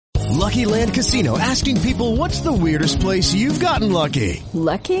Lucky Land Casino, asking people, what's the weirdest place you've gotten lucky?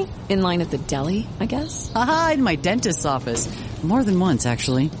 Lucky? In line at the deli, I guess? Aha, in my dentist's office. More than once,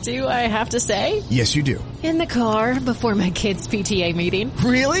 actually. Do I have to say? Yes, you do. In the car before my kids' PTA meeting.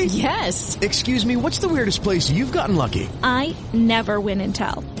 Really? Yes. Excuse me, what's the weirdest place you've gotten lucky? I never win and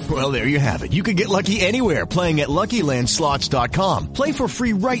tell. Well, there you have it. You can get lucky anywhere, playing at LuckyLandSlots.com. Play for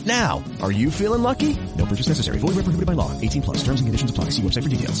free right now. Are you feeling lucky? No purchase necessary. Void where prohibited by law. 18 plus. Terms and conditions apply. See website for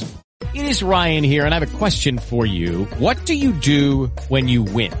details. It is Ryan here, and I have a question for you. What do you do when you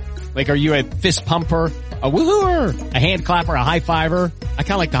win? Like, are you a fist pumper, a woohooer, a hand clapper, a high fiver? I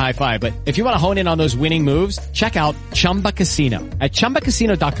kind of like the high five, but if you want to hone in on those winning moves, check out Chumba Casino. At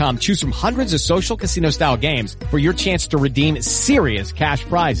ChumbaCasino.com, choose from hundreds of social casino style games for your chance to redeem serious cash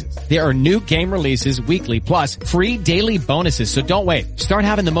prizes. There are new game releases weekly, plus free daily bonuses. So don't wait. Start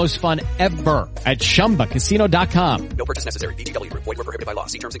having the most fun ever at ChumbaCasino.com. No purchase necessary. VGW. Void where prohibited by law.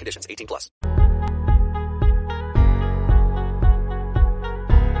 See terms and conditions. 18 plus.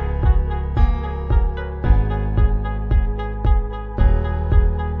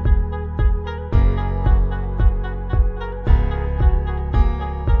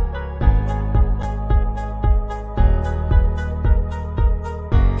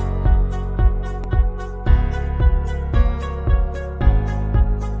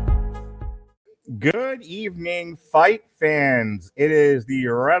 Good evening, fight fans. It is the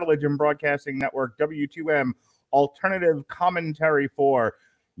Rattlegion Broadcasting Network W2M alternative commentary for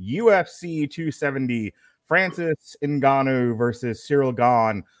UFC 270. Francis Ngannou versus Cyril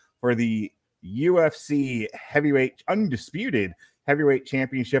Gane for the UFC undisputed heavyweight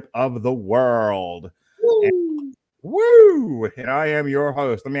championship of the world. And I am your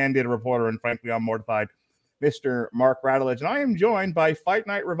host, the man-data reporter, and frankly, I'm mortified, Mr. Mark Rattledge. And I am joined by Fight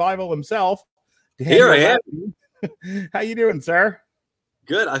Night Revival himself. Here I am. How you doing, sir?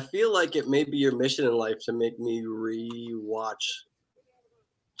 Good. I feel like it may be your mission in life to make me re-watch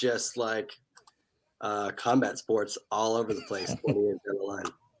just like combat sports all over the place 20 years down the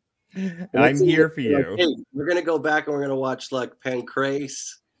line. I'm here for you. Like, hey, we're going to go back and we're going to watch like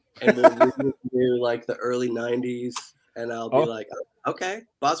Pancrase and we'll do like the early 90s and I'll be like, okay,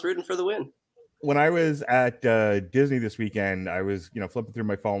 boss rooting for the win. When I was at Disney this weekend, I was, flipping through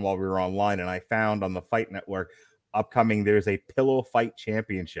my phone while we were online, and I found on the Fight Network upcoming, there's a Pillow Fight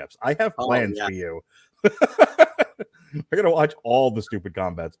Championships. I have plans for you. We're going to watch all the stupid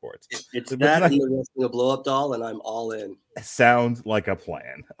combat sports. It's that and the wrestling a blow-up doll, and I'm all in. Sounds like a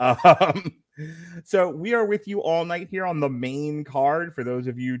plan. So we are with you all night here on the main card for those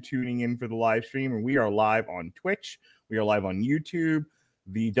of you tuning in for the live stream, and we are live on Twitch. We are live on YouTube,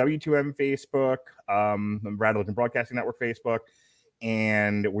 the W2M Facebook, the Rattlegion Broadcasting Network Facebook,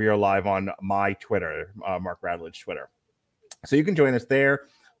 and we are live on my Twitter, Mark Rattledge Twitter. So you can join us there.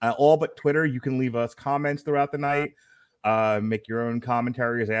 All but Twitter, you can leave us comments throughout the night, make your own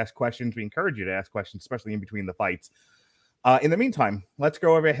commentaries, ask questions. We encourage you to ask questions, especially in between the fights. In the meantime, let's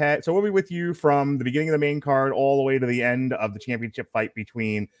go overhead. So we'll be with you from the beginning of the main card all the way to the end of the championship fight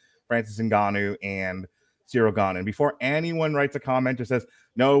between Francis Ngannou and Cyril Gane. And before anyone writes a comment or says,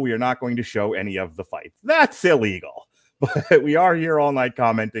 no, we are not going to show any of the fights, that's illegal. But we are here all night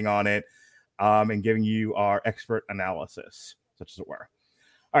commenting on it and giving you our expert analysis, such as it were.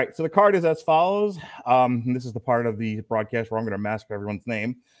 All right, so the card is as follows. And this is the part of the broadcast where I'm going to massacre everyone's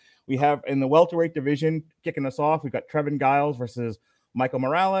name. We have in the welterweight division, kicking us off, we've got Trevin Giles versus Michael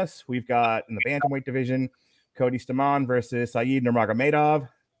Morales. We've got in the bantamweight division, Cody Stamann versus Saeed Nurmagomedov,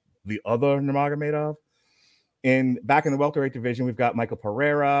 the other Nurmagomedov. Back in the welterweight division, we've got Michael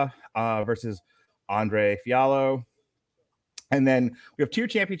Pereira versus Andre Fiallo. And then we have two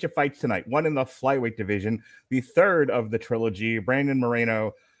championship fights tonight, one in the flyweight division, the third of the trilogy, Brandon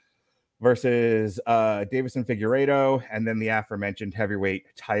Moreno versus Davison Figueiredo, and then the aforementioned heavyweight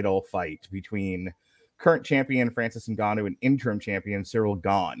title fight between current champion Francis Ngannou and interim champion Cyril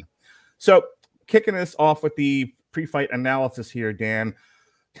Gane. So kicking us off with the pre-fight analysis here, Dan,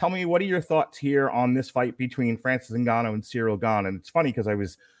 tell me, what are your thoughts here on this fight between Francis Ngannou and Cyril Gane? And it's funny because I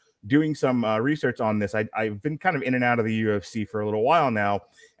was doing some research on this. I've been kind of in and out of the UFC for a little while now,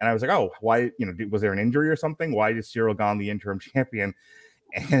 and I was like, oh, why, was there an injury or something? Why is Cyril Gane the interim champion?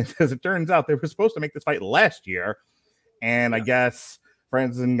 And as it turns out, they were supposed to make this fight last year, and I guess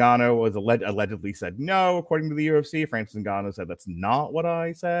Francis Ngannou was allegedly said no, according to the UFC. Francis Ngannou said that's not what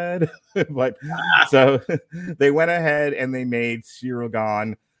I said. But so they went ahead and they made Cyril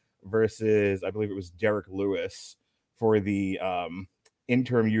Gane versus, I believe it was Derek Lewis for the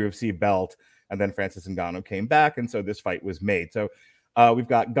interim UFC belt. And then Francis Ngannou came back. And so this fight was made. So we've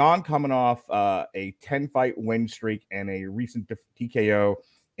got Gane coming off a 10-fight win streak and a recent TKO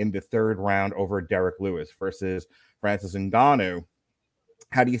in the third round over Derek Lewis versus Francis Ngannou.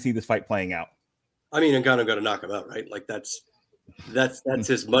 How do you see this fight playing out? I mean, Ngannou got to knock him out, right? Like that's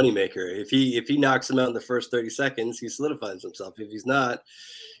his moneymaker. If he knocks him out in the first 30 seconds, he solidifies himself. If he's not,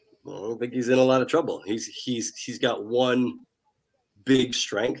 well, I don't think he's in a lot of trouble. He's got one big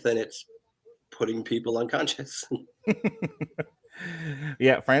strength, and it's putting people unconscious.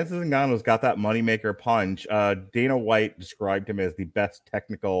 Yeah, Francis Ngannou's got that moneymaker punch. Dana White described him as the best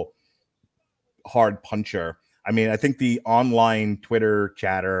technical hard puncher. I mean, I think the online Twitter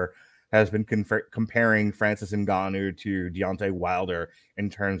chatter has been comparing Francis Ngannou to Deontay Wilder in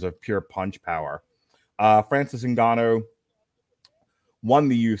terms of pure punch power. Francis Ngannou won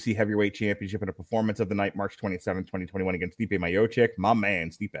the UFC Heavyweight Championship in a performance of the night, March 27, 2021, against Stipe Miocic, my man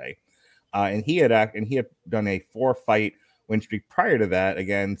Stipe. And he had done a 4-fight win streak prior to that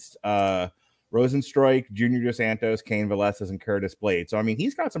against Rosenstruik, Junior Dos Santos, Cain Velasquez, and Curtis Blade. So, I mean,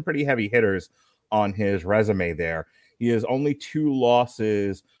 he's got some pretty heavy hitters on his resume there. He has only 2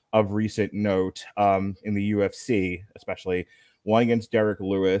 losses of recent note in the UFC, especially one against Derek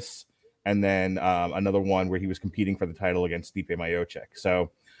Lewis, and then another one where he was competing for the title against Stipe Miocic.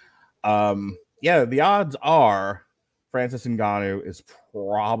 So, yeah, the odds are Francis Ngannou is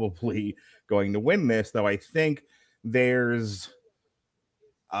probably going to win this, though I think there's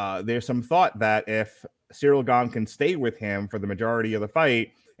some thought that if Cyril Gane can stay with him for the majority of the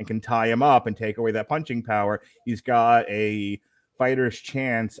fight and can tie him up and take away that punching power, he's got a fighter's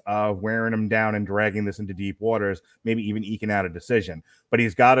chance of wearing him down and dragging this into deep waters, maybe even eking out a decision. But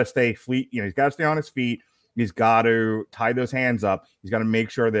he's got to stay he's got to stay on his feet. He's got to tie those hands up. He's got to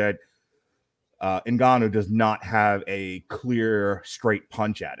make sure that Ngannou does not have a clear, straight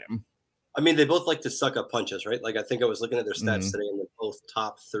punch at him. I mean, they both like to suck up punches, right? Like, I think I was looking at their stats today, and they're both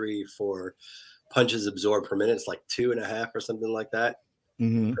top 3 for punches absorbed per minute. It's like 2.5 or something like that.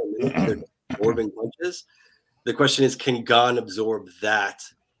 They're absorbing punches. The question is, can Gane absorb that?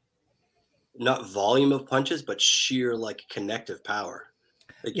 Not volume of punches, but sheer like connective power.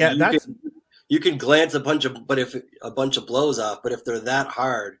 Like, yeah, you can glance a bunch of blows off, but if they're that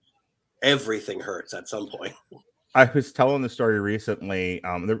hard, everything hurts at some point. I was telling the story recently.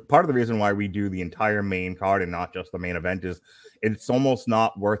 Part of the reason why we do the entire main card and not just the main event is it's almost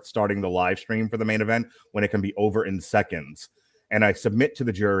not worth starting the live stream for the main event when it can be over in seconds. And I submit to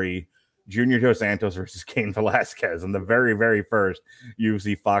the jury Junior Dos Santos versus Cain Velasquez in the very, very first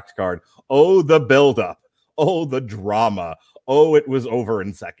UFC Fox card. Oh, the buildup. Oh, the drama. Oh, it was over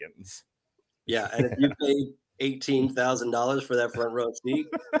in seconds. Yeah, and if you paid $18,000 for that front row seat,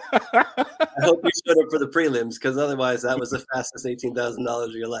 I hope you showed up for the prelims, because otherwise that was the fastest $18,000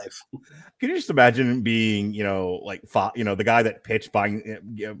 of your life. Can you just imagine being, the guy that pitched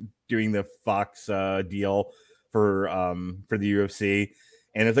doing the Fox deal for the UFC?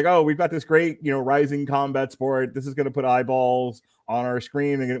 And it's like, oh, we've got this great, rising combat sport. This is going to put eyeballs on our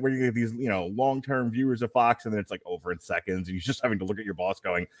screen, and we're going to get these, long-term viewers of Fox. And then it's like over in seconds, and you're just having to look at your boss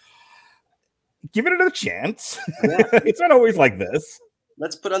going, give it a chance. Yeah. It's not always like this.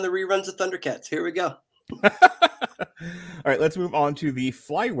 Let's put on the reruns of Thundercats. Here we go. All right, let's move on to the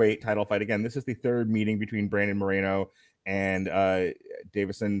flyweight title fight. Again, this is the third meeting between Brandon Moreno and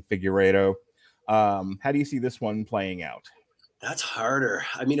Deiveson Figueiredo. How do you see this one playing out? That's harder.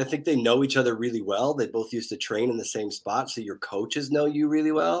 I mean, I think they know each other really well. They both used to train in the same spot, so your coaches know you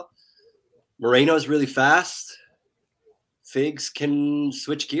really well. Moreno's really fast. Figs can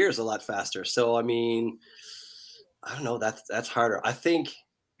switch gears a lot faster. So, I mean, I don't know. That's harder. I think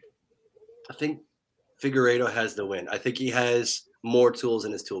Figueiredo has the win. I think he has more tools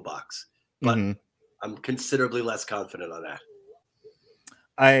in his toolbox, but I'm considerably less confident on that.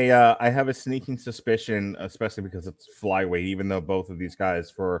 I have a sneaking suspicion, especially because it's flyweight, even though both of these guys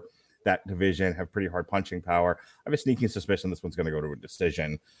for that division have pretty hard punching power. I have a sneaking suspicion this one's going to go to a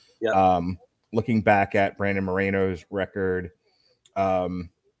decision. Yeah. Looking back at Brandon Moreno's record,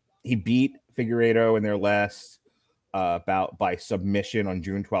 he beat Figueiredo in their last bout by submission on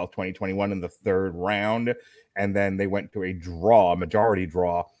June 12, 2021 in the third round. And then they went to a majority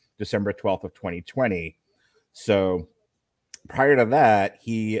draw, December 12th of 2020. So prior to that,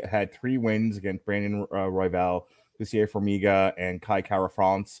 he had 3 wins against Brandon Royval, Lucier Formiga, and Kai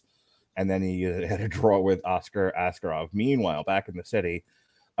Kara-France. And then he had a draw with Oscar Askarov. Meanwhile, back in the city,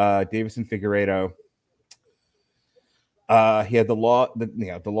 Deiveson Figueiredo, he had the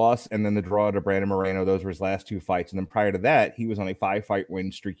loss and then the draw to Brandon Moreno. Those were his last 2 fights. And then prior to that, he was on a 5-fight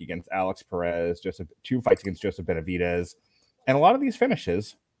win streak against Alex Perez, 2 fights against Joseph Benavidez. And a lot of these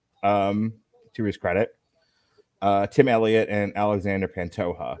finishes, to his credit, Tim Elliott and Alexander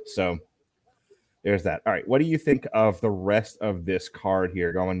Pantoja. So there's that. All right. What do you think of the rest of this card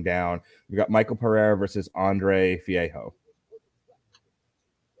here going down? We've got Michael Pereira versus Andre Fiejo.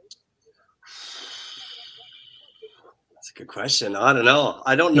 That's a good question. I don't know.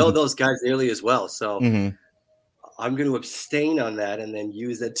 I don't know those guys nearly as well. So I'm going to abstain on that and then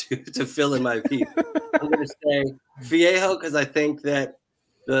use it to fill in my piece. I'm going to say Fiejo because I think that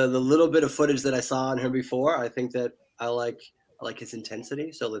the little bit of footage that I saw on him before, I think that I like his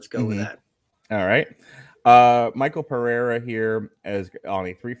intensity. So let's go with that. All right. Michael Pereira here as on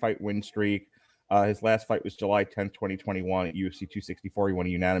a 3-fight win streak. His last fight was July 10th, 2021 at UFC 264. He won a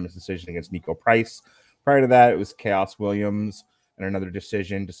unanimous decision against Nico Price. Prior to that, it was Chaos Williams and another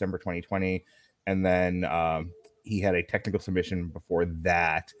decision, December 2020. And then he had a technical submission before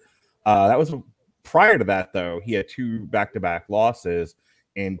that. That was prior to that, though. He had 2 back-to-back losses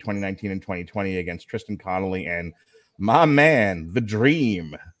in 2019 and 2020 against Tristan Connolly and my man, the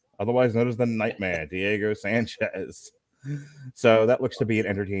Dream, otherwise known as the Nightmare, Diego Sanchez. So that looks to be an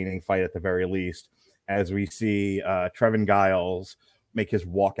entertaining fight at the very least, as we see Trevin Giles make his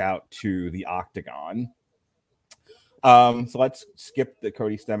walk out to the octagon. So let's skip the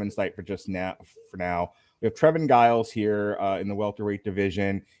Cody Stemmons fight for now. We have Trevin Giles here in the welterweight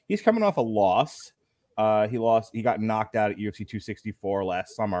division. He's coming off a loss. He got knocked out at UFC 264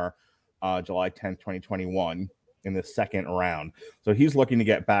 last summer, July 10th, 2021. In the second round. So he's looking to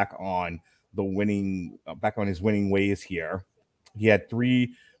get back on his winning ways here. He had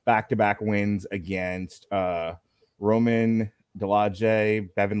 3 back-to-back wins against Roman Dolage,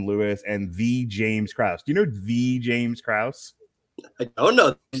 Bevan Lewis, and the James Krause. Do you know the James Krause? I don't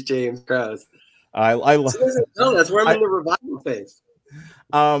know James Krause. No, that's where I'm in the revival phase.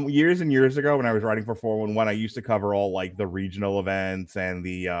 Years and years ago when I was writing for 411, I used to cover all like the regional events and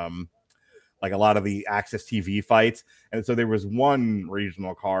the like a lot of the Access TV fights. And so there was one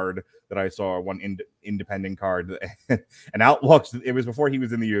regional card that I saw, one independent card, and Outlooks. It was before he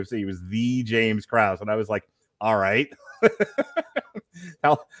was in the UFC. It was the James Krause. And I was like, all right.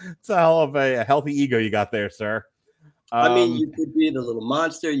 It's a hell of a healthy ego you got there, sir. I mean, you could be the little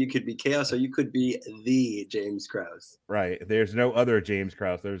monster, you could be Chaos, or you could be the James Krause. Right. There's no other James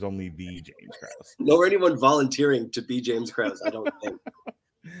Krause. There's only the James Krause. Nor anyone volunteering to be James Krause, I don't think.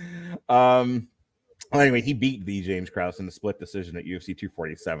 Anyway, he beat the James Krause in the split decision at UFC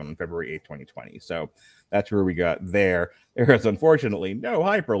 247 on February 8th, 2020. So that's where we got there. There is unfortunately no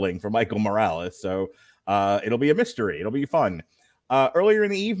hyperlink for Michael Morales. So it'll be a mystery. It'll be fun. Earlier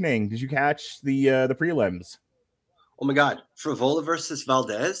in the evening, did you catch the prelims? Oh my God. Frivola versus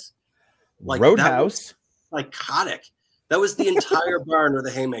Valdez? Like Roadhouse. Psychotic. That was the entire barn or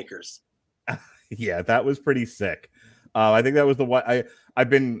the haymakers. Yeah, that was pretty sick. I think that was the one. I've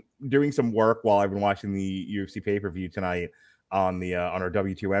been doing some work while I've been watching the UFC pay-per-view tonight on our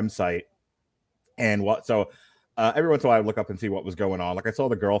W2M site, and every once in a while I look up and see what was going on. Like I saw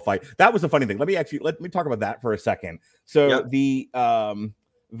the girl fight. That was a funny thing. Let me talk about that for a second. So the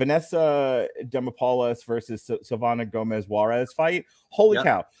Vanessa Demopoulos versus Silvana Gomez Juarez fight. Holy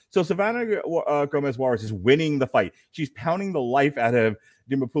cow! So Silvana Gomez Juarez is winning the fight. She's pounding the life out of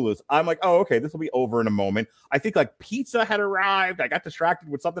Demopoulos. I'm like, oh, okay, this will be over in a moment. I think like pizza had arrived. I got distracted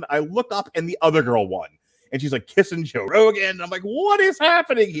with something. I look up and the other girl won. And she's like kissing Joe Rogan. I'm like, what is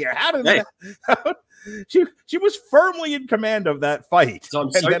happening here? How did that? She was firmly in command of that fight. So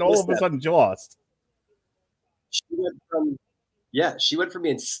and then all of a sudden she lost. She went from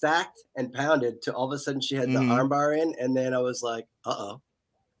being stacked and pounded to all of a sudden she had the armbar in. And then I was like, uh-oh.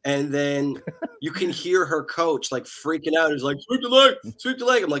 And then you can hear her coach like freaking out. He's like, sweep the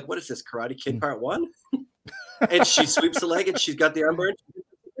leg. I'm like, what is this, Karate Kid Part 1? And she sweeps the leg and she's got the armbar.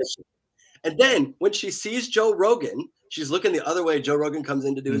 And then when she sees Joe Rogan, she's looking the other way. Joe Rogan comes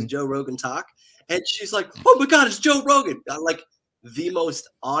in to do his Joe Rogan talk. And she's like, oh my God, it's Joe Rogan. Like the most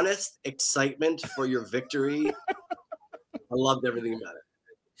honest excitement for your victory. I loved everything about it.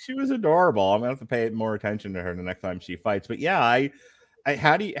 She was adorable. I'm going to have to pay more attention to her the next time she fights. But yeah,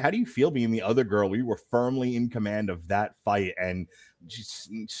 how do you feel being the other girl? We were firmly in command of that fight, and she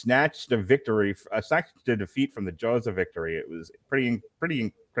snatched a defeat from the jaws of victory. It was pretty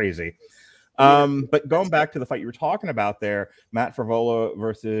crazy. But going back to the fight you were talking about there, Matt Frivola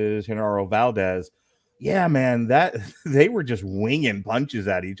versus Genaro Valdez. Yeah, man, that they were just winging punches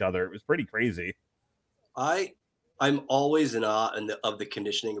at each other. It was pretty crazy. I'm always in awe of the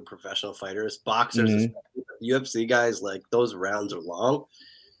conditioning of professional fighters, boxers, UFC guys. Like those rounds are long.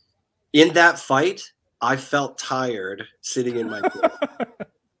 In that fight, I felt tired sitting in my chair.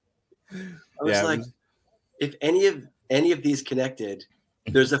 I was if any of these connected,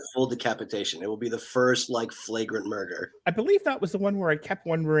 there's a full decapitation. It will be the first like flagrant murder. I believe that was the one where I kept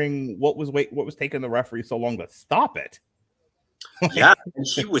wondering what was taking the referee so long to stop it. Yeah, and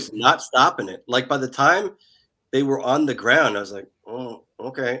he was not stopping it. Like by the time they were on the ground, I was like, "Oh,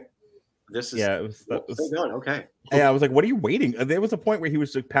 okay, this is it was going okay." Yeah, I was like, "What are you waiting?" There was a point where he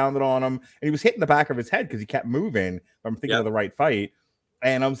was just pounding on him, and he was hitting the back of his head because he kept moving. I'm thinking of the right fight,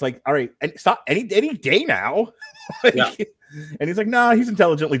 and I was like, "All right, and stop any day now." And he's like, "Nah, he's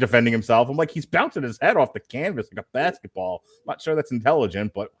intelligently defending himself." I'm like, "He's bouncing his head off the canvas like a basketball." I'm not sure that's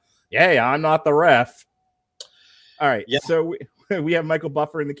intelligent, but yeah, I'm not the ref. All right, so we have Michael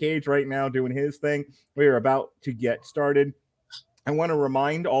Buffer in the cage right now doing his thing. We are about to get started. I want to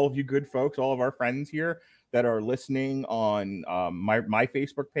remind all of you good folks, all of our friends here that are listening on my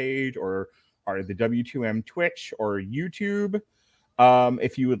Facebook page or the W2M Twitch or YouTube.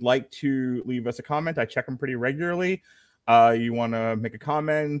 If you would like to leave us a comment, I check them pretty regularly. You want to make a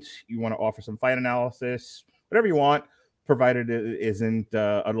comment, you want to offer some fight analysis, whatever you want, provided it isn't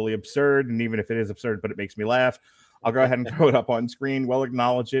utterly absurd. And even if it is absurd, but it makes me laugh, I'll go ahead and throw it up on screen. We'll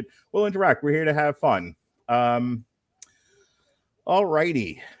acknowledge it. We'll interact. We're here to have fun. All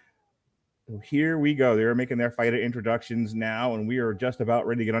righty. Here we go. They're making their fighter introductions now, and we are just about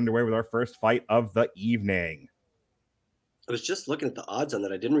ready to get underway with our first fight of the evening. I was just looking at the odds on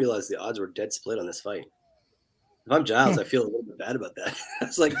that. I didn't realize the odds were dead split on this fight. If I'm Giles, I feel a little bit bad about that. I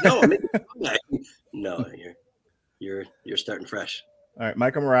was like, no, no, you're starting fresh. All right,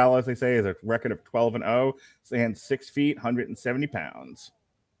 Michael Morales, they say, is a record of 12-0, stands 6 feet, 170 pounds.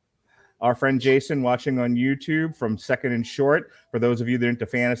 Our friend Jason, watching on YouTube from Second and Short. For those of you that are into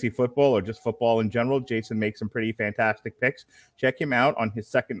fantasy football or just football in general, Jason makes some pretty fantastic picks. Check him out on his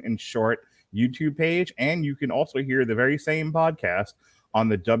Second and Short YouTube page, and you can also hear the very same podcast on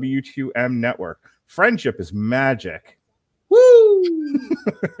the W2M network. Friendship is magic. Woo!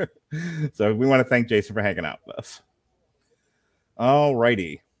 So we want to thank Jason for hanging out with us. All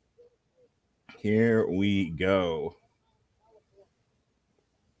righty. Here we go.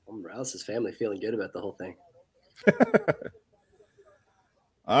 Morales' family feeling good about the whole thing.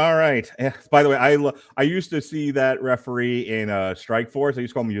 All right. By the way, I used to see that referee in Strikeforce. I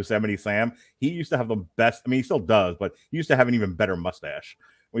used to call him Yosemite Sam. He used to have the best. I mean, he still does, but he used to have an even better mustache.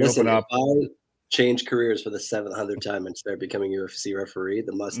 Listen, open up. If I change careers for the 700th time and start becoming a UFC referee,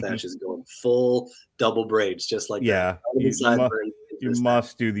 the mustache is going full double braids, just like that. You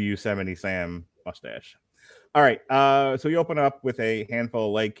must do the Yosemite Sam mustache. All right, so you open up with a handful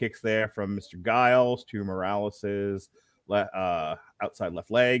of leg kicks there from Mr. Giles to Morales's outside left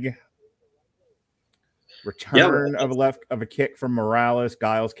leg. Return of a kick from Morales.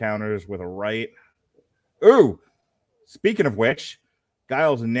 Giles counters with a right. Ooh, speaking of which,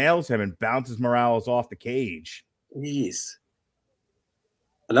 Giles nails him and bounces Morales off the cage. Jeez.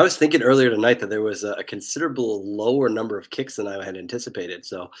 And I was thinking earlier tonight that there was a considerable lower number of kicks than I had anticipated.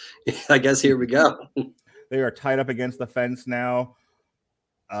 So I guess here we go. They are tied up against the fence now.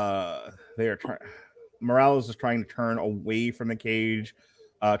 Morales is trying to turn away from the cage,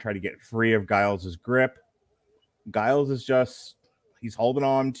 try to get free of Giles's grip. Giles is he's holding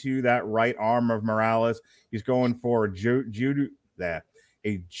on to that right arm of Morales. He's going for a judo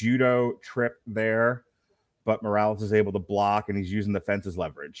trip there, but Morales is able to block, and he's using the fence as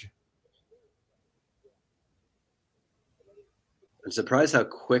leverage. I'm surprised how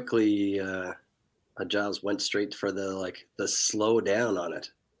quickly Giles went straight for the slow down on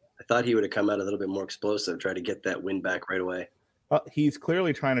it. I thought he would have come out a little bit more explosive, try to get that win back right away. Well, he's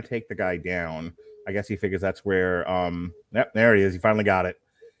clearly trying to take the guy down. I guess he figures that's where there he is. He finally got it.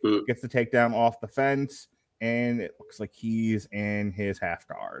 Gets the takedown off the fence, and it looks like he's in his half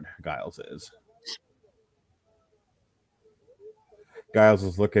guard. Giles is. Giles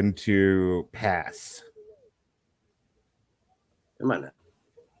is looking to pass. Come on now.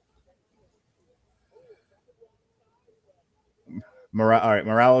 All right,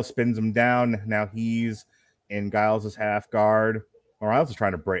 Morales spins him down. Now he's in Giles' half guard. Morales is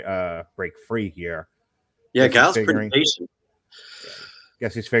trying to break free here. Yeah, Giles pretty patient.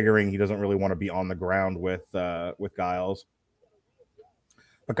 Guess he's figuring he doesn't really want to be on the ground with Giles.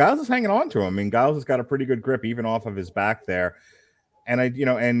 But Giles is hanging on to him. I mean, Giles has got a pretty good grip even off of his back there. And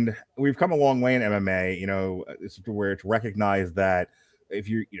and we've come a long way in MMA. It's where it's recognized that if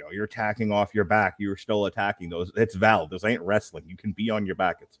you're attacking off your back, you're still attacking those. It's valid. Those ain't wrestling. You can be on your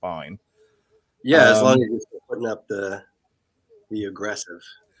back. It's fine. Yeah, as long as you're putting up the aggressive.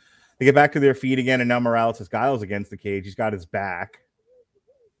 They get back to their feet again, and now Morales has Giles against the cage. He's got his back.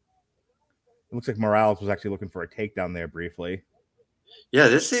 It looks like Morales was actually looking for a takedown there briefly. Yeah,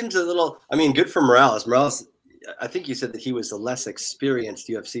 this seems a little. I mean, good for Morales. Morales I think you said that he was a less experienced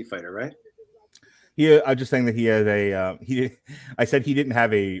UFC fighter, right? I'm just saying that he has a. I said he didn't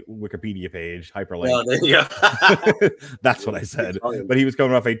have a Wikipedia page hyperlink. Well, there you go. That's what I said. But he was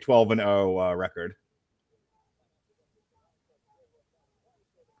coming off a 12-0 record.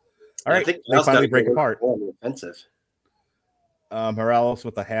 All right, they finally break apart. Offensive. Morales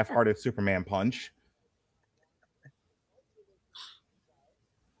with a half-hearted Superman punch.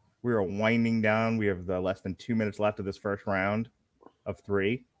 We are winding down. We have less than 2 minutes left of this first round of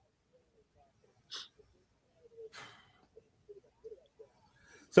 3.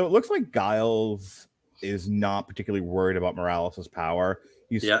 So it looks like Giles is not particularly worried about Morales' power.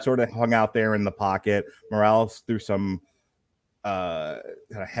 He's sort of hung out there in the pocket. Morales threw some kind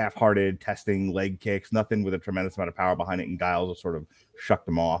of half-hearted testing leg kicks, nothing with a tremendous amount of power behind it, and Giles just sort of shucked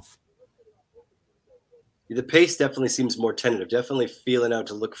him off. The pace definitely seems more tentative. Definitely feeling out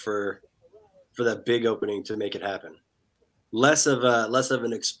to look for that big opening to make it happen. Less of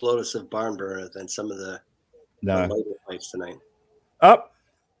an explosive barn burner than some of the later fights tonight. Up.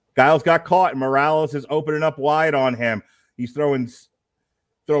 Giles got caught, and Morales is opening up wide on him. He's throwing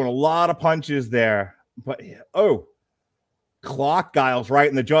a lot of punches there. But, clock Giles right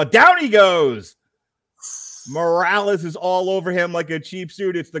in the jaw. Down he goes. Morales is all over him like a cheap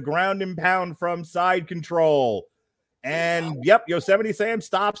suit. It's the ground and pound from Side Control. And, Yosemite Sam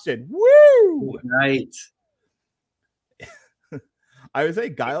stops it. Woo! Right. I would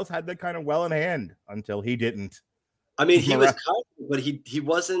say Giles had that kind of well in hand until he didn't. I mean, he was confident, but he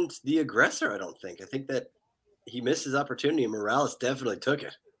wasn't the aggressor, I don't think. I think that he missed his opportunity, and Morales definitely took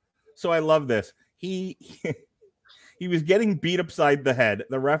it. So I love this. He was getting beat upside the head.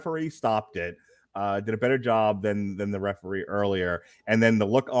 The referee stopped it, did a better job than the referee earlier. And then the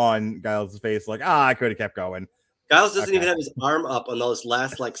look on Giles' face, like, I could have kept going. Giles doesn't even have his arm up on those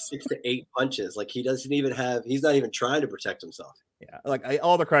last, 6 to 8 punches. Like, he's not even trying to protect himself. Yeah,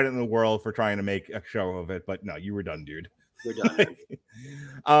 all the credit in the world for trying to make a show of it, but no, you were done, dude. We're done.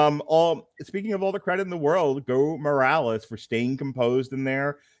 Speaking of all the credit in the world, go Morales for staying composed in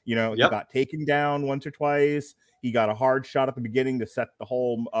there. He got taken down once or twice. He got a hard shot at the beginning to set the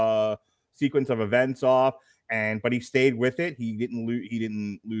whole sequence of events off, but he stayed with it. He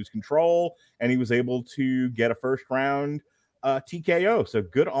didn't lose control, and he was able to get a first round TKO. So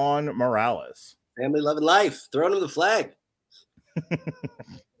good on Morales. Family loving life, throwing him the flag.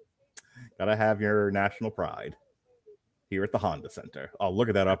 Gotta have your national pride here at the Honda Center. Oh, look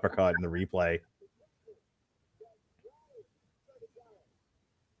at that uppercut in the replay.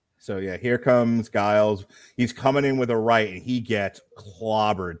 So here comes Giles. He's coming in with a right, and he gets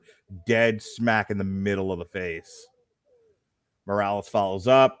clobbered dead smack in the middle of the face. Morales follows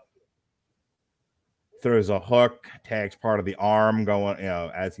up, throws a hook, tags part of the arm going,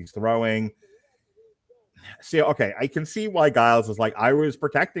 as he's throwing. See, okay, I can see why Giles is like, I was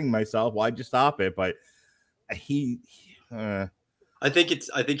protecting myself. Why'd you stop it? But I think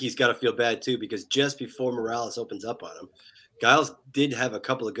he's got to feel bad too, because just before Morales opens up on him, Giles did have a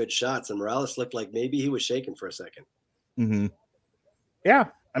couple of good shots, and Morales looked like maybe he was shaking for a second. Mm-hmm. Yeah,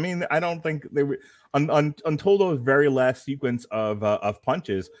 I mean, I don't think they were until those very last sequence of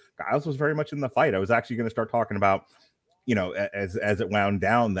punches. Giles was very much in the fight. I was actually going to start talking about, as it wound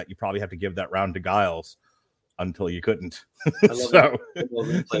down, that you probably have to give that round to Giles. Until you couldn't. I love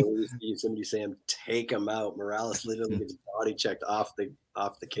it. Somebody say him, take him out. Morales literally gets body checked off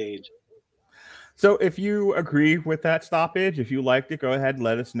the cage. So if you agree with that stoppage, if you liked it, go ahead and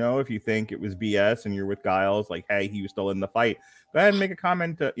let us know. If you think it was BS and you're with Giles, like, hey, he was still in the fight, go ahead and make a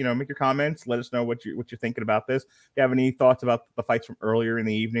comment. Make your comments. Let us know what you're thinking about this. If you have any thoughts about the fights from earlier in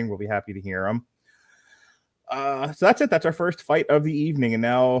the evening, we'll be happy to hear them. So that's it. That's our first fight of the evening. And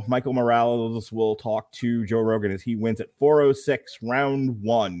now Michael Morales will talk to Joe Rogan as he wins at 406, round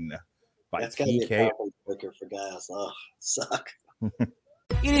 1 by That's got to be TKO. a quicker for guys. Oh, suck.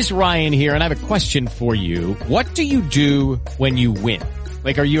 It is Ryan here, and I have a question for you. What do you do when you win?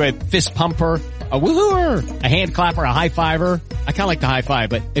 Like, are you a fist pumper, a woohooer, a hand clapper, a high fiver? I kind of like the high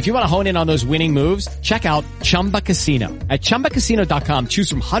five, but if you want to hone in on those winning moves, check out Chumba Casino. At ChumbaCasino.com, choose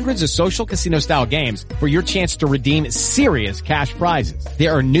from hundreds of social casino style games for your chance to redeem serious cash prizes.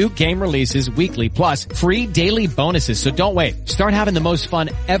 There are new game releases weekly, plus free daily bonuses. So don't wait. Start having the most fun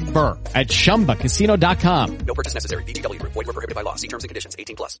ever at ChumbaCasino.com. No purchase necessary. VGW Group. Void where prohibited by law. See terms and conditions.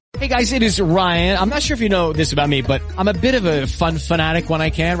 18+. Hey guys, it is Ryan. I'm not sure if you know this about me, but I'm a bit of a fun fanatic when I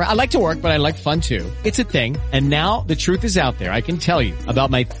can. I like to work, but I like fun fun too. It's a thing. And now the truth is out there. I can tell you about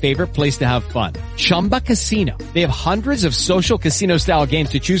my favorite place to have fun. Chumba Casino. They have hundreds of social casino style games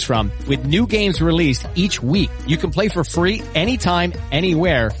to choose from with new games released each week. You can play for free anytime,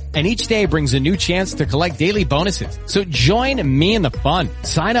 anywhere. And each day brings a new chance to collect daily bonuses. So join me in the fun.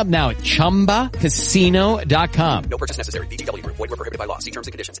 Sign up now at ChumbaCasino.com. No purchase necessary. VGW Group. Void where prohibited by law. See terms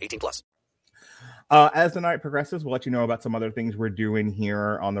and conditions. 18+. As the night progresses, we'll let you know about some other things we're doing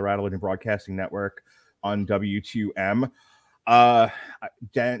here on the Rattle Legend Broadcasting Network on W2M.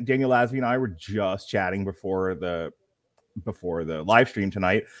 Daniel Lasby and I were just chatting before the live stream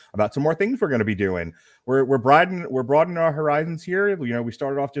tonight about some more things we're going to be doing. We're broadening our horizons here. You know, we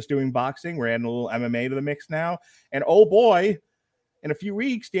started off just doing boxing. We're adding a little MMA to the mix now. And oh boy, in a few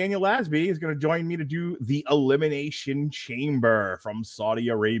weeks, Daniel Lasby is going to join me to do the Elimination Chamber from Saudi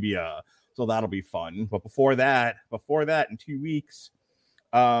Arabia. So that'll be fun. But before that, in 2 weeks,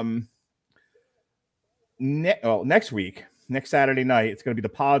 next week, next Saturday night, it's going to be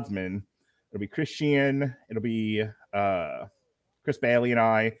the Podsman. It'll be Christian. It'll be Chris Bailey and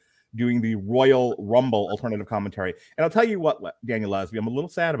I doing the Royal Rumble alternative commentary. And I'll tell you what, Daniel Lasby, I'm a little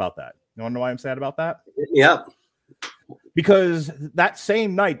sad about that. You want to know why I'm sad about that? Yeah. Because that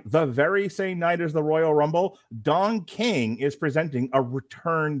same night, the very same night as the Royal Rumble, Don King is presenting a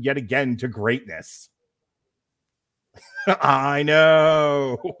return yet again to greatness. I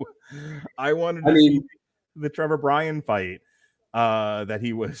know. I wanted to see the Trevor Bryan fight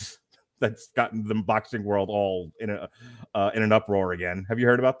that's gotten the boxing world all in an uproar again. Have you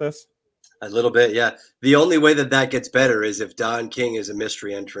heard about this? A little bit, yeah. The only way that gets better is if Don King is a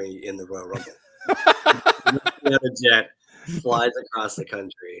mystery entry in the Royal Rumble. The jet flies across the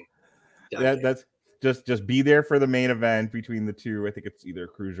country. That's just be there for the main event between the two. I think it's either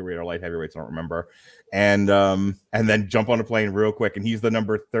cruiserweight or light heavyweights. I don't remember. And then jump on a plane real quick. And he's the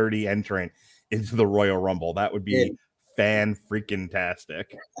number 30 entrant into the Royal Rumble. That would be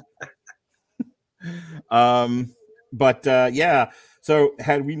fan-freaking-tastic. Yeah. So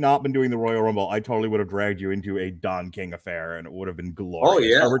had we not been doing the Royal Rumble, I totally would have dragged you into a Don King affair, and it would have been glorious. Oh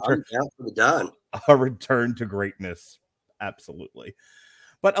yeah, I'm down for the Don. A return to greatness, absolutely.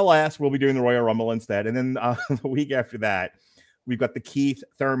 But alas, we'll be doing the Royal Rumble instead. And then the week after that, we've got the Keith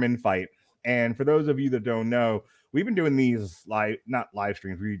Thurman fight. And for those of you that don't know, we've been doing these not live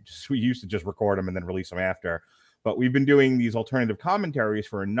streams. We used to just record them and then release them after. But we've been doing these alternative commentaries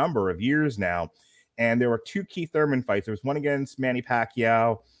for a number of years now. And there were two Keith Thurman fights. There was one against Manny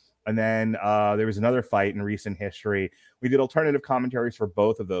Pacquiao. And then there was another fight in recent history. We did alternative commentaries for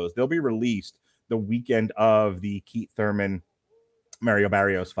both of those. They'll be released the weekend of the Keith Thurman Mario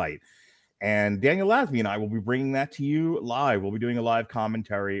Barrios fight. And Daniel Lasby and I will be bringing that to you live. We'll be doing a live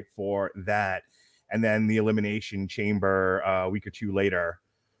commentary for that. And then the Elimination Chamber a week or two later,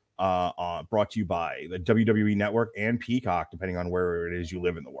 brought to you by the WWE Network and Peacock, depending on where it is you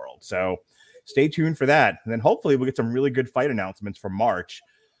live in the world. So stay tuned for that. And then hopefully we'll get some really good fight announcements for March.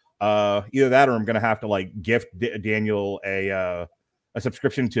 Either that or I'm going to have to gift Daniel a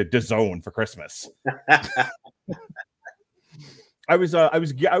subscription to DAZN for Christmas. I was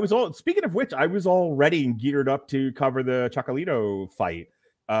all, speaking of which, I was all ready and geared up to cover the Chocolatito fight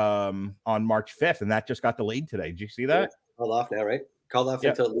on March 5th, and that just got delayed today. Did you see that? Yeah, called off now, right? Called off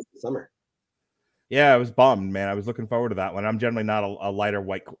until at least the summer. Yeah, I was bummed, man. I was looking forward to that one. I'm generally not a lighter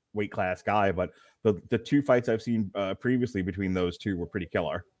weight class guy, but the two fights I've seen previously between those two were pretty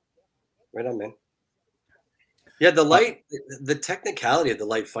killer. Right on, man. Yeah, the technicality of the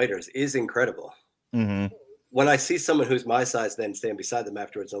light fighters is incredible. Mm-hmm. When I see someone who's my size then stand beside them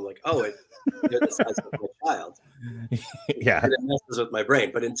afterwards, I'm like, oh, they're the size of my child. Yeah. And it messes with my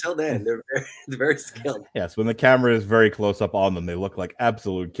brain. But until then, they're very skilled. Yes, when the camera is very close up on them, they look like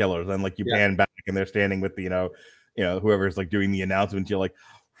absolute killers. And you pan back and they're standing with whoever's doing the announcements, you're like,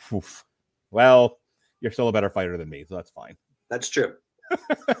 oof. Well, you're still a better fighter than me, so that's fine. That's true.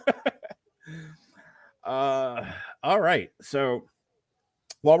 All right. So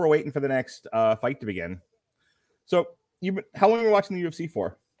while we're waiting for the next fight to begin, so how long were you watching the UFC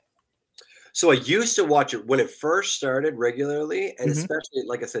for? So I used to watch it when it first started regularly, and especially,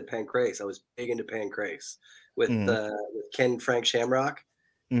 like I said, Pancrase. I was big into Pancrase with Ken Frank Shamrock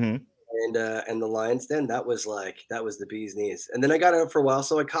and the Lions Den. That was the bee's knees. And then I got out for a while,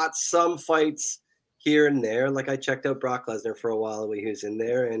 so I caught some fights here and there. Like I checked out Brock Lesnar for a while when he was in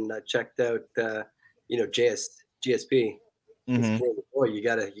there, and I checked out GSP. Boy, you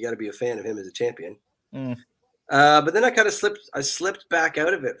gotta be a fan of him as a champion. But then I kind of slipped back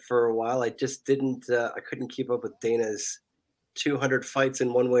out of it for a while. I just didn't I couldn't keep up with Dana's 200 fights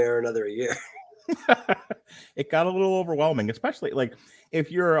in one way or another a year. It got a little overwhelming, especially like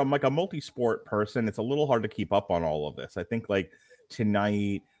if you're like a multi-sport person, it's a little hard to keep up on all of this. I think like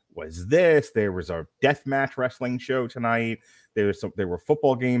tonight was this, there was a death match wrestling show tonight. There were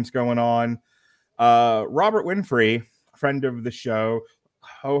football games going on. Robert Winfrey, friend of the show,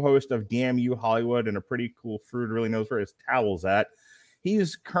 co-host of Damn You Hollywood, and a pretty cool fruit, really knows where his towel's at.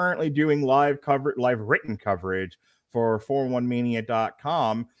 He's currently doing live written coverage for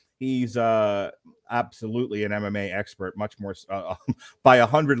 411mania.com. He's absolutely an MMA expert, much more by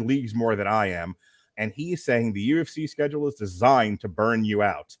 100 leagues more than I am. And he's saying the UFC schedule is designed to burn you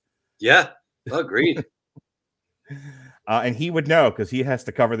out. Yeah, agreed. And he would know because he has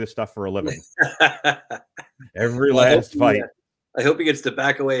to cover this stuff for a living. Every last fight. I hope he gets to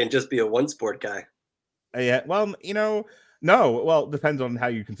back away and just be a one sport guy. Yeah, well, no. Well, it depends on how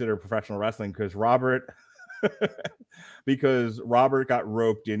you consider professional wrestling because Robert got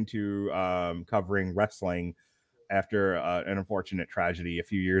roped into covering wrestling after an unfortunate tragedy a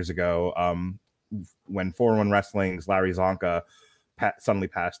few years ago when 401 Wrestling's Larry Zonka suddenly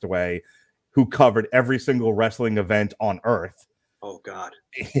passed away, who covered every single wrestling event on earth. Oh God.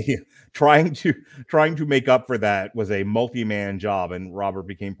 trying to make up for that was a multi-man job, and Robert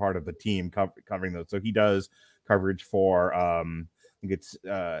became part of the team covering those. So he does coverage for I think it's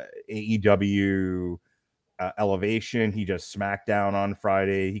AEW Elevation. He does SmackDown on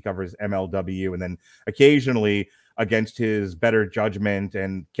Friday. He covers MLW, and then occasionally, against his better judgment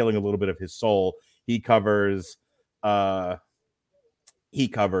and killing a little bit of his soul, he covers Monday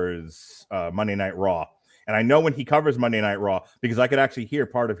Night Raw. And I know when he covers Monday Night Raw because I could actually hear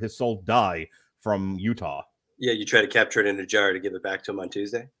part of his soul die from Utah. Yeah, you try to capture it in a jar to give it back to him on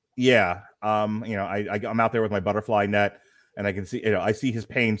Tuesday. Yeah, I'm out there with my butterfly net, and I can see, I see his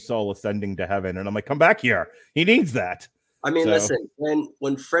pain soul ascending to heaven, and I'm like, come back here. He needs that. I mean, listen,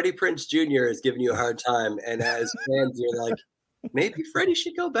 when Freddie Prinze Jr. is giving you a hard time, and as fans, you're like, maybe Freddie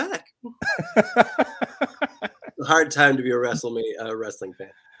should go back. Hard time to be a wrestling fan.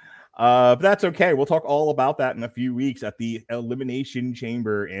 But that's okay. We'll talk all about that in a few weeks at the Elimination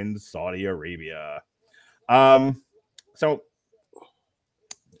Chamber in Saudi Arabia. So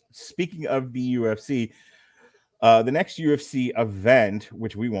speaking of the UFC, the next UFC event,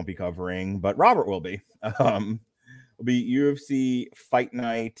 which we won't be covering, but Robert will be, will be UFC Fight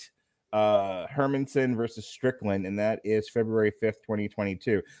Night, Hermanson versus Strickland, and that is February 5th,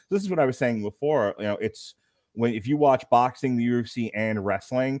 2022. This is what I was saying before. It's if you watch boxing, the UFC, and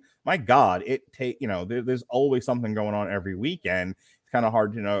wrestling, my God, there's always something going on every weekend. It's kind of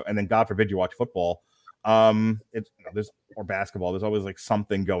hard to know, and then God forbid you watch football. There's or basketball. There's always like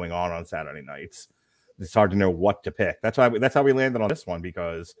something going on Saturday nights. It's hard to know what to pick. That's how we landed on this one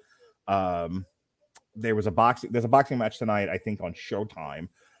because there's a boxing match tonight, I think, on Showtime.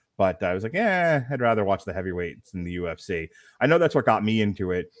 But I was like, I'd rather watch the heavyweights in the UFC. I know that's what got me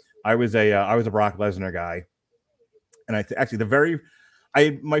into it. I was a Brock Lesnar guy, and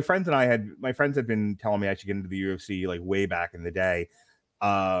my friends had been telling me I should get into the UFC like way back in the day.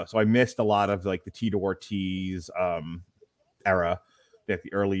 So I missed a lot of like the Tito Ortiz era, like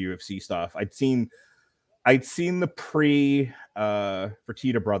the early UFC stuff. I'd seen the pre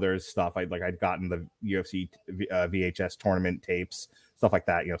Fertitta Brothers stuff. I'd gotten the UFC VHS tournament tapes, stuff like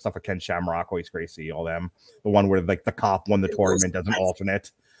that. Stuff like Ken Shamrock, Royce Gracie, all them. The one where like the cop won the tournament as an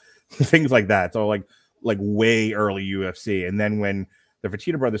alternate, things like that. So like way early UFC. And then when the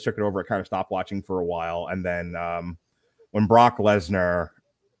Fertitta Brothers took it over, I kind of stopped watching for a while. And then when Brock Lesnar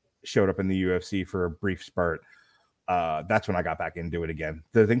showed up in the UFC for a brief spurt, that's when I got back into it again.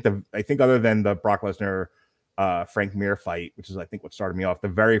 I think other than the Brock Lesnar Frank Mir fight, which is I think what started me off, the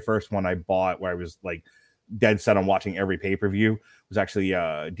very first one I bought where I was like dead set on watching every pay-per-view was actually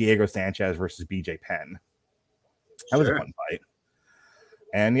Diego Sanchez versus BJ Penn. That was a fun fight.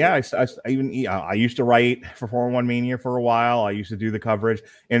 And yeah, I used to write for 401 Mania for a while. I used to do the coverage.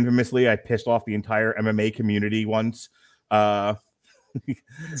 Infamously, I pissed off the entire MMA community once. Because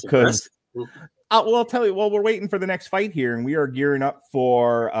I'll tell you, we're waiting for the next fight here, and we are gearing up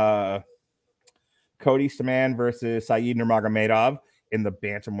for Cody Stamann versus Saeed Nurmagomedov in the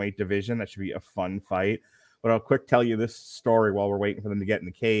bantamweight division. That should be a fun fight. But I'll quick tell you this story while we're waiting for them to get in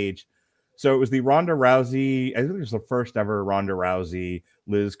the cage. So it was the Ronda Rousey, I think it was the first ever Ronda Rousey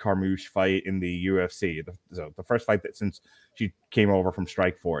Liz Carmouche fight in the UFC. The first fight that since she came over from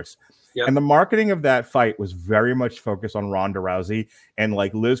Strikeforce. Yep. And the marketing of that fight was very much focused on Ronda Rousey, and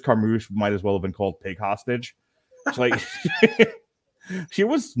like Liz Carmouche might as well have been called pig hostage. It's like she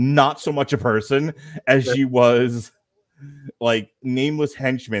was not so much a person as she was like nameless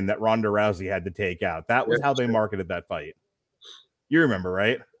henchman that Ronda Rousey had to take out. That was how they marketed that fight. You remember,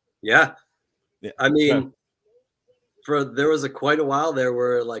 right? Yeah. Yeah. I mean, there was quite a while there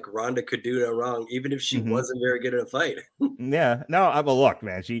where like Ronda could do no wrong, even if she wasn't very good in a fight. Yeah. No, well, look,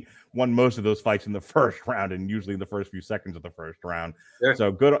 man, she won most of those fights in the first round, and usually in the first few seconds of the first round. Sure.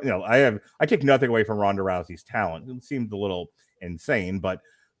 So good. I take nothing away from Ronda Rousey's talent. It seems a little insane, but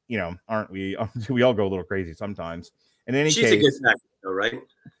aren't we? We all go a little crazy sometimes. In any She's case, a good package, though, right?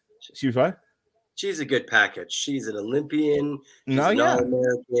 She was what? She's a good package. She's an Olympian. She's No, yeah.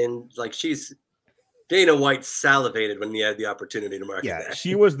 All-American. Like Dana White salivated when he had the opportunity to market that.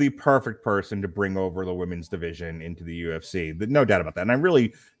 She was the perfect person to bring over the women's division into the UFC. No doubt about that. And I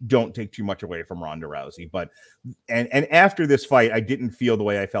really don't take too much away from Ronda Rousey. But and after this fight, I didn't feel the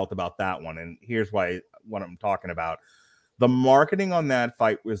way I felt about that one. And here's what I'm talking about. The marketing on that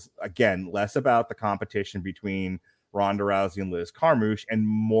fight was, again, less about the competition between Ronda Rousey and Liz Carmouche and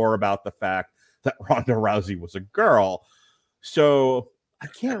more about the fact that Ronda Rousey was a girl. So I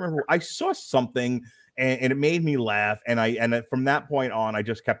can't remember. I saw something and it made me laugh. And from that point on, I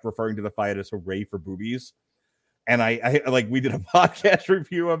just kept referring to the fight as hooray for boobies. And I like, we did a podcast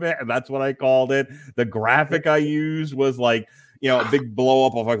review of it, and that's what I called it. The graphic I used was like, a big blow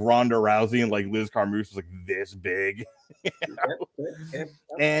up of like Ronda Rousey, and like Liz Carmouche was like this big.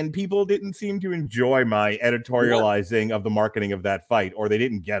 And people didn't seem to enjoy my editorializing of the marketing of that fight, or they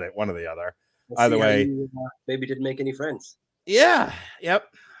didn't get it, one or the other. Either way, maybe didn't make any friends. Yeah. Yep.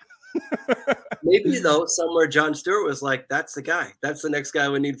 Maybe though, somewhere Jon Stewart was like, "That's the guy. That's the next guy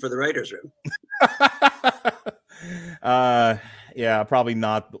we need for the writers' room." Yeah, probably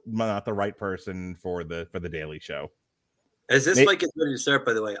not the right person for the Daily Show. As this fight gets ready to start,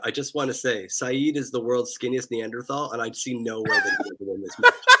 by the way, I just want to say, Saeed is the world's skinniest Neanderthal, and I see no way that he can win this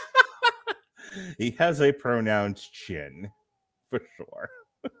match. He has a pronounced chin, for sure.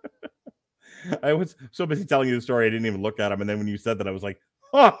 I was so busy telling you the story, I didn't even look at him. And then when you said that, I was like,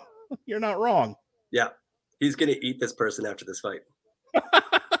 "Huh, you're not wrong." Yeah, he's gonna eat this person after this fight.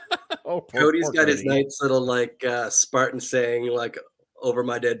 Cody's got his nice little like Spartan saying like "over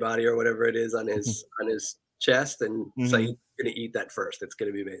my dead body" or whatever it is on his on his chest, and Saeed's gonna eat that first. It's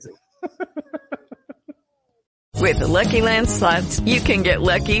gonna be amazing. With the Lucky Land Slots, you can get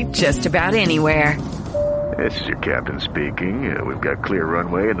lucky just about anywhere. This is your captain speaking. We've got clear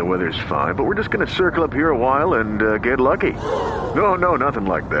runway and the weather's fine, but we're just going to circle up here a while and get lucky. No, nothing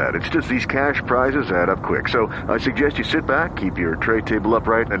like that. It's just these cash prizes add up quick. So I suggest you sit back, keep your tray table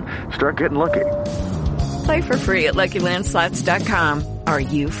upright, and start getting lucky. Play for free at LuckyLandSlots.com. Are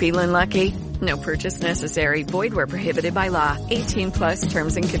you feeling lucky? No purchase necessary. Void where prohibited by law. 18+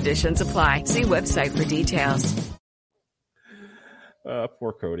 terms and conditions apply. See website for details.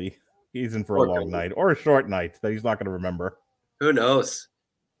 Poor Cody. He's in for a long night or a short night that he's not going to remember. Who knows?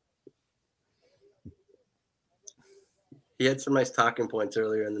 He had some nice talking points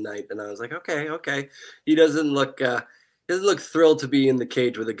earlier in the night, and I was like, okay. He doesn't look thrilled to be in the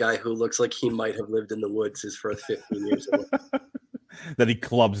cage with a guy who looks like he might have lived in the woods his first 15 years ago. That he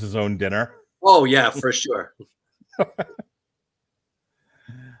clubs his own dinner. Oh yeah, for sure.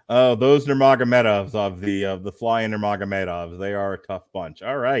 Oh, those Nurmagomedovs of the flying Nurmagomedovs, they are a tough bunch.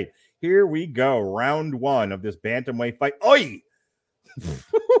 All right, here we go. Round one of this bantamweight fight. Oi!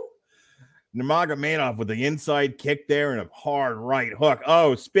 Nurmagomedov with the inside kick there and a hard right hook.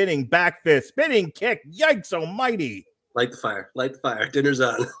 Oh, spinning back fist, spinning kick. Yikes almighty. Light the fire. Dinner's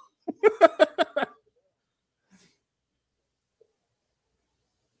on.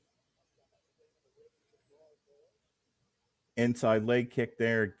 Inside leg kick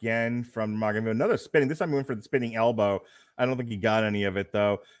there again from Nurmagomedov. Another spinning. This time he went for the spinning elbow. I don't think he got any of it,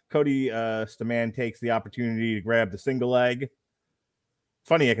 though. Cody Stamann takes the opportunity to grab the single leg.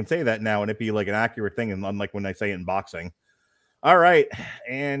 Funny, I can say that now and it be like an accurate thing, and unlike when I say it in boxing. All right,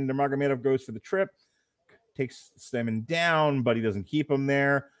 and Nurmagomedov goes for the trip. Takes Stamann down, but he doesn't keep him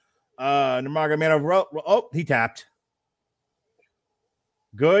there. Nurmagomedov, he tapped.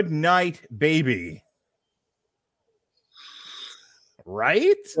 Good night, baby.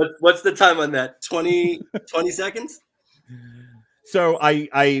 Right? What's the time on that? 20 seconds? So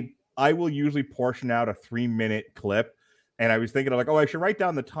I will usually portion out a 3-minute clip, and I was thinking of like, I should write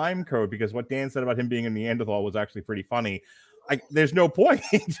down the time code because what Dan said about him being in the Neanderthal was actually pretty funny. There's no point.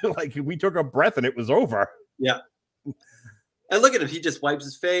 Like we took a breath and it was over. Yeah. And look at him. He just wipes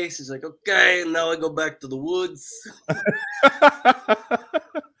his face. He's like, okay, now I go back to the woods.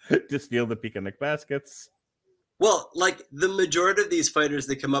 To steal the picnic baskets. Well, like the majority of these fighters,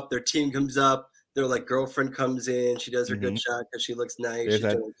 they come up, their team comes up, their like girlfriend comes in, she does her good shot because she looks nice.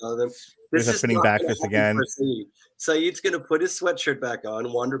 There's a spinning back fist again. Saeed's going to put his sweatshirt back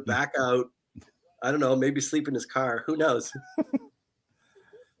on, wander back out. I don't know, maybe sleep in his car. Who knows?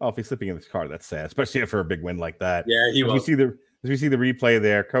 Oh, if he's sleeping in this car, that's sad, especially for a big win like that. Yeah, he As will. we see the replay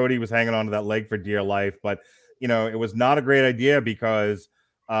there, Cody was hanging on to that leg for dear life, but it was not a great idea because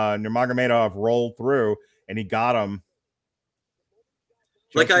Nurmagomedov rolled through and he got him.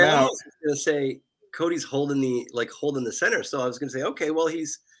 Like I almost was going to say, Cody's holding the center, so I was going to say, okay, well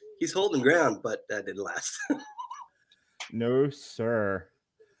he's holding ground, but that didn't last. No, sir.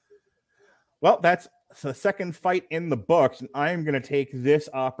 Well, that's the second fight in the books, and I'm going to take this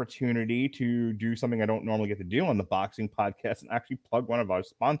opportunity to do something I don't normally get to do on the boxing podcast and actually plug one of our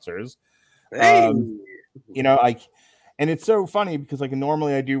sponsors. Hey. And it's so funny because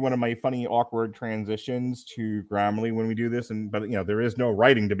normally I do one of my funny, awkward transitions to Grammarly when we do this, but there is no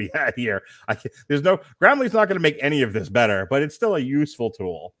writing to be had here. Grammarly's not going to make any of this better, but it's still a useful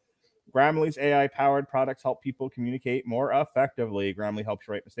tool. Grammarly's AI-powered products help people communicate more effectively. Grammarly helps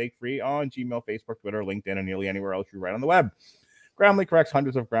you write mistake-free on Gmail, Facebook, Twitter, LinkedIn, and nearly anywhere else you write on the web. Grammarly corrects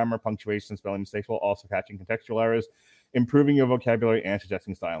hundreds of grammar, punctuation, and spelling mistakes while also catching contextual errors, improving your vocabulary, and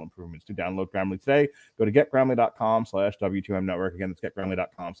suggesting style improvements. To download Grammarly today, go to getgrammarly.com/W2M Network. Again, it's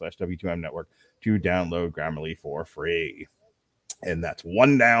getgrammarly.com/W2M Network to download Grammarly for free. And that's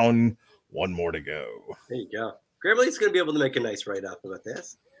one down, one more to go. There you go. Grammarly's going to be able to make a nice write-up about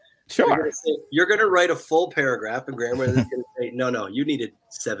this. Sure. You're going to write a full paragraph, and Grammarly's going to say, no, you needed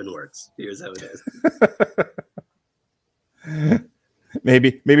 7 words. Here's how it is.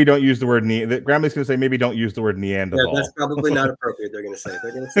 Maybe don't use the word Grammarly's going to say maybe don't use the word Neanderthal. Yeah, that's probably not appropriate. They're going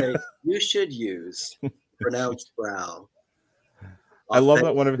to say you should use pronounced brow. I love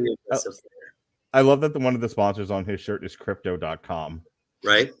that one of the sponsors on his shirt is crypto.com.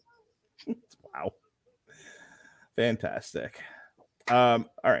 Right? Wow. Fantastic. All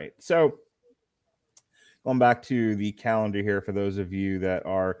right. So going back to the calendar here for those of you that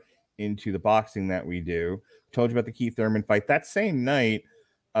are into the boxing that we do. Told you about the Keith Thurman fight. That same night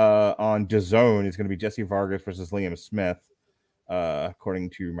on DAZN is going to be Jesse Vargas versus Liam Smith, according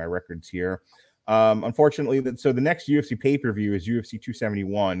to my records here. Unfortunately, so the next UFC pay-per-view is UFC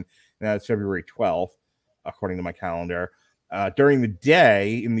 271, and that's February 12th, according to my calendar. During the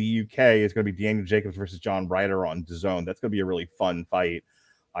day in the UK is going to be Daniel Jacobs versus John Ryder on DAZN. That's going to be a really fun fight.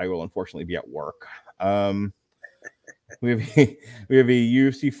 I will unfortunately be at work. We have a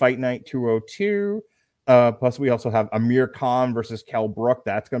UFC Fight Night 202. Plus, we also have Amir Khan versus Kell Brook.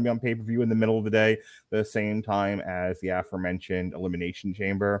 That's going to be on pay-per-view in the middle of the day, the same time as the aforementioned Elimination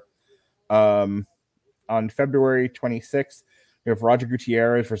Chamber. On February 26th, we have Roger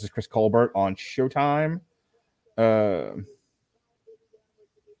Gutierrez versus Chris Colbert on Showtime. I'm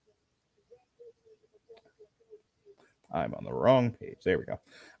on the wrong page. There we go.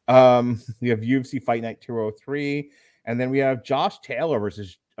 We have UFC Fight Night 203. And then we have Josh Taylor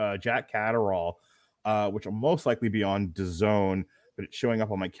versus Jack Catterall, which will most likely be on DAZN, but it's showing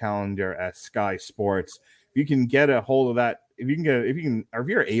up on my calendar as Sky Sports. If you can get a hold of that, if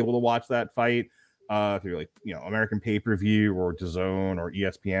you're able to watch that fight through American pay-per-view or DAZN or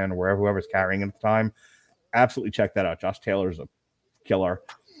ESPN or whoever's carrying it at the time, absolutely check that out. Josh Taylor's a killer.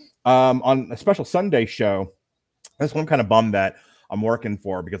 On a special Sunday show, this one I'm kind of bummed that I'm working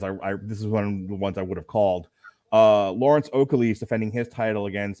for because this is one of the ones I would have called. Lawrence Oakley is defending his title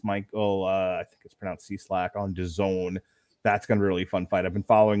against Michael, I think it's pronounced C-Slack, on DAZN. That's going to be a really fun fight. I've been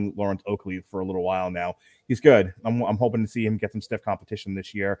following Lawrence Oakley for a little while now. He's good. I'm hoping to see him get some stiff competition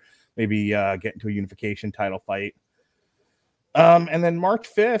this year. Maybe get into a unification title fight. And then March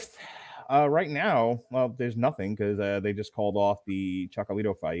 5th, right now, well, there's nothing because they just called off the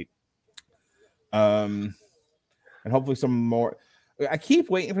Chocolatito fight. And hopefully some more. I keep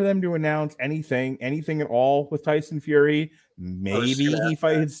waiting for them to announce anything at all with Tyson Fury. Maybe he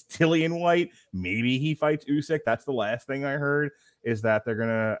fights Dillian White. Maybe he fights Usyk. That's the last thing I heard is that they're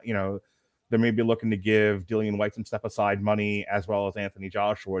gonna, they may be looking to give Dillian White some step aside money as well as Anthony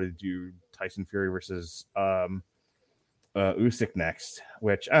Joshua to do Tyson Fury versus Usyk next,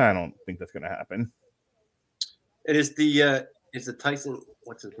 which I don't think that's gonna happen. It is the Tyson.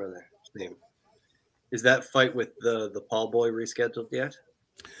 What's his brother's name? Is that fight with the Paul boy rescheduled yet?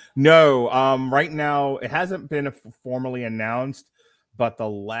 No. Right now it hasn't been formally announced, but the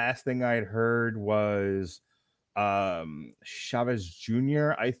last thing I'd heard was Chavez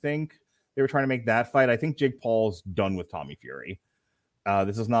Jr. I think they were trying to make that fight. I think Jake Paul's done with Tommy Fury.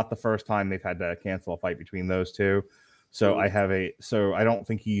 This is not the first time they've had to cancel a fight between those two. So I don't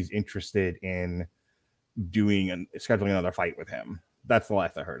think he's interested in scheduling another fight with him. That's the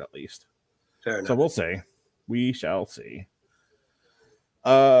last I heard, at least. Fair enough. So we'll see. We shall see.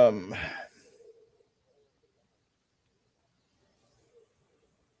 They're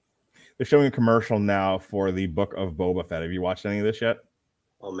showing a commercial now for the Book of Boba Fett. Have you watched any of this yet?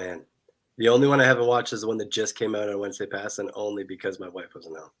 Oh, man. The only one I haven't watched is the one that just came out on Wednesday past, and only because my wife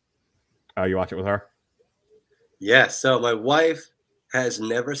wasn't home. Oh, you watch it with her? Yes. So my wife has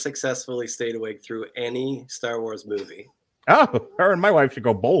never successfully stayed awake through any Star Wars movie. Oh, her and my wife should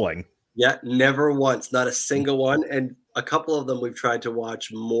go bowling. Yeah, never once. Not a single one. And a couple of them we've tried to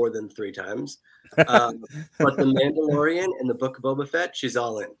watch more than 3 times. But The Mandalorian and the Book of Boba Fett, she's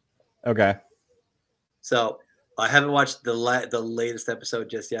all in. Okay. So I haven't watched the latest episode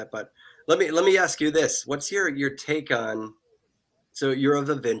just yet, but let me ask you this. What's your take on, so you're of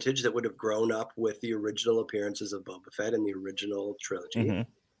the vintage that would have grown up with the original appearances of Boba Fett in the original trilogy. Mm-hmm.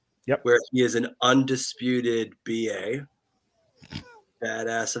 Yep. Where he is an undisputed BA,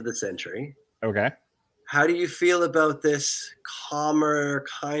 badass of the century. Okay. How do you feel about this calmer,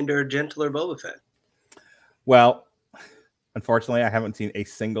 kinder, gentler Boba Fett? Well, unfortunately, I haven't seen a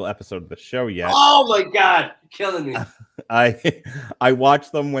single episode of the show yet. Oh my God, killing me! I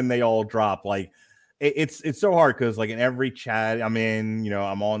watch them when they all drop. Like it's so hard because like in every chat I'm in,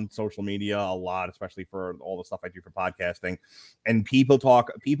 I'm on social media a lot, especially for all the stuff I do for podcasting, and people talk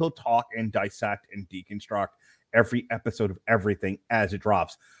and dissect and deconstruct every episode of everything as it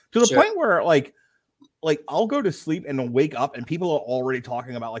drops to the point where like I'll go to sleep and wake up and people are already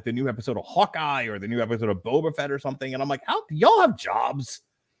talking about like the new episode of Hawkeye or the new episode of Boba Fett or something. And I'm like, how do y'all have jobs?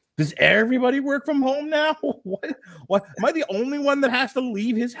 Does everybody work from home now? What? Am I the only one that has to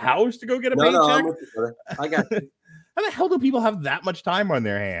leave his house to go get a paycheck? No, I got you. How the hell do people have that much time on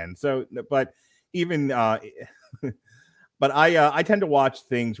their hands? So, but even, but I tend to watch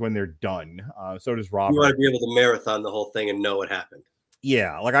things when they're done. So does Robert. You want to be able to marathon the whole thing and know what happened.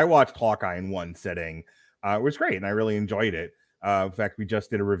 Yeah, like I watched Hawkeye in one sitting. It was great, and I really enjoyed it. In fact, we just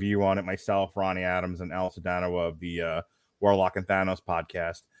did a review on it myself, Ronnie Adams, and Al Sedano of the Warlock and Thanos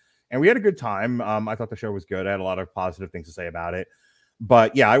podcast. And we had a good time. I thought the show was good. I had a lot of positive things to say about it.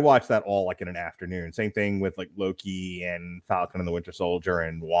 But yeah, I watched that all like in an afternoon. Same thing with like Loki and Falcon and the Winter Soldier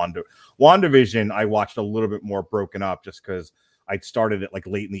and WandaVision. I watched a little bit more broken up just because I started it like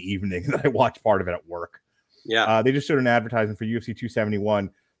late in the evening and I watched part of it at work. Yeah. They just showed an advertisement for UFC 271.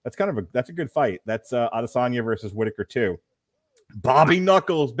 That's a good fight. That's Adesanya versus Whitaker 2. Bobby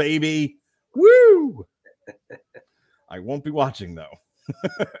Knuckles, baby. Woo! I won't be watching though.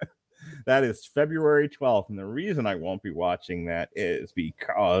 That is February 12th. And the reason I won't be watching that is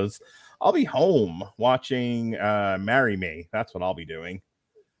because I'll be home watching Marry Me. That's what I'll be doing.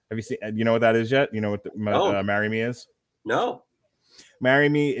 Have you seen, you know what that is yet? You know what Marry Me is? No. Marry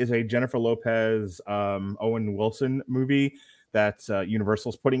Me is a Jennifer Lopez, Owen Wilson movie that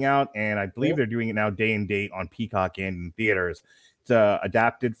Universal's putting out. And I believe they're doing it now day and date on Peacock and in theaters. It's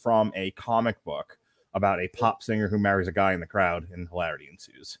adapted from a comic book about a pop singer who marries a guy in the crowd and hilarity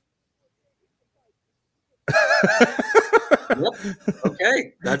ensues. Yep.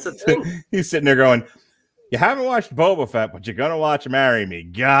 Okay, that's a thing. He's sitting there going, you haven't watched Boba Fett, but you're going to watch Marry Me.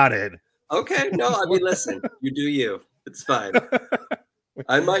 Got it. Okay, no, I mean, listen, you do you. It's fine.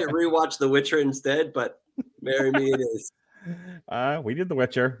 I might rewatch The Witcher instead, but Marry Me it is. We did The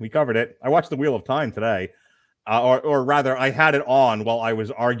Witcher. We covered it. I watched The Wheel of Time today. Or rather, I had it on while I was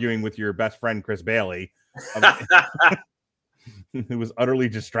arguing with your best friend, Chris Bailey, who was utterly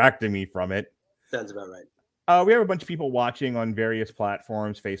distracting me from it. Sounds about right. We have a bunch of people watching on various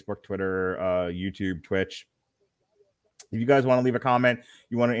platforms, Facebook, Twitter, YouTube, Twitch. If you guys want to leave a comment,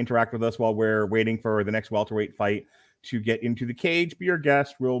 you want to interact with us while we're waiting for the next welterweight fight to get into the cage, be our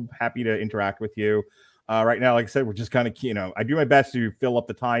guest. Real happy to interact with you. Right now, like I said, we're just kind of, I do my best to fill up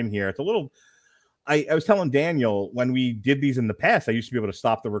the time here. It's a little, I was telling Daniel when we did these in the past, I used to be able to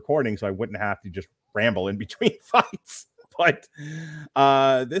stop the recording so I wouldn't have to just ramble in between fights. But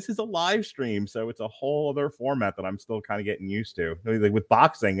this is a live stream, so it's a whole other format that I'm still kind of getting used to. Like with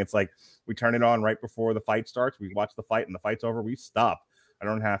boxing, it's like we turn it on right before the fight starts. We watch the fight, and the fight's over. We stop. I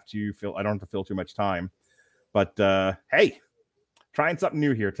don't have to fill too much time. But hey, trying something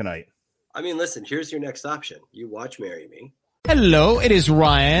new here tonight. I mean, listen. Here's your next option. You watch Marry Me. Hello, it is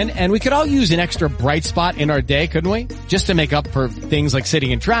Ryan, and we could all use an extra bright spot in our day, couldn't we? Just to make up for things like sitting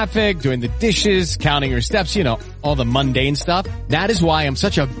in traffic, doing the dishes, counting your steps, all the mundane stuff. That is why I'm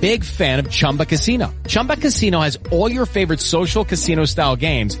such a big fan of Chumba Casino. Chumba Casino has all your favorite social casino-style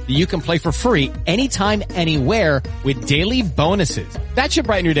games that you can play for free anytime, anywhere with daily bonuses. That should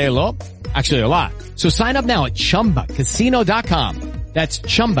brighten your day a little. Actually, a lot. So sign up now at ChumbaCasino.com. That's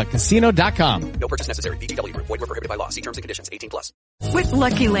ChumbaCasino.com. No purchase necessary. VGW Group. Void where prohibited by law. See terms and conditions. 18+. With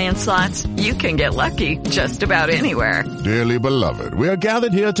Lucky Land Slots, you can get lucky just about anywhere. Dearly beloved, we are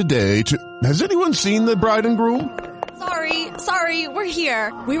gathered here today to... Has anyone seen the bride and groom? Sorry, we're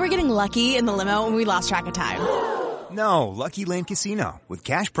here. We were getting lucky in the limo and we lost track of time. No, Lucky Land Casino, with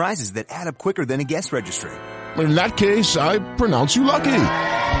cash prizes that add up quicker than a guest registry. In that case, I pronounce you lucky.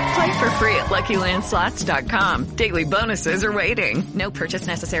 Play for free at LuckyLandSlots.com. Daily bonuses are waiting. No purchase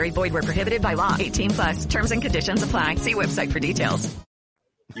necessary. Void where prohibited by law. 18+. Terms and conditions apply. See website for details.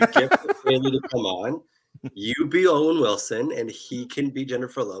 You get Randy to come on. You be Owen Wilson, and he can be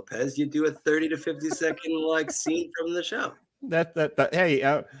Jennifer Lopez. You do a 30 to 50 second scene from the show.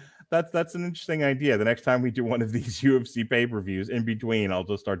 Hey, that's an interesting idea. The next time we do one of these UFC pay-per-views, in between, I'll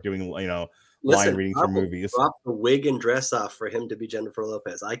just start doing line readings for movies. Drop the wig and dress off for him to be Jennifer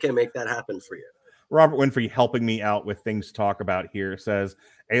Lopez. I can make that happen for you. Robert Winfrey, helping me out with things to talk about here, says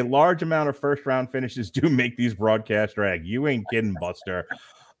a large amount of first round finishes do make these broadcasts drag. You ain't kidding, Buster.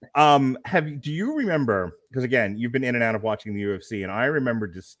 Do you remember? Because again, you've been in and out of watching the UFC, and I remember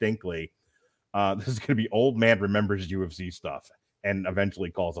distinctly. This is going to be old man remembers UFC stuff and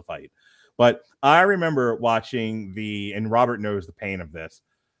eventually calls a fight. But I remember watching and Robert knows the pain of this,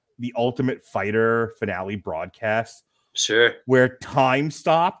 the Ultimate Fighter finale broadcast. Sure. Where time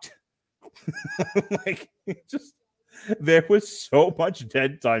stopped. There was so much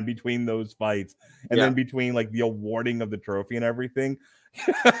dead time between those fights. And then between the awarding of the trophy and everything.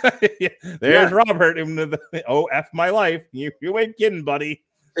 There's Robert. F my life. You ain't kidding, buddy.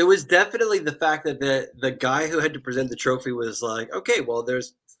 It was definitely the fact that the guy who had to present the trophy was like, okay, well,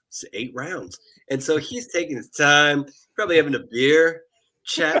 there's 8 rounds. And so he's taking his time, probably having a beer,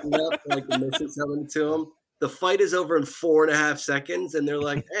 chatting up, the missus telling to him. The fight is over in 4.5 seconds, and they're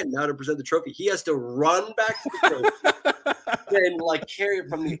like, hey, now to present the trophy. He has to run back to the trophy and carry it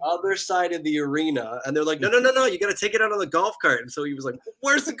from the other side of the arena. And they're like, no, you got to take it out on the golf cart. And so he was like,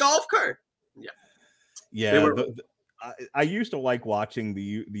 where's the golf cart? Yeah. I used to like watching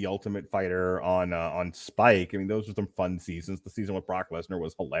the Ultimate Fighter on Spike. I mean, those were some fun seasons. The season with Brock Lesnar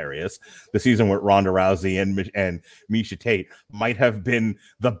was hilarious. The season with Ronda Rousey and Miesha Tate might have been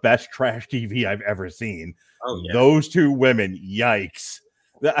the best trash TV I've ever seen. Oh, yeah. Those two women, yikes.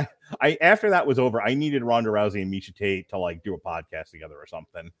 After that was over, I needed Ronda Rousey and Miesha Tate to do a podcast together or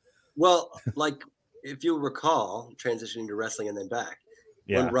something. Well, if you recall, transitioning to wrestling and then back,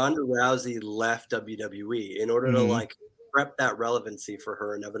 when Ronda Rousey left WWE, in order to prep that relevancy for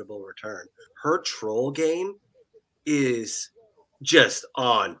her inevitable return, her troll game is just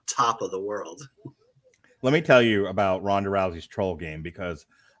on top of the world. Let me tell you about Ronda Rousey's troll game, because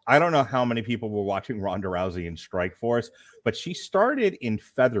I don't know how many people were watching Ronda Rousey in Strikeforce, but she started in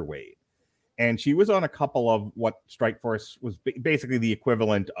featherweight, and she was on a couple of what Strikeforce was basically the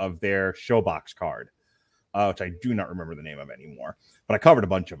equivalent of their Showbox card. Which I do not remember the name of anymore, but I covered a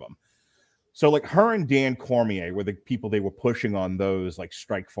bunch of them. So her and Dan Cormier were the people they were pushing on those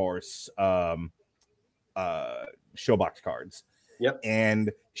Strikeforce Showbox cards. Yep.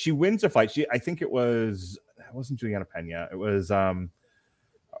 And she wins a fight. It wasn't Juliana Pena. It was I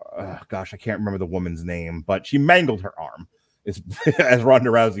can't remember the woman's name, but she mangled her arm, as Ronda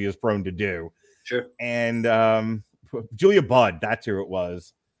Rousey is prone to do. Sure. And Julia Budd, that's who it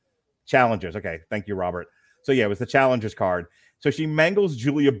was. Challengers. Okay, thank you, Robert. So it was the Challengers card. So she mangles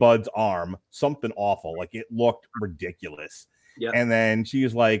Julia Budd's arm, something awful. It looked ridiculous. Yeah. And then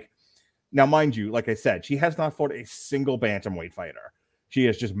she's now mind you, like I said, she has not fought a single bantamweight fighter. She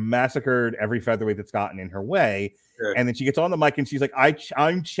has just massacred every featherweight that's gotten in her way. Sure. And then she gets on the mic and she's like,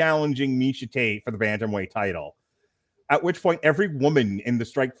 I'm challenging Miesha Tate for the bantamweight title. At which point, every woman in the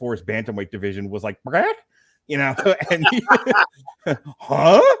Strikeforce bantamweight division was like, Brad? And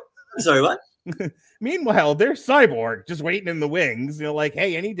huh? Sorry, what? Meanwhile, there's Cyborg just waiting in the wings,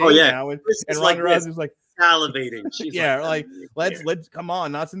 hey, any day now. And Ronda Rousey's salivating. She's let's come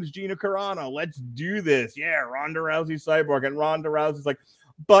on, not since Gina Carano. Let's do this. Yeah, Ronda Rousey, Cyborg, and Ronda Rousey's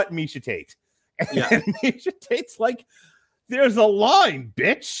but Miesha Tate. Yeah. And Miesha Tate's there's a line,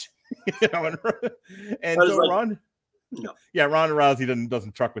 bitch. And so Ronda. No. Yeah, Ronda Rousey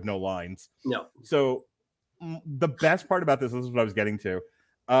doesn't truck with no lines. No. So the best part about this is what I was getting to.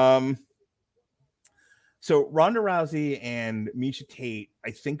 So Ronda Rousey and Miesha Tate,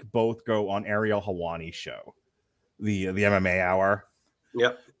 I think, both go on Ariel Helwani's show, the MMA Hour.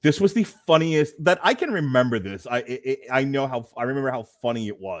 Yep. This was the funniest that I can remember. This I remember how funny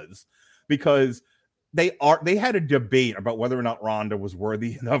it was, because they had a debate about whether or not Ronda was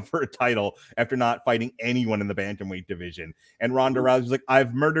worthy enough for a title after not fighting anyone in the bantamweight division. And Ronda Rousey was like,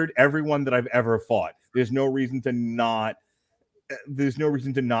 I've murdered everyone that I've ever fought. There's no reason to not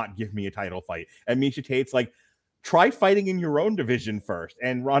give me a title fight. And Miesha Tate's try fighting in your own division first.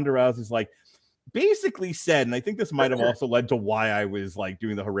 And Ronda Rousey's basically said, and I think this might have also led to why I was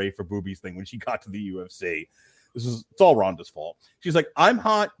doing the hooray for boobies thing when she got to the UFC, It's all Ronda's fault. She's like, I'm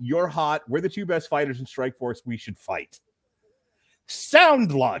hot, you're hot, we're the two best fighters in Strikeforce, we should fight.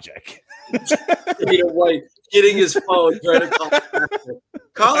 Sound logic. White getting his phone, trying to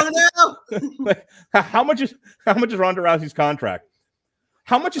call it out. Like, how much is Ronda Rousey's contract?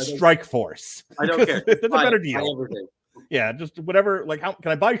 How much is Strikeforce? I don't care. That's a better deal. Everything. Yeah, just whatever. Like, how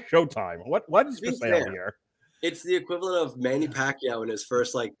can I buy Showtime? What is for sale here? It's the equivalent of Manny Pacquiao in his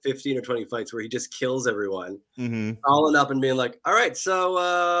first like 15 or 20 fights where he just kills everyone, calling up and being like, all right,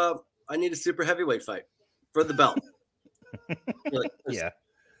 so I need a super heavyweight fight for the belt. Like, yeah.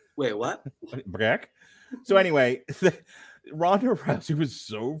 Wait, what? Brack? So anyway, Ronda Rousey was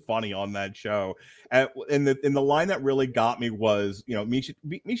so funny on that show. And the line that really got me was,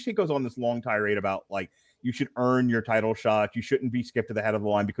 Miesha goes on this long tirade about like, you should earn your title shot. You shouldn't be skipped to the head of the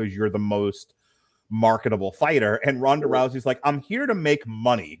line because you're the most marketable fighter. And Ronda Rousey's like, I'm here to make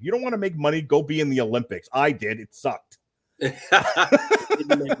money. You don't want to make money, go be in the Olympics. I did. It sucked. And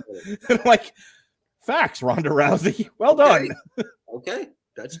like, facts, Ronda Rousey. Well done. Okay.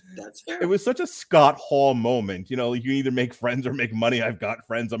 That's fair. It was such a Scott Hall moment. You either make friends or make money. I've got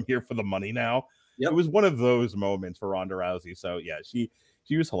friends. I'm here for the money now. Yep. It was one of those moments for Ronda Rousey. So yeah, she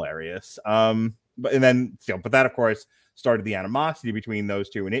was hilarious. But that of course started the animosity between those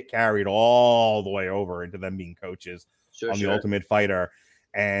two, and it carried all the way over into them being coaches on The Ultimate Fighter.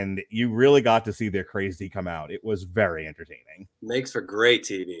 And you really got to see their crazy come out. It was very entertaining. Makes for great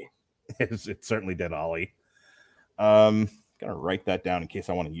TV. It certainly did, Ollie. Gonna write that down in case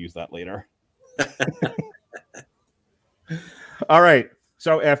I want to use that later. All right.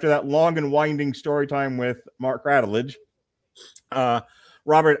 So after that long and winding story time with Mark Radulich,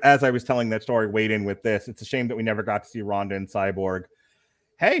 Robert, as I was telling that story, weighed in with this. It's a shame that we never got to see Ronda and Cyborg.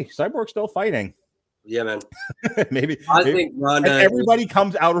 Hey, Cyborg's still fighting. Yeah, man. maybe think Ronda. And everybody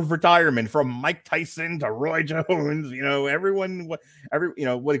comes out of retirement, from Mike Tyson to Roy Jones. Everyone. What do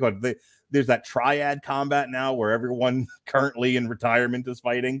you call it? There's that triad combat now where everyone currently in retirement is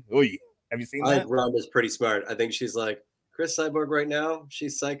fighting. Oy, have you seen that? I think Ronda's pretty smart. I think she's like Chris Cyborg right now.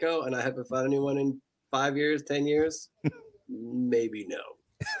 She's psycho, and I haven't found anyone in 5 years, 10 years. Maybe no.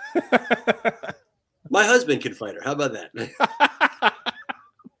 My husband can fight her. How about that?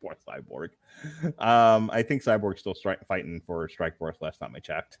 Poor Cyborg. I think Cyborg's still fighting for Strikeforce last time I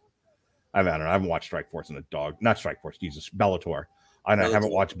checked. I haven't watched Strikeforce in not Strikeforce, Jesus, Bellator. I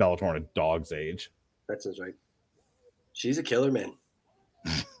haven't watched Bellator in a dog's age. That sounds right. She's a killer, man.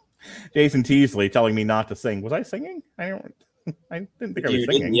 Jason Teasley telling me not to sing. Was I singing? I didn't think I was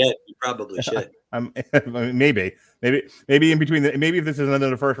singing. Yet, you probably should. Maybe in between. Maybe if this is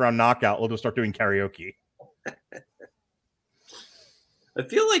another first round knockout, we'll just start doing karaoke. I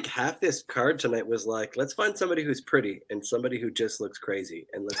feel like half this card tonight was like, let's find somebody who's pretty and somebody who just looks crazy,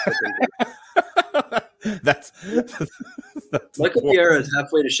 and let's put them that's Michael Piera is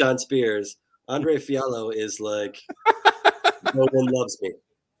halfway to Sean Spears. Andre Fiallo is like, no one loves me.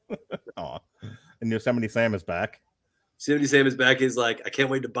 Aw. And Yosemite Sam is back. Yosemite Sam is back. He's like, I can't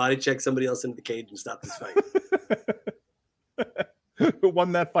wait to body check somebody else into the cage and stop this fight. Who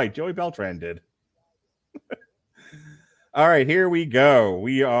won that fight? Joey Beltran did. All right, here we go.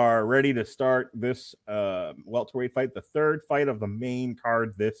 We are ready to start this welterweight fight, the third fight of the main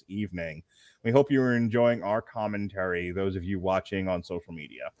card this evening. We hope you are enjoying our commentary, those of you watching on social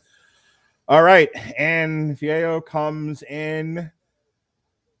media. All right, and Fiallo comes in,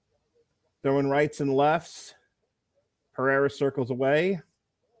 throwing rights and lefts. Pereira circles away.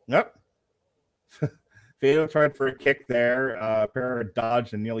 Yep. Fiallo tried for a kick there. Pereira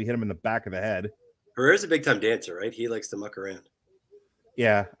dodged and nearly hit him in the back of the head. Pereira's a big-time dancer, right? He likes to muck around.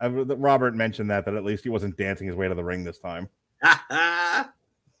 Yeah, Robert mentioned that at least he wasn't dancing his way to the ring this time.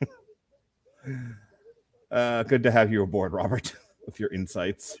 Good to have you aboard, Robert, with your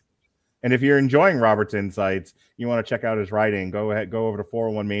insights. And if you're enjoying Robert's insights, you want to check out his writing, go over to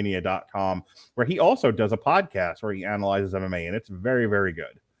 401mania.com, where he also does a podcast where he analyzes MMA, and it's very, very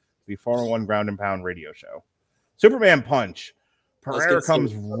good. The 401 Ground and Pound radio show. Superman Punch. Pereira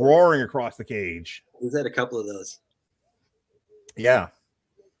comes roaring across the cage. He's had a couple of those. Yeah.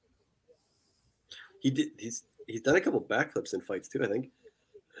 He's done a couple backflips in fights too, I think.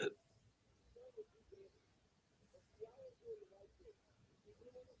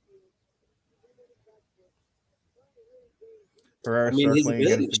 Pereira his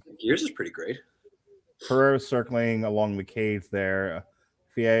ability to shift gears is pretty great. Pereira circling along the cage there.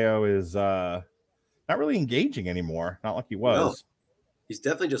 Fiallo is not really engaging anymore. Not like he was. No. He's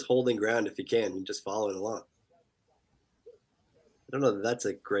definitely just holding ground if he can and just following along. I don't know that that's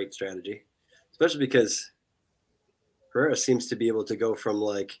a great strategy, especially because Pereira seems to be able to go from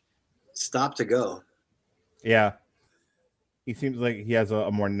like stop to go. Yeah. He seems like he has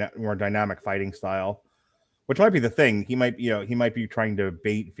a more dynamic fighting style, which might be the thing. He might be trying to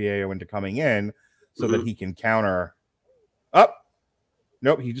bait Fialho into coming in so that he can counter. Up.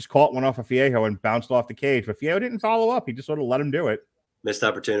 Nope, he just caught one off of Fialho and bounced off the cage, but Fialho didn't follow up. He just sort of let him do it. Missed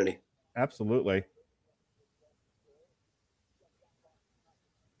opportunity. Absolutely.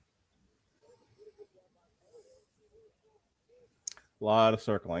 A lot of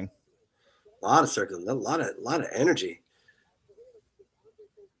circling. A lot of energy.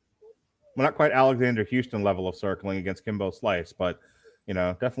 Well, not quite Alexander Houston level of circling against Kimbo Slice, but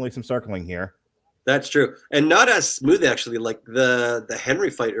definitely some circling here. That's true, and not as smooth actually. Like the Henry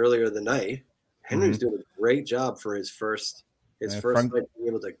fight earlier in the night, Henry was doing a great job for his first fight, being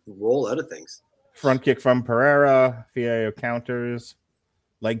able to roll out of things. Front kick from Pereira, Fialho counters,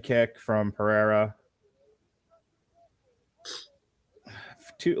 leg kick from Pereira.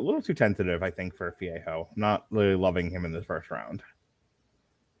 A little too tentative, I think, for Fialho. Not really loving him in the first round.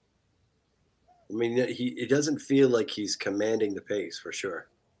 I mean, it doesn't feel like he's commanding the pace for sure.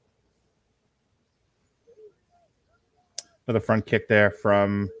 For the front kick there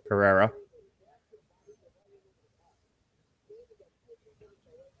from Pereira.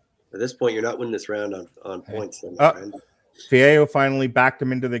 At this point, you're not winning this round on points. Fialho finally backed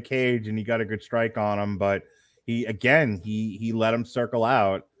him into the cage, and he got a good strike on him, but he let him circle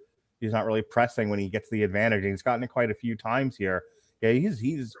out. He's not really pressing when he gets the advantage. He's gotten it quite a few times here. Yeah,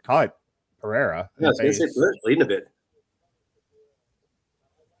 he's caught Pereira. Yeah, I was going to say Pereira's leading a bit.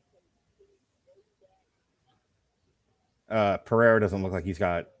 Pereira doesn't look like he's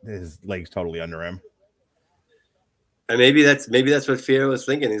got his legs totally under him. And maybe that's what Fialho was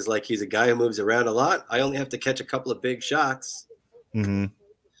thinking. He's like, he's a guy who moves around a lot. I only have to catch a couple of big shots. Mm-hmm.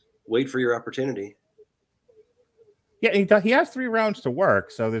 Wait for your opportunity. Yeah, he has 3 rounds to work,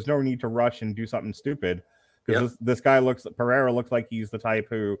 so there's no need to rush and do something stupid. Because this guy Pereira looks like he's the type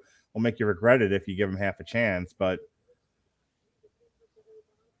who will make you regret it if you give him half a chance. But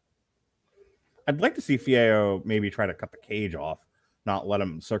I'd like to see Fialho maybe try to cut the cage off, not let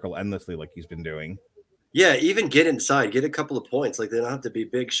him circle endlessly like he's been doing. Yeah, even get inside, get a couple of points. Like, they don't have to be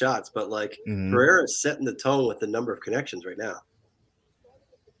big shots, but like Pereira is setting the tone with the number of connections right now.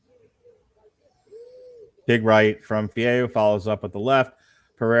 Big right from Fialho, follows up with the left.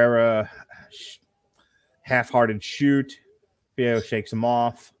 Pereira, half-hearted shoot. Fialho shakes him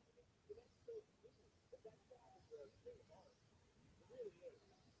off.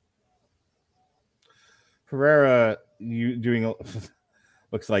 Pereira,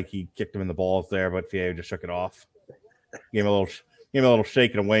 looks like he kicked him in the balls there, but Fialho just shook it off. Gave him a little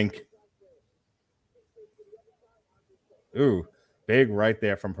shake and a wink. Ooh, big right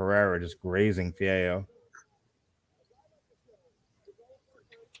there from Pereira, just grazing Fialho.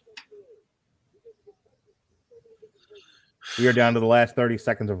 We are down to the last 30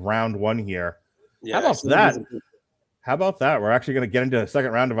 seconds of round 1 here. Yeah, How about that? We're actually going to get into the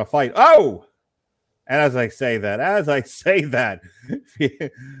second round of a fight. Oh! And as I say that,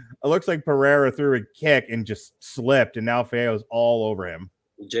 it looks like Pereira threw a kick and just slipped, and now Fialho's all over him.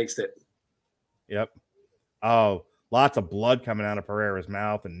 He jinxed it. Yep. Oh, lots of blood coming out of Pereira's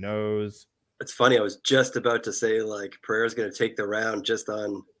mouth and nose. It's funny. I was just about to say, like, Pereira's going to take the round just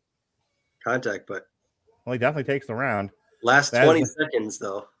on contact, but... Well, he definitely takes the round. Last 20 seconds,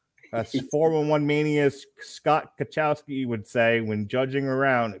 though. That's 411 Mania Scott Kachowski would say when judging a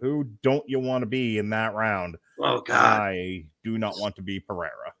round, who don't you want to be in that round? Oh, God. I do not want to be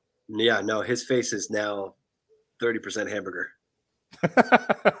Pereira. Yeah, no, his face is now 30% hamburger.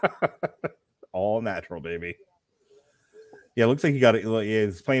 All natural, baby. Yeah, it looks like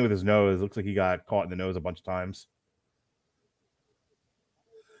he's playing with his nose. Looks like he got caught in the nose a bunch of times.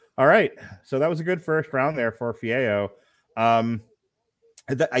 All right. So that was a good first round there for Fialho.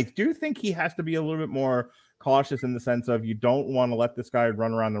 I do think he has to be a little bit more cautious in the sense of you don't want to let this guy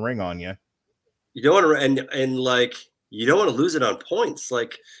run around the ring on you. You don't want to, and like, you don't want to lose it on points.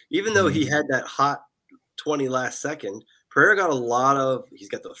 Like, even though he had that hot 20 last second, Pereira got he's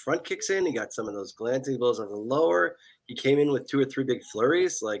got those front kicks in. He got some of those glancing blows on the lower. He came in with 2 or 3 big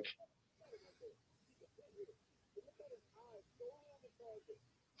flurries. Like,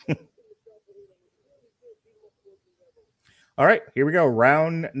 all right, here we go.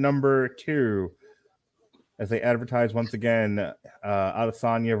 Round number 2. As they advertise once again,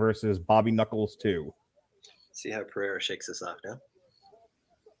 Adesanya versus Bobby Knuckles 2. See how Pereira shakes this off now.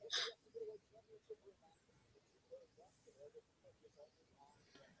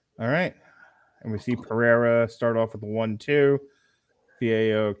 All right. And we see Pereira start off with the 1-2.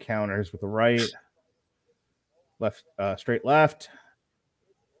 Fialho counters with the right. Left, straight left.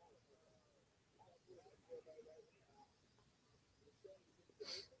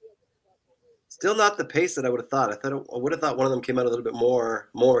 Still not the pace that I would have thought. I would have thought one of them came out a little bit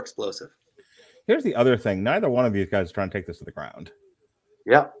more explosive. Here's the other thing. Neither one of these guys is trying to take this to the ground.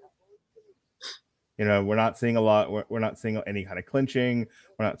 Yeah. You know, we're not seeing a lot. We're not seeing any kind of clinching.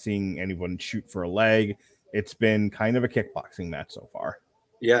 We're not seeing anyone shoot for a leg. It's been kind of a kickboxing match so far.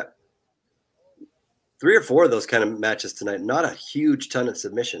 Yeah. 3 or 4 of those kind of matches tonight. Not a huge ton of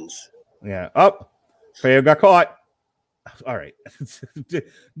submissions. Yeah. Oh, Feo got caught. All right.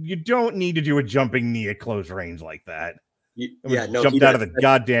 You don't need to do a jumping knee at close range like that. Jumped out of the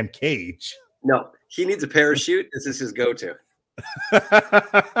goddamn cage. No, he needs a parachute. This is his go-to.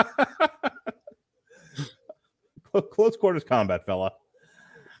 Close quarters combat, fella.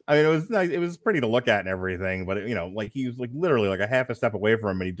 I mean, it was nice. It was pretty to look at and everything, but like he was like literally like a half a step away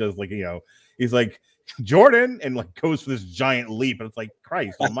from him, and he does like he's like Jordan and like goes for this giant leap, and it's like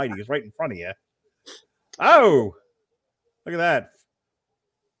Christ Almighty, he's right in front of you. Oh, look at that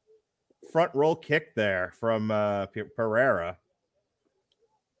front roll kick there from Pereira,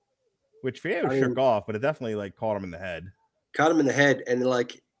 which Feo shook off, but it definitely like caught him in the head. Caught him in the head, and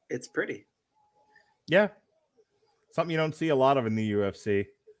like it's pretty. Yeah, something you don't see a lot of in the UFC.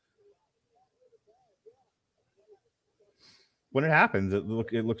 When it happens, it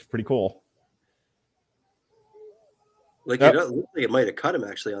looks pretty cool. Like it looks like it might have cut him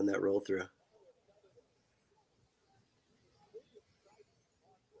actually on that roll through.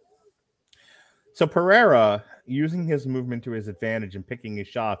 So Pereira using his movement to his advantage and picking his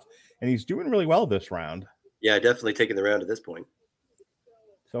shots, and he's doing really well this round. Yeah, definitely taking the round at this point.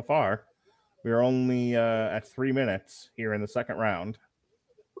 So far, we are only at 3 minutes here in the second round.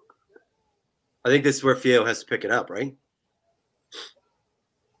 I think this is where Feo has to pick it up, right?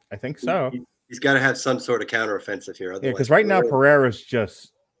 I think so. He's got to have some sort of counteroffensive here. Yeah, because right now Pereira's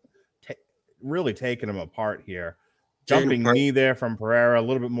just really taking him apart here. Jumping knee there from Pereira, a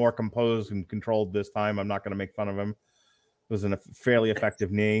little bit more composed and controlled this time. I'm not going to make fun of him. It was a fairly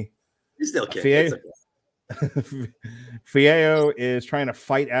effective knee. He's still kicking. Feo is trying to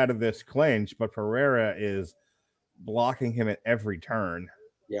fight out of this clinch, but Pereira is blocking him at every turn.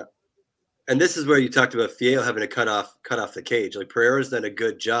 Yeah. And this is where you talked about Feo having to cut off the cage. Like Pereira's done a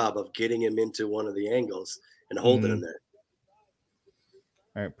good job of getting him into one of the angles and holding him there.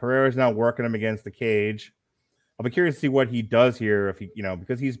 All right, Pereira's now working him against the cage. I'll be curious to see what he does here if he,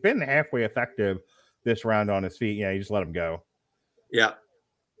 because he's been halfway effective this round on his feet. Yeah, you just let him go. Yeah.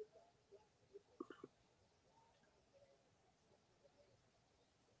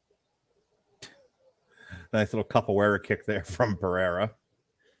 Nice little capoeira kick there from Pereira.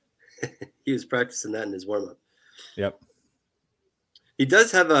 He was practicing that in his warm-up. Yep. He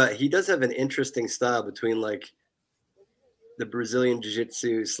does have an interesting style between like the Brazilian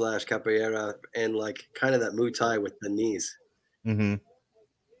jiu-jitsu / capoeira and like kind of that Muay Thai with the knees. Mm-hmm.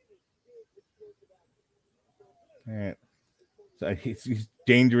 All right. So he's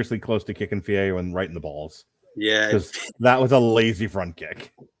dangerously close to kicking Feo and right in the balls. Yeah. Because that was a lazy front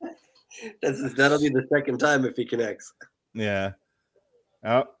kick. That'll be the second time if he connects. Yeah.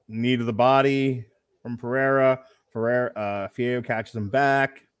 Oh, knee to the body from Pereira. Feo catches him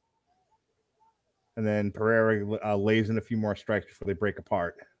back. And then Pereira lays in a few more strikes before they break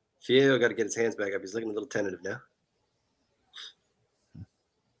apart. Feo got to get his hands back up. He's looking a little tentative now.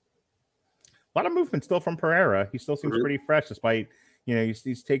 A lot of movement still from Pereira. He still seems pretty fresh, despite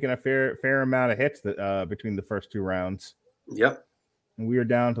he's taken a fair amount of hits between the first 2 rounds. Yep. And we are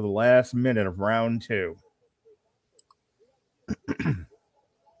down to the last minute of round 2.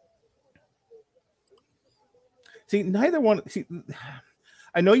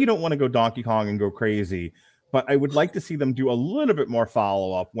 I know you don't want to go Donkey Kong and go crazy, but I would like to see them do a little bit more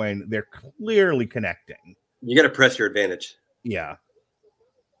follow-up when they're clearly connecting. You got to press your advantage. Yeah.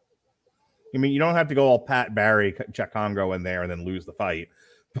 I mean, you don't have to go all Pat Barry, Chuck Congo in there and then lose the fight,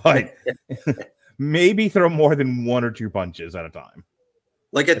 but maybe throw more than 1 or 2 punches at a time.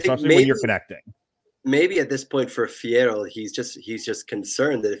 Like I think especially when you're connecting. Maybe at this point for Fierro, he's just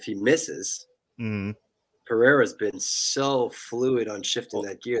concerned that if he misses, Pereira's been so fluid on shifting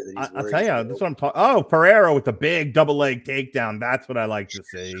that gear that he's I'll tell you, that's what I'm talking. Oh, Pereira with the big double leg takedown. That's what I like to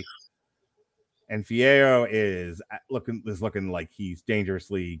see. And Fierro is looking like he's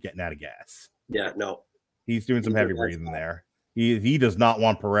dangerously getting out of gas. Yeah, no. He's doing some heavy breathing there. He does not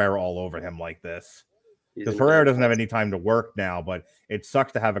want Pereira all over him like this. Because Pereira doesn't have any time to work now, but it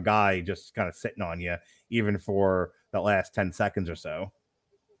sucks to have a guy just kind of sitting on you, even for the last 10 seconds or so.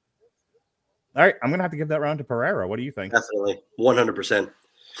 All right, I'm going to have to give that round to Pereira. What do you think? Definitely, 100%.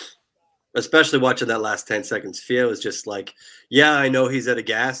 Especially watching that last 10 seconds. Fio is just like, yeah, I know he's at a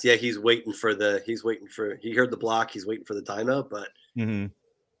gas. Yeah, he heard the block. He's waiting for the timeout, but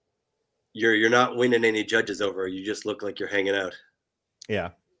you're not winning any judges over. You just look like you're hanging out. Yeah.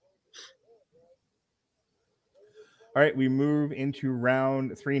 All right, we move into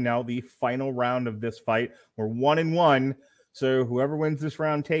round 3 now, the final round of this fight. We're 1-1, so whoever wins this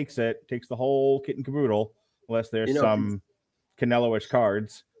round takes the whole kit and caboodle, unless there's some Canelo-ish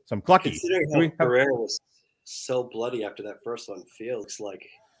cards, some Clucky. Considering how Pereira was so bloody after that first one, feels like,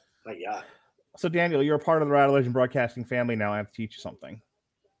 yeah. So, Daniel, you're a part of the Rattle Legend Broadcasting family now. I have to teach you something.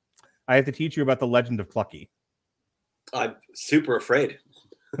 I have to teach you about the legend of Clucky. I'm super afraid.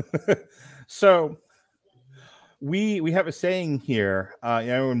 So... We have a saying here.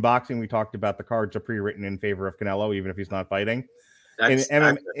 In boxing, we talked about the cards are pre-written in favor of Canelo, even if he's not fighting. In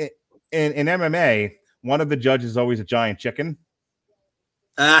MMA, one of the judges is always a giant chicken.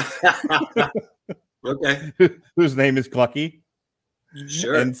 Okay. Whose name is Clucky.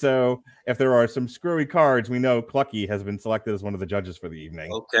 Sure. And so if there are some screwy cards, we know Clucky has been selected as one of the judges for the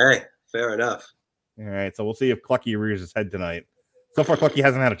evening. Okay. Fair enough. All right. So we'll see if Clucky rears his head tonight. So far, Clucky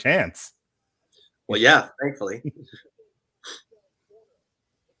hasn't had a chance. Well, yeah, thankfully.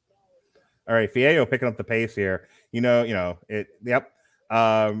 All right, Fiallo picking up the pace here. It. Yep.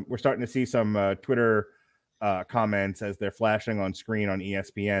 We're starting to see some Twitter comments as they're flashing on screen on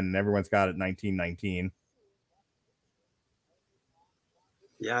ESPN, and everyone's got it 19-19.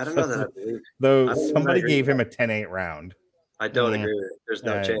 Yeah, I don't know that I believe. Though somebody gave him a 10-8 round. I don't agree with it. There's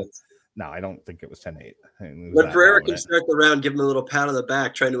no chance. No, I don't think it was 10-8. When Pereira can start the round, give him a little pat on the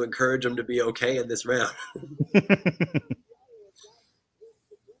back, trying to encourage him to be okay in this round.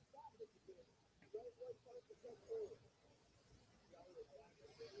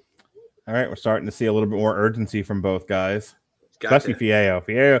 All right, we're starting to see a little bit more urgency from both guys, especially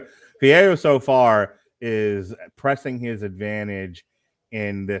Fiallo. Fiallo so far is pressing his advantage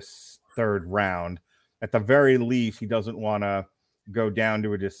in this third round. At the very least, he doesn't want to go down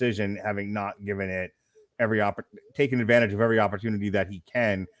to a decision, having not given it taken advantage of every opportunity that he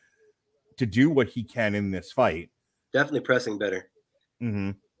can to do what he can in this fight. Definitely pressing better.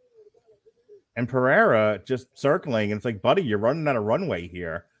 Mm-hmm. And Pereira just circling, and it's like, buddy, you're running out of runway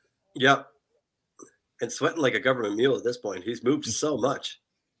here. Yep. And sweating like a government mule at this point. He's moved so much.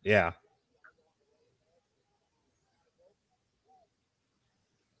 Yeah.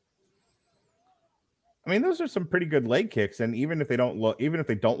 I mean, those are some pretty good leg kicks, and even if they don't look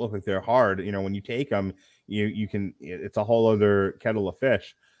like they're hard, when you take them, you can. It's a whole other kettle of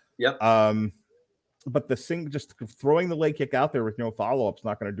fish. Yep. But just throwing the leg kick out there with no follow up is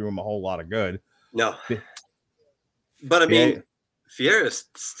not going to do him a whole lot of good. No. But I mean, Fiera's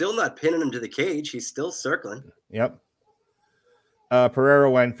still not pinning him to the cage. He's still circling. Yep. Pereira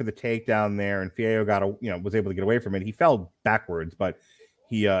went for the takedown there, and Fiallo was able to get away from it. He fell backwards, but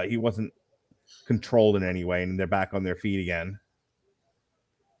he wasn't controlled in any way, and they're back on their feet again.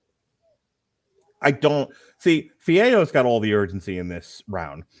 I don't see Fiallo's got all the urgency in this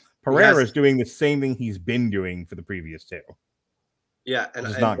round. Pereira is doing the same thing he's been doing for the previous two. Yeah, and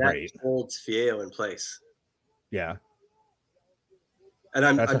not that great. Holds Fiallo in place. Yeah. And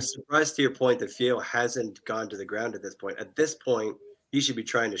I'm surprised to your point that Fiallo hasn't gone to the ground at this point. At this point, he should be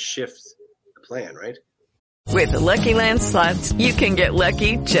trying to shift the plan, right? With the Lucky Land Slots, you can get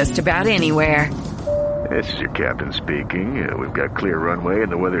lucky just about anywhere. This is your captain speaking. We've got clear runway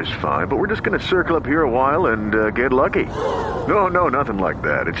and the weather's fine, but we're just going to circle up here a while and get lucky. No, nothing like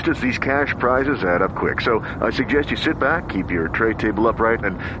that. It's just these cash prizes add up quick. So I suggest you sit back, keep your tray table upright,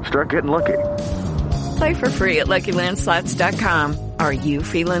 and start getting lucky. Play for free at LuckyLandSlots.com. Are you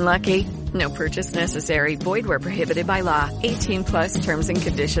feeling lucky? No purchase necessary. Void where prohibited by law. 18+ terms and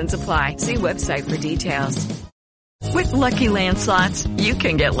conditions apply. See website for details. With Lucky Land Slots, you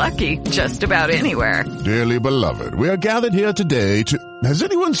can get lucky just about anywhere. Dearly beloved, we are gathered here today to... Has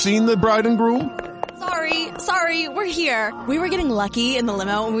anyone seen the bride and groom? Sorry, we're here. We were getting lucky in the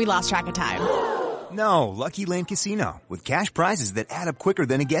limo and we lost track of time. No, Lucky Land Casino, with cash prizes that add up quicker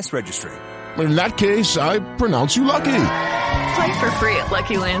than a guest registry. In that case, I pronounce you lucky. Play for free at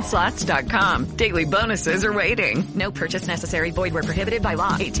LuckyLandSlots.com. Daily bonuses are waiting. No purchase necessary. Void where prohibited by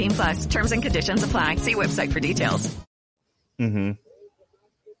law. 18+. Terms and conditions apply. See website for details. Mm-hmm.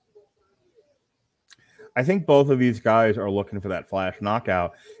 I think both of these guys are looking for that flash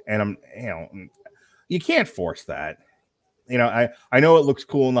knockout, and you can't force that. I know it looks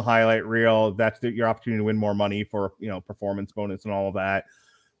cool in the highlight reel. That's your opportunity to win more money for performance bonus and all of that.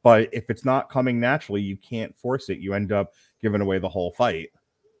 But if it's not coming naturally, you can't force it. You end up giving away the whole fight.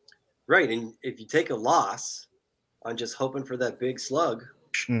 Right. And if you take a loss on just hoping for that big slug,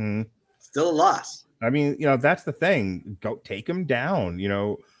 still a loss. I mean, that's the thing. Go take him down,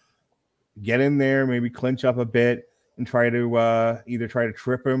 get in there, maybe clinch up a bit and try to either try to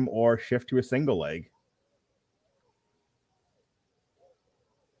trip him or shift to a single leg.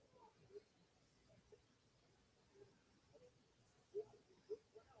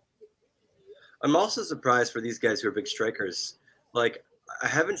 I'm also surprised for these guys who are big strikers. Like, I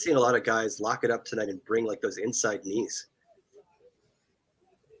haven't seen a lot of guys lock it up tonight and bring like those inside knees.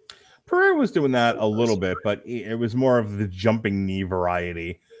 Pereira was doing that a little bit, but it was more of the jumping knee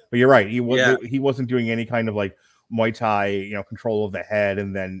variety. But you're right, he wasn't doing any kind of like Muay Thai, control of the head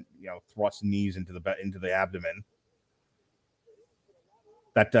and then thrust knees into the abdomen.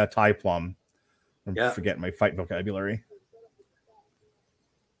 That Thai plum. I'm forgetting my fight vocabulary.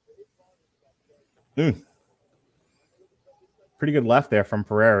 Pretty good left there from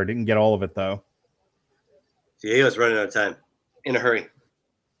Pereira. Didn't get all of it though. Diego's running out of time. In a hurry.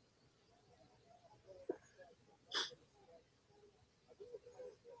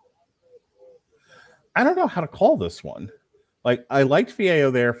 I don't know how to call this one. Like, I liked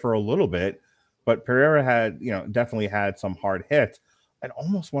Fiallo there for a little bit, but Pereira had, definitely had some hard hits. I'd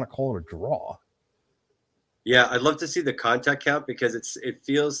almost want to call it a draw. Yeah, I'd love to see the contact count because it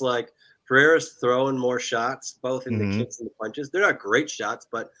feels like Pereira's throwing more shots, both in the kicks and the punches. They're not great shots,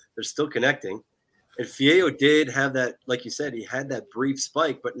 but they're still connecting. And Fiallo did have that, like you said, he had that brief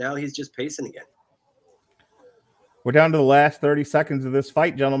spike, but now he's just pacing again. We're down to the last 30 seconds of this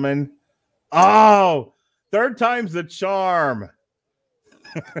fight, gentlemen. Oh, third time's the charm.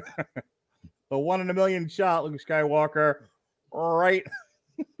 The 1 in a million shot, Luke Skywalker, right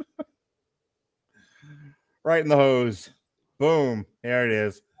in the hose. Boom. There it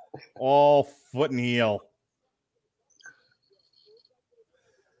is. All foot and heel.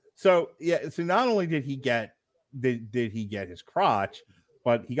 So not only did he get his crotch,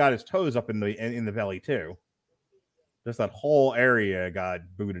 but he got his toes up in the belly too. Just that whole area got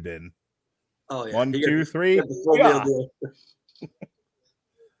booted in. Oh yeah. 1, 2, 3.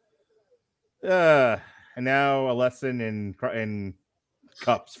 And now a lesson in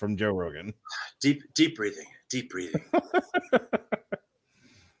cups from Joe Rogan. Deep breathing. Deep breathing.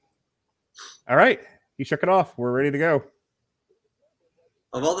 All right. He shook it off. We're ready to go.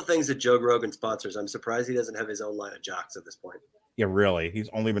 Of all the things that Joe Rogan sponsors, I'm surprised he doesn't have his own line of jocks at this point. Yeah, really. He's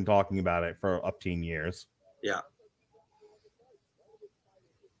only been talking about it for up 10 years. Yeah.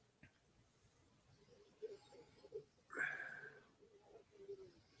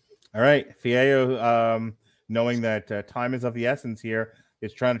 All right, Fiallo, knowing that time is of the essence here,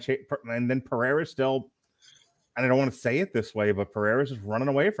 is trying to chase, and then Pereira still, and I don't want to say it this way, but Pereira's just running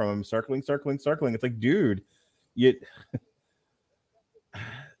away from him, circling. It's like, dude, you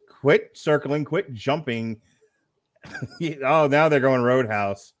quit circling, quit jumping. Oh, now they're going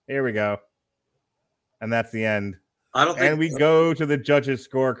Roadhouse. Here we go, and that's the end. And we go to the judges'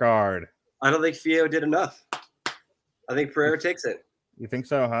 scorecard. I don't think Fiallo did enough. I think Pereira takes it. You think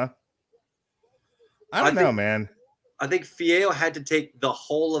so, huh? I don't know, man. I think Fiallo had to take the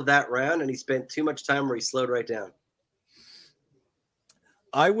whole of that round, and he spent too much time where he slowed right down.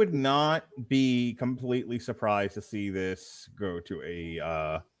 I would not be completely surprised to see this go to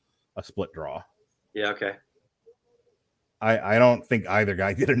a split draw. Yeah, okay. I don't think either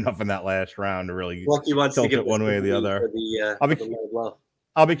guy did enough in that last round to really tilt it one way or the other.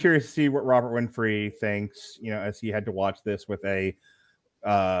 I'll be curious to see what Robert Winfrey thinks, as he had to watch this with a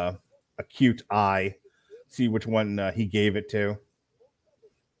acute eye, see which one he gave it to.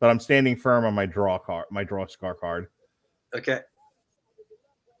 But I'm standing firm on my draw scar card. Okay.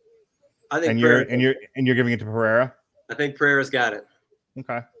 I think you're giving it to Pereira? I think Pereira's got it.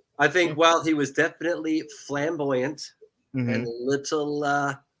 Okay. I think while he was definitely flamboyant and a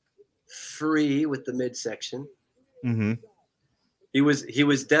little free with the midsection, he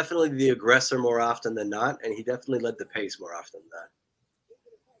was definitely the aggressor more often than not, and he definitely led the pace more often than not.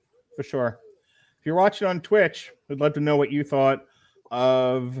 For sure. If you're watching on Twitch, I'd love to know what you thought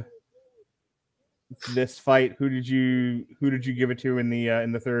of this fight. Who did you give it to in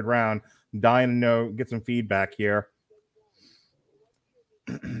the third round? I'm dying to know, get some feedback here.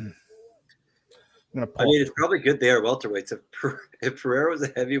 It's probably good they are welterweights. If Pereira was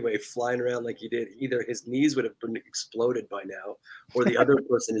a heavyweight flying around like he did, either his knees would have been exploded by now, or the other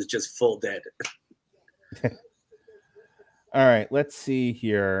person is just full dead. All right, let's see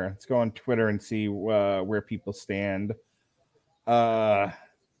here. Let's go on Twitter and see where people stand.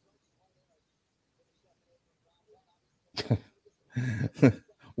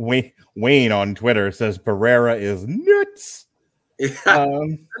 Wayne on Twitter says Pereira is nuts. Yeah.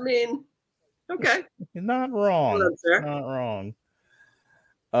 Okay. Not wrong. Not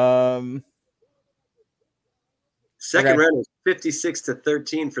wrong. Second round was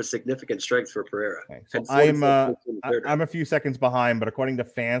 56-13 for significant strength for Pereira. Okay, so I'm a few seconds behind, but according to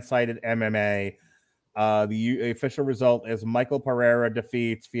Fansided MMA, the official result is Michael Pereira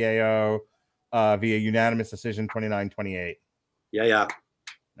defeats Fialho via unanimous decision, 29-28. Yeah.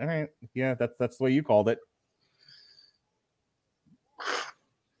 All right. Yeah, that's the way you called it.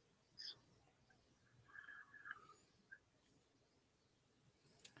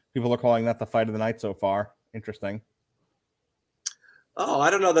 People are calling that the fight of the night so far. Interesting. Oh, I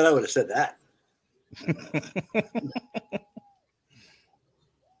don't know that I would have said that.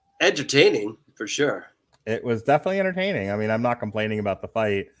 Entertaining, for sure. It was definitely entertaining. I mean, I'm not complaining about the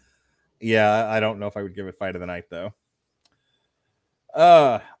fight. Yeah, I don't know if I would give it fight of the night, though.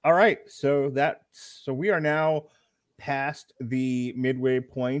 All right. So we are now past the midway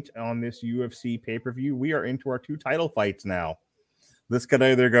point on this UFC pay-per-view. We are into our 2 title fights now. This could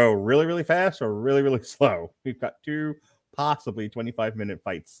either go really, really fast or really, really slow. We've got 2 possibly 25-minute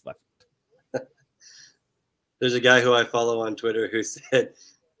fights left. There's a guy who I follow on Twitter who said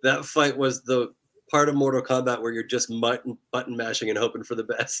that fight was the part of Mortal Kombat where you're just button mashing and hoping for the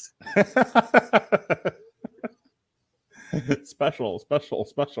best. Special.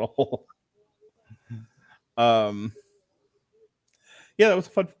 Yeah, that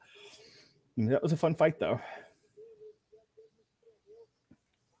was a fun fight, though.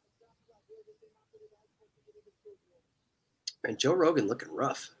 And Joe Rogan looking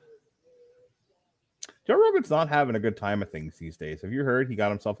rough. Joe Rogan's not having a good time of things these days. Have you heard he got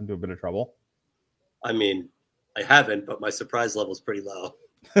himself into a bit of trouble? I mean, I haven't, but my surprise level is pretty low.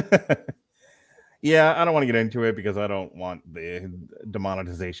 Yeah, I don't want to get into it because I don't want the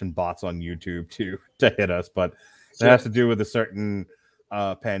demonetization bots on YouTube to hit us, but it has to do with a certain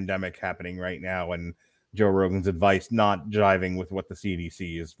pandemic happening right now and Joe Rogan's advice not jiving with what the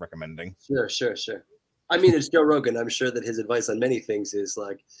CDC is recommending. Sure. I mean, it's Joe Rogan. I'm sure that his advice on many things is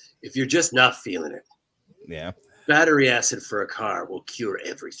like, if you're just not feeling it, yeah, battery acid for a car will cure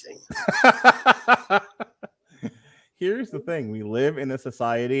everything. Here's the thing. We live in a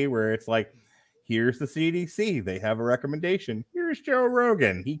society where it's like, here's the CDC. They have a recommendation. Here's Joe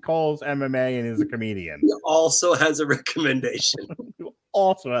Rogan. He calls MMA and is a comedian. He also has a recommendation.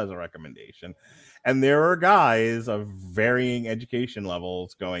 And there are guys of varying education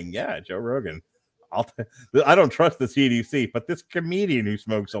levels going, yeah, Joe Rogan. I don't trust the CDC, but this comedian who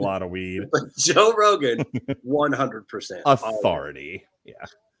smokes a lot of weed. But Joe Rogan, 100%. Authority. Yeah.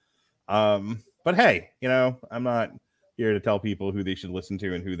 But hey, I'm not here to tell people who they should listen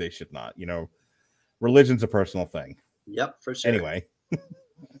to and who they should not. Religion's a personal thing. Yep, for sure. Anyway.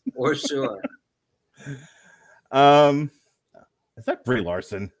 For sure. Is that Brie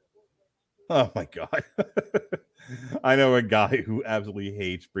Larson? Oh my God. I know a guy who absolutely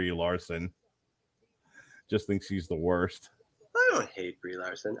hates Brie Larson. Just thinks she's the worst. I don't hate Brie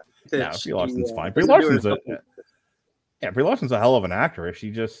Larson. No, Brie Larson's fine. Brie Larson's a hell of an actress.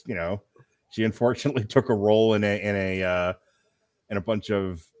 She just, she unfortunately took a role in a bunch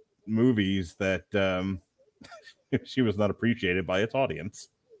of movies that she was not appreciated by its audience.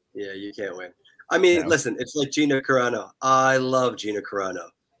 Yeah, you can't win. I mean, listen, it's like Gina Carano. I love Gina Carano.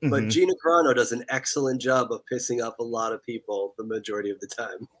 But Gina Carano does an excellent job of pissing off a lot of people the majority of the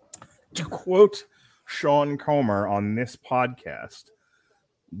time. To quote Sean Comer on this podcast,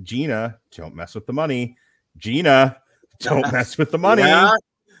 Gina, don't mess with the money. Gina, don't mess with the money. Yeah.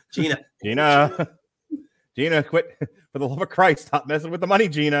 Gina, quit. For the love of Christ, stop messing with the money,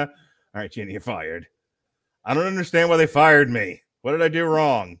 Gina. All right, Gina, you're fired. I don't understand why they fired me. What did I do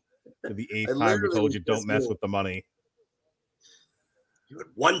wrong? For the 8th time we told you don't mess with the money. You had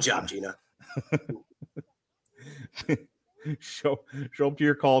one job, Gina. Show up to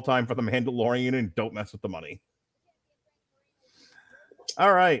your call time for the Mandalorian and don't mess with the money.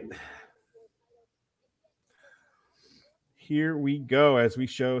 All right. Here we go as we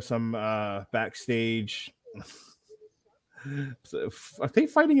show some backstage. So, are they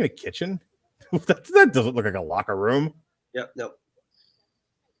fighting in a kitchen? That doesn't look like a locker room. Yep, no.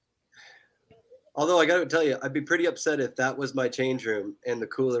 Although I got to tell you, I'd be pretty upset if that was my change room and the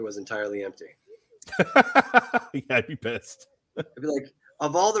cooler was entirely empty. Yeah, I'd be pissed. I'd be like,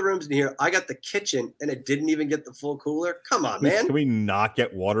 of all the rooms in here, I got the kitchen and it didn't even get the full cooler. Come on, man. Can we not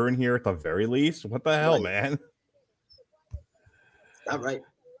get water in here at the very least? What the hell, man? Not right.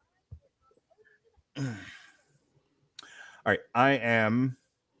 All right, I am,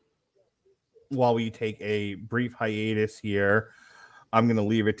 while we take a brief hiatus here, I'm going to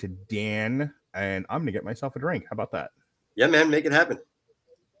leave it to Dan, and I'm going to get myself a drink. How about that? Yeah, man, make it happen.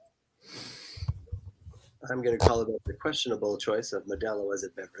 I'm going to call about the questionable choice of Modelo as a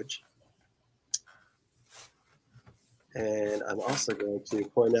beverage. And I'm also going to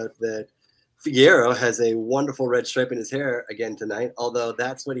point out that Figueroa has a wonderful red stripe in his hair again tonight, although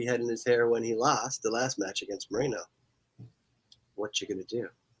that's what he had in his hair when he lost the last match against Moreno. What you going to do?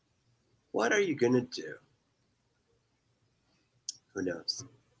 What are you going to do? Who knows?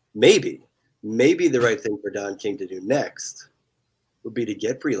 Maybe the right thing for Don King to do next would be to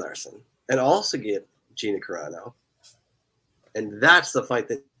get Brie Larson and also get Gina Carano. And that's the fight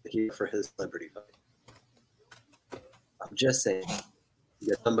that he for his celebrity fight. I'm just saying. You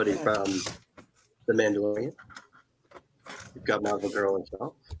get somebody from The Mandalorian. You've got Marvel Girl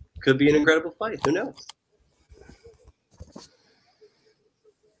himself. Could be an incredible fight. Who knows?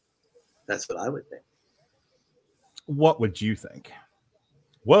 That's what I would think. What would you think?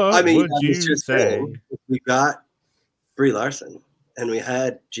 What would you say? Saying, if we got Brie Larson and we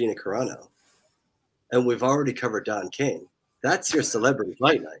had Gina Carano and we've already covered Don King, that's your celebrity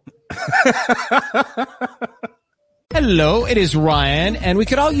fight night. Hello, it is Ryan, and we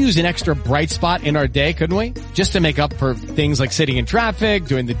could all use an extra bright spot in our day, couldn't we? Just to make up for things like sitting in traffic,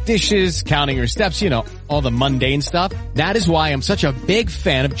 doing the dishes, counting your steps, all the mundane stuff. That is why I'm such a big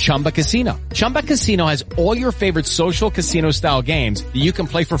fan of Chumba Casino. Chumba Casino has all your favorite social casino-style games that you can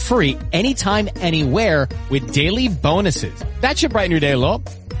play for free anytime, anywhere with daily bonuses. That should brighten your day a little.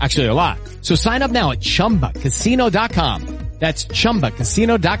 Actually, a lot. So sign up now at ChumbaCasino.com. That's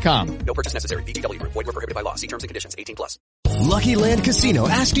ChumbaCasino.com. No purchase necessary. VGW Group. Void where prohibited by law. See terms and conditions. 18+. Lucky Land Casino,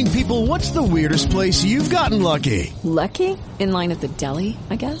 asking people, what's the weirdest place you've gotten lucky? Lucky? In line at the deli,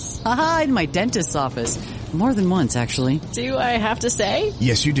 I guess? Aha, in my dentist's office. More than once, actually. Do I have to say?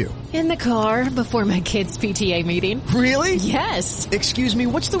 Yes, you do. In the car before my kids' PTA meeting. Really? Yes. Excuse me,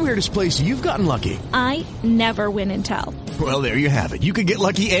 what's the weirdest place you've gotten lucky? I never win and tell. Well, there you have it. You can get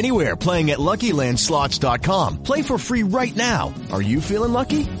lucky anywhere, playing at LuckyLandSlots.com. Play for free right now. Are you feeling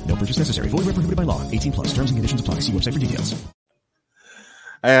lucky? No purchase necessary. Void where prohibited by law. 18+. Terms and conditions apply. See website for details.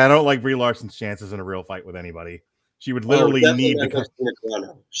 I don't like Brie Larson's chances in a real fight with anybody. She would literally need to come.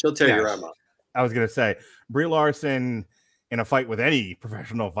 She'll tear your arm off. I was going to say, Brie Larson in a fight with any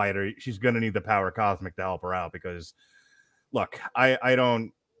professional fighter, she's going to need the power cosmic to help her out because, look, I'm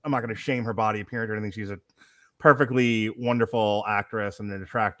not going to shame her body appearance or anything. She's a perfectly wonderful actress and an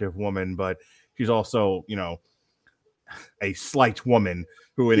attractive woman, but she's also, a slight woman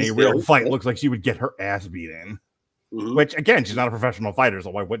who in a real fight looks like she would get her ass beat in. Mm-hmm. Which, again, she's not a professional fighter, so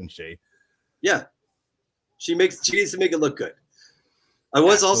why wouldn't she? Yeah. She needs to make it look good. I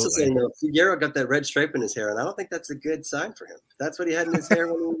was also saying, though, Figueroa got that red stripe in his hair, and I don't think that's a good sign for him. That's what he had in his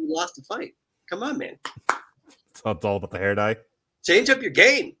hair when he lost the fight. Come on, man. So it's all about the hair dye? Change up your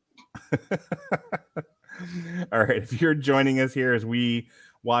game. All right. If you're joining us here as we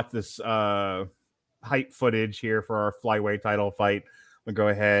watch this hype footage here for our flyweight title fight, we'll go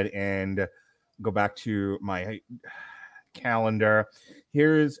ahead and go back to my calendar.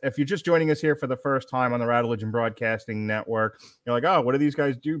 If you're just joining us here for the first time on the Radulich Broadcasting Network, you're like, oh, what do these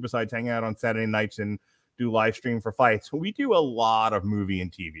guys do besides hang out on Saturday nights and do live stream for fights? We do a lot of movie and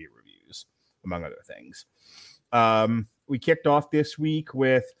TV reviews, among other things. We kicked off this week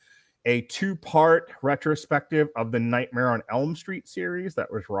with a 2-part retrospective of the Nightmare on Elm Street series.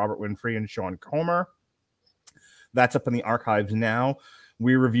 That was Robert Winfree and Sean Comer. That's up in the archives now.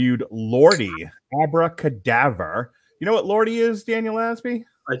 We reviewed Lordy, Abracadaver. You know what Lordy is, Daniel Asby?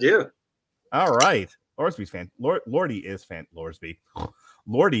 I do. All right. Lordy is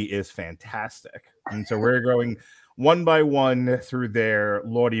fantastic. And so we're going one by one through their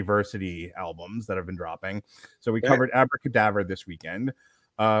Lordyversity albums that have been dropping. So we covered Abracadaver this weekend.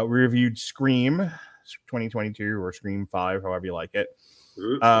 We reviewed Scream 2022 or Scream 5, however you like it.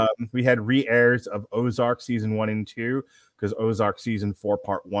 We had re-airs of Ozark season 1 and 2 because Ozark season 4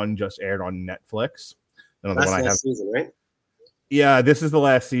 part 1 just aired on Netflix. Season, right? Yeah, this is the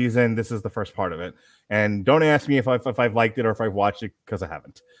last season. This is the first part of it. And don't ask me if I've liked it or if I've watched it because I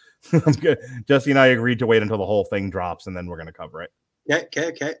haven't. I'm good. Jesse and I agreed to wait until the whole thing drops and then we're going to cover it.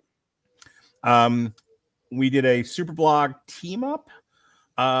 Okay. We did a Superblog team up.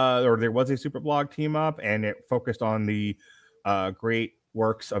 Or there was a Superblog team up, and it focused on the great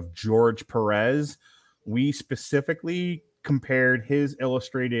works of George Perez. We specifically compared his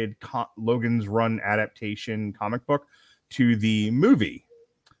illustrated Logan's Run adaptation comic book to the movie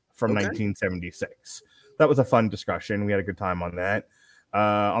from 1976. That was a fun discussion. We had a good time on that.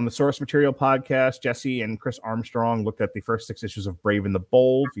 On the Source Material podcast, Jesse and Chris Armstrong looked at the first 6 issues of Brave and the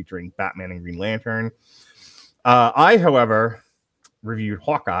Bold, featuring Batman and Green Lantern. I, however, reviewed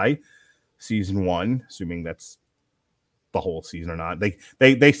Hawkeye season 1, assuming that's the whole season or not.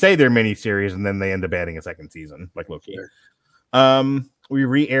 They say they're miniseries and then they end up adding a second season, like Loki. We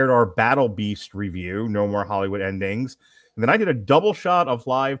re-aired our Battle Beast review, No More Hollywood Endings. And then I did a double shot of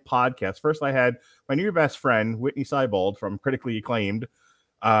live podcasts. First, I had my new best friend, Whitney Seibold from Critically Acclaimed.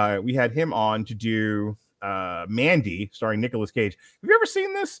 We had him on to do Mandy, starring Nicolas Cage. Have you ever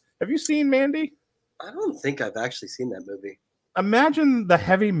seen this? Have you seen Mandy? I don't think I've actually seen that movie. Imagine the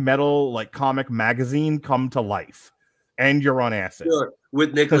heavy metal like comic magazine come to life, and you're on acid. Sure,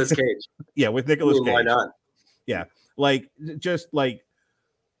 with Nicolas Cage. Yeah, with Nicolas Cage. Why not? Yeah, like just like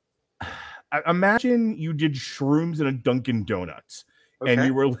imagine you did shrooms in a Dunkin' Donuts, and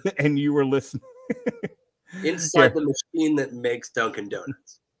you were listening inside the machine that makes Dunkin'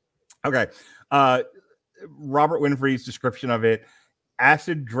 Donuts. Okay, Robert Winfrey's description of it: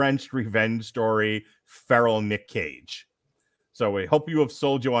 acid-drenched revenge story, feral Nick Cage. So I hope you have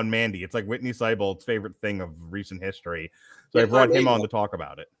sold you on Mandy. It's like Whitney Seibold's favorite thing of recent history. So I brought him on to talk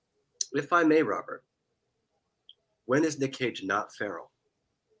about it. If I may, Robert, when is Nick Cage not feral?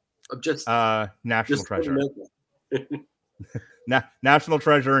 Just National Treasure. National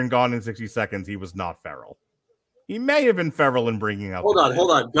Treasure and Gone in 60 Seconds. He was not feral. He may have been feral in Bringing Up. Hold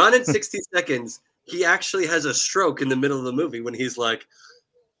on. Gone in 60 Seconds. He actually has a stroke in the middle of the movie when he's like,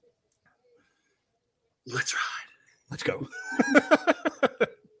 "Let's ride." Let's go.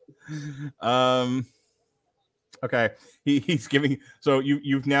 Okay. He's giving. So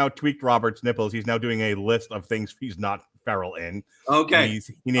you've now tweaked Robert's nipples. He's now doing a list of things he's not feral in. Okay.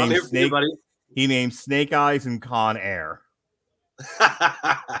 He named Snake. He named Snake Eyes and Con Air.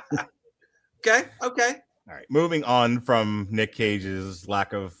 Okay. All right. Moving on from Nick Cage's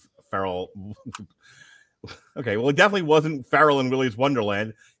lack of feral. Okay. Well, it definitely wasn't feral in Willy's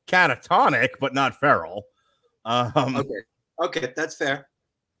Wonderland. Catatonic, but not feral. Okay, that's fair.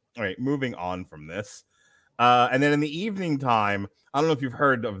 All right, moving on from this. And then in the evening time, I don't know if you've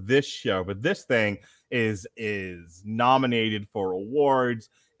heard of this show, but this thing is nominated for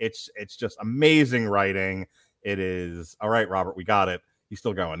awards. It's just amazing writing. It is all right, Robert. We got it. He's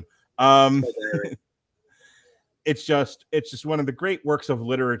still going. It's just one of the great works of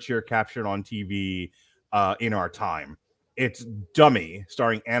literature captured on TV in our time. It's Dummy,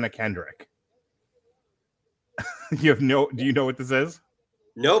 starring Anna Kendrick. Do you know what this is?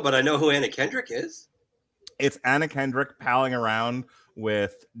 No, but I know who Anna Kendrick is. It's Anna Kendrick palling around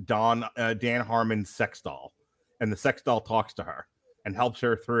with Dan Harmon's sex doll, and the sex doll talks to her and helps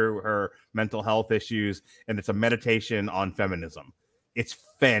her through her mental health issues, and it's a meditation on feminism. It's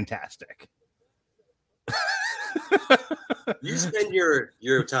fantastic. You spend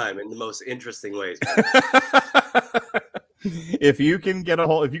your time in the most interesting ways. If you can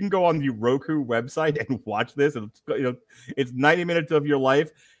go on the Roku website and watch this, it's 90 minutes of your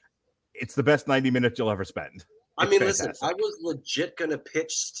life. It's the best 90 minutes you'll ever spend. Listen, I was legit gonna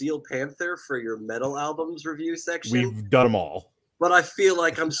pitch Steel Panther for your metal albums review section. We've done them all, but I feel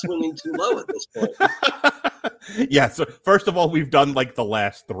like I'm swinging too low at this point. Yeah. So first of all, we've done like the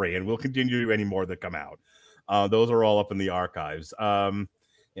last 3, and we'll continue to do any more that come out. Those are all up in the archives.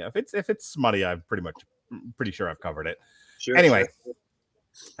 If it's smutty, I'm pretty sure I've covered it. Sure, anyway, sure.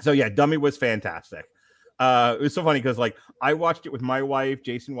 So yeah, Dummy was fantastic. It was so funny because like I watched it with my wife,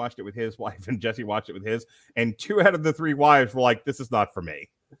 Jason watched it with his wife, and Jesse watched it with his, and 2 out of the 3 wives were like, "This is not for me."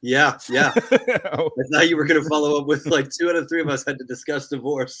 Yeah. I thought you were going to follow up with like 2 out of 3 of us had to discuss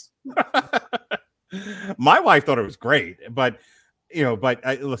divorce. My wife thought it was great, but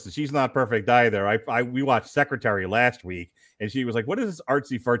listen, she's not perfect either. We watched Secretary last week, and she was like, "What is this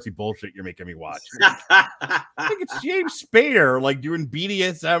artsy fartsy bullshit you're making me watch?" I think it's James Spader like doing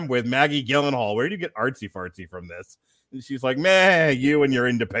BDSM with Maggie Gyllenhaal. Where do you get artsy fartsy from this? And she's like, "Meh, you and your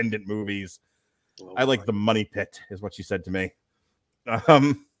independent movies." I like the money pit, is what she said to me.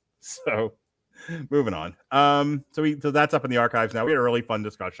 So moving on. So that's up in the archives now. We had a really fun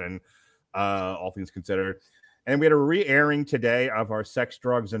discussion, all things considered. And we had a re-airing today of our Sex,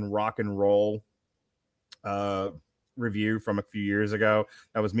 Drugs, and Rock and Roll review from a few years ago.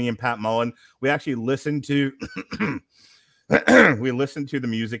 That was me and Pat Mullen. We actually listened to the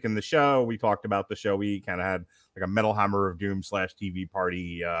music in the show. We talked about the show. We kind of had like a Metal Hammer of Doom / TV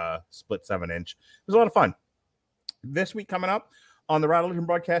party split 7-inch. It was a lot of fun. This week coming up on the Rattleton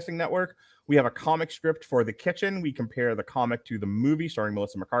Broadcasting Network, we have a comic script for The Kitchen. We compare the comic to the movie starring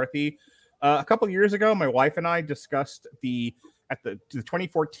Melissa McCarthy. A couple of years ago, my wife and I discussed the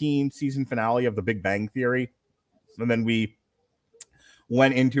 2014 season finale of The Big Bang Theory. And then we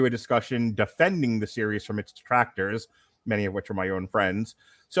went into a discussion defending the series from its detractors, many of which are my own friends.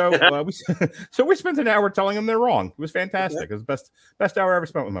 So we spent an hour telling them they're wrong. It was fantastic. It was the best hour I ever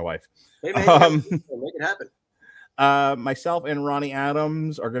spent with my wife. Hey, man, make it happen. Myself and Ronnie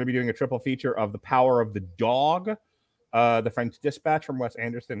Adams are going to be doing a triple feature of The Power of the Dog. The French Dispatch from Wes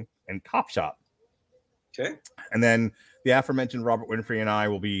Anderson, and Cop Shop. Okay. And then the aforementioned Robert Winfrey and I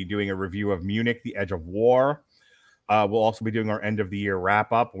will be doing a review of Munich, The Edge of War. We'll also be doing our end of the year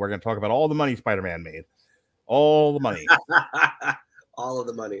wrap up. We're going to talk about all the money Spider-Man made. All the money. All of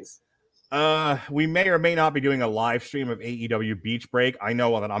the monies. We may or may not be doing a live stream of AEW Beach Break. I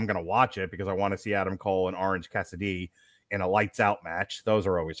know that I'm going to watch it because I want to see Adam Cole and Orange Cassidy in a lights out match. Those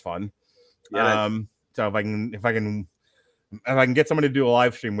are always fun. Yeah. So if I can get someone to do a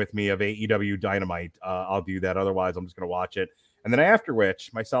live stream with me of AEW Dynamite, I'll do that. Otherwise, I'm just going to watch it. And then after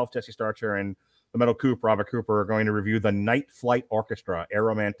which, myself, Jesse Starcher, and the Metal Coop, Robert Cooper, are going to review the Night Flight Orchestra,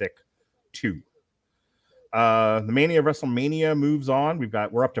 Aromantic 2. The Mania of WrestleMania moves on.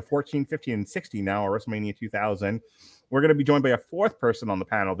 We're up to 14, 15, and 60 now, or WrestleMania 2000. We're going to be joined by a fourth person on the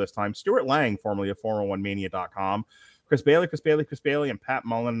panel this time, Stuart Lang, formerly of 401mania.com. Chris Bailey, and Pat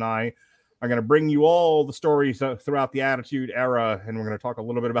Mullen and I are going to bring you all the stories throughout the Attitude Era, and we're going to talk a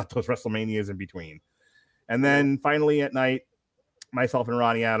little bit about those WrestleManias in between. And then finally at night, myself and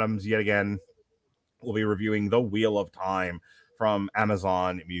Ronnie Adams, yet again, will be reviewing The Wheel of Time from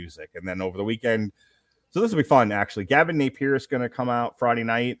Amazon Music. And then over the weekend, so this will be fun, actually. Gavin Napier is going to come out Friday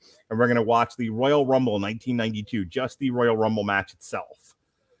night, and we're going to watch the Royal Rumble 1992, just the Royal Rumble match itself.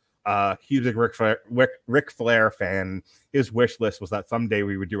 He's a Ric Flair fan. His wish list was that someday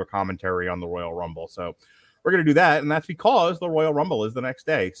we would do a commentary on the Royal Rumble. So we're going to do that, and that's because the Royal Rumble is the next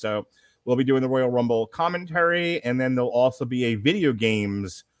day. So we'll be doing the Royal Rumble commentary, and then there'll also be a video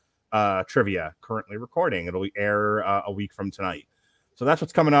games trivia currently recording. It'll air a week from tonight. So that's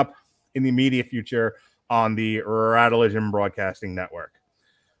what's coming up in the immediate future on the Rattlevision Broadcasting Network.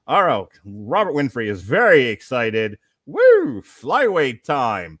 All right, Robert Winfrey is very excited. Woo! Flyweight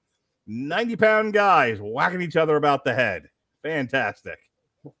time. 90-pound guys whacking each other about the head. Fantastic.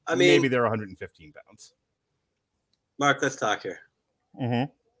 I mean, maybe they're 115 pounds. Mark, let's talk here. Mm-hmm. I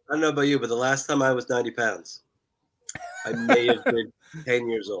don't know about you, but the last time I was 90 pounds, I may have been 10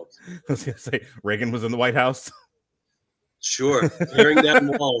 years old. I was going to say, Reagan was in the White House. Sure. Tearing down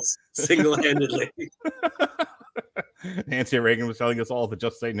walls single-handedly. Nancy Reagan was telling us all to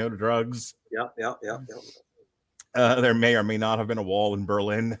just say no to drugs. Yep. There may or may not have been a wall in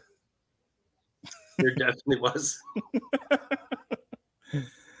Berlin. There definitely was.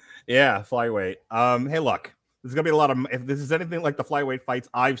 Yeah, flyweight. Hey, look, there's gonna be a lot of. If this is anything like the flyweight fights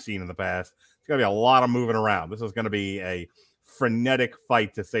I've seen in the past, it's gonna be a lot of moving around. This is gonna be a frenetic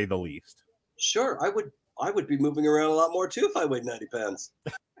fight, to say the least. Sure, I would be moving around a lot more too if I weighed 90 pounds.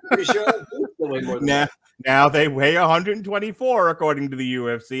 Pretty sure I would weigh more than that. Now they weigh 124 according to the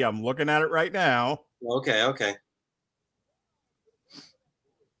UFC. I'm looking at it right now. Okay.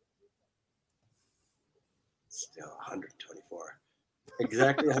 Still 124.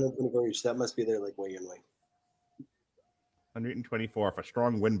 Exactly 124 each. That must be their weigh-in weight. 124. If a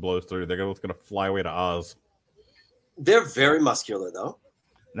strong wind blows through, they're going to fly away to Oz. They're very muscular, though.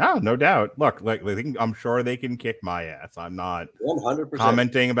 No doubt. Look, I'm sure they can kick my ass. I'm not 100%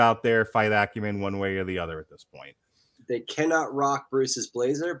 commenting about their fight acumen one way or the other at this point. They cannot rock Bruce's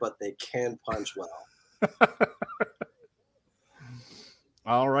blazer, but they can punch well.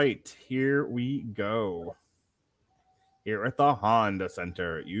 All right, here we go. Here at the Honda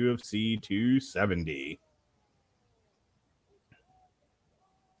Center, UFC 270.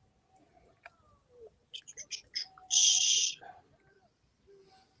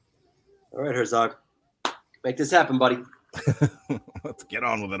 All right, Herzog. Make this happen, buddy. Let's get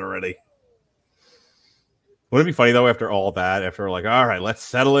on with it already. Wouldn't it be funny, though, after all that, after all right, let's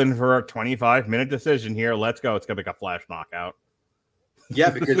settle in for a 25-minute decision here. Let's go. It's going to be like a flash knockout. Yeah,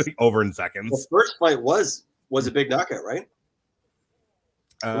 because over in seconds. The first fight was a big knockout, right?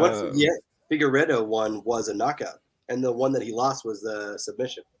 Figueiredo one was a knockout, and the one that he lost was the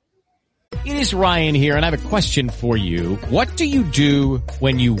submission. It is Ryan here, and I have a question for you. What do you do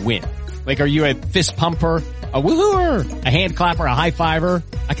when you win? Are you a fist pumper, a woohooer, a hand clapper, a high fiver?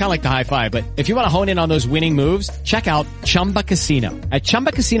 I kind of like the high five, but if you want to hone in on those winning moves, check out Chumba Casino. At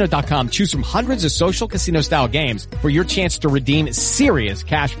ChumbaCasino.com, choose from hundreds of social casino style games for your chance to redeem serious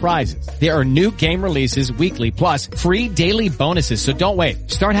cash prizes. There are new game releases weekly, plus free daily bonuses. So don't wait.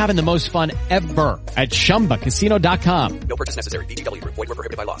 Start having the most fun ever at ChumbaCasino.com. No purchase necessary. VGW. Void where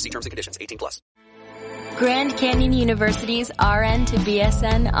prohibited by law. See terms and conditions. 18+. Grand Canyon University's RN to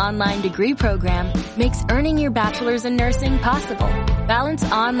BSN online degree program makes earning your bachelor's in nursing possible. Balance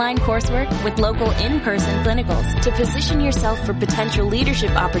online coursework with local in-person clinicals to position yourself for potential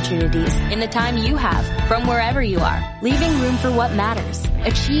leadership opportunities in the time you have from wherever you are, leaving room for what matters.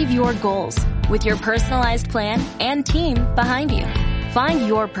 Achieve your goals with your personalized plan and team behind you. Find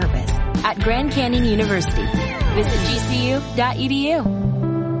your purpose at Grand Canyon University. Visit gcu.edu.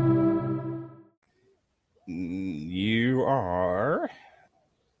 You are.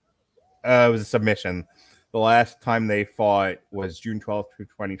 It was a submission. The last time they fought was June 12th,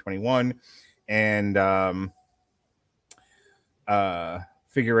 2021. And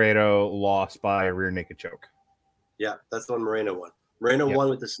Figueiredo lost by a rear naked choke. Yeah, that's the one Moreno won. Moreno won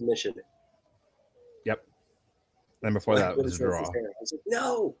with the submission. Yep. And before that was a draw. I was like,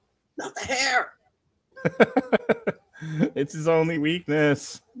 no, not the hair. It's his only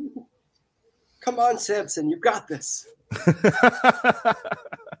weakness. Come on, Samson, you got this.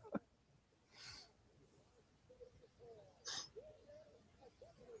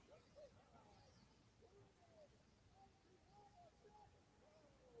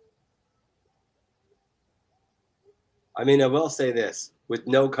 I mean, I will say this with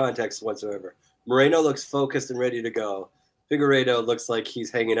no context whatsoever. Moreno looks focused and ready to go. Figueiredo looks like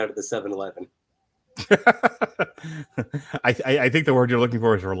he's hanging out at the 7-Eleven. I think the word you're looking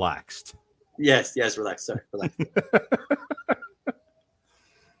for is relaxed. Yes, relax. Sorry, relax.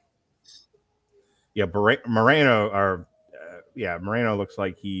 Yeah, Moreno looks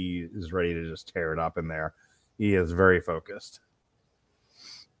like he is ready to just tear it up in there. He is very focused.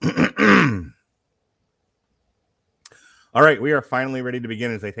 All right, we are finally ready to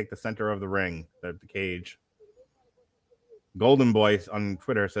begin as they take the center of the ring, the cage. Golden Boy on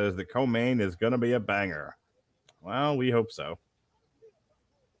Twitter says that co-main is going to be a banger. Well, we hope so.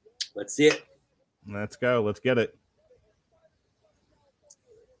 Let's see it. Let's go. Let's get it.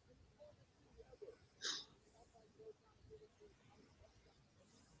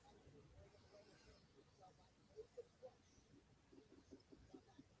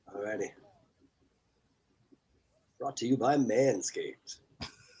 Alrighty. Brought to you by Manscaped.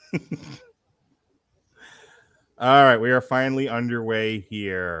 All right, we are finally underway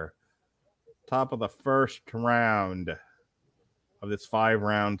here. Top of the first round of this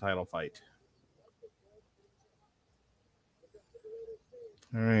 5-round title fight.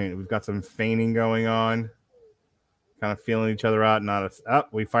 All right, we've got some feigning going on. Kind of feeling each other out.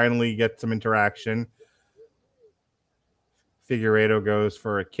 We finally get some interaction. Figueiredo goes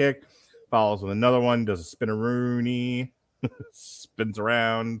for a kick, follows with another one, does a spinneroonie, spins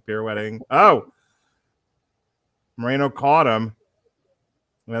around, pirouetting. Oh! Moreno caught him.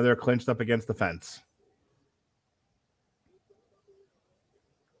 Now they're clinched up against the fence.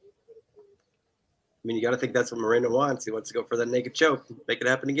 I mean, you got to think that's what Moreno wants. He wants to go for that naked choke. Make it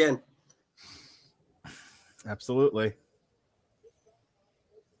happen again. Absolutely.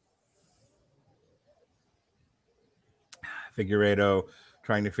 Figueiredo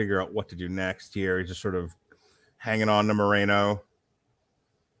trying to figure out what to do next here. He's just sort of hanging on to Moreno.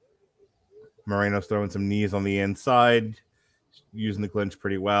 Moreno's throwing some knees on the inside, using the clinch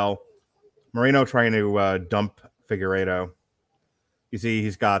pretty well. Moreno trying to dump Figueiredo. You see,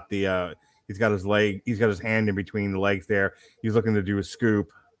 he's got his leg, he's got his hand in between the legs there. He's looking to do a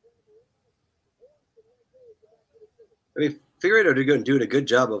scoop. I mean, Figueiredo doing a good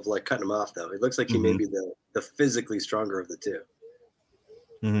job of like cutting him off, though. It looks like he may be the physically stronger of the two.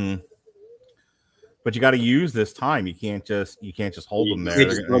 Mm-hmm. But you got to use this time. You can't just hold them there.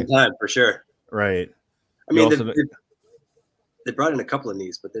 Just one time for sure. Right. I mean, they brought in a couple of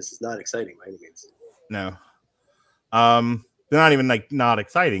knees, but this is not exciting by any means. No. They're not even not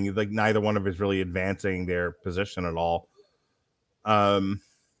exciting. Like neither one of us is really advancing their position at all. You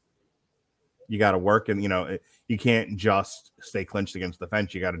got to work, and you can't just stay clinched against the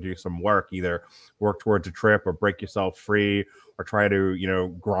fence. You got to do some work, either work towards a trip or break yourself free, or try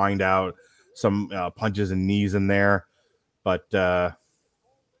to grind out some punches and knees in there. But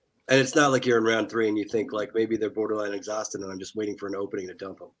and it's not like you're in round 3 and you think like maybe they're borderline exhausted and I'm just waiting for an opening to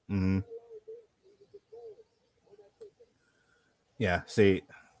dump them. Mm-hmm. Yeah, see,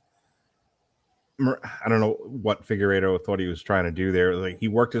 I don't know what Figueiredo thought he was trying to do there. Like he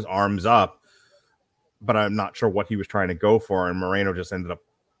worked his arms up, but I'm not sure what he was trying to go for, and Moreno just ended up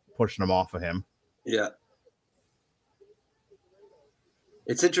pushing him off of him. Yeah.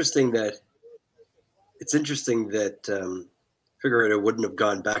 It's interesting that Figueiredo wouldn't have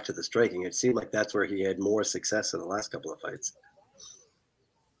gone back to the striking. It seemed like that's where he had more success in the last couple of fights.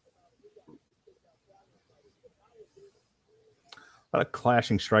 A lot of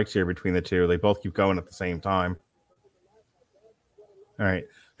clashing strikes here between the two. They both keep going at the same time. All right.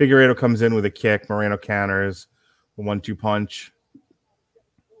 Figueiredo comes in with a kick. Moreno counters. 1-2 punch.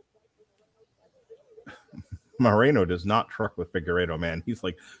 Moreno does not truck with Figueiredo, man. He's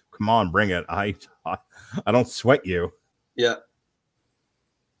like, come on, bring it. I don't sweat you. Yeah.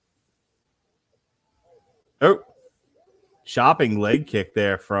 Oh. Chopping leg kick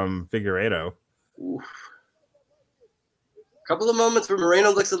there from Figueiredo. Oof. couple of moments where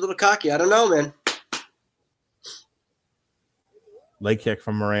Moreno looks a little cocky. I don't know, man. Leg kick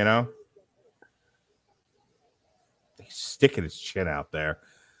from Moreno. He's sticking his chin out there.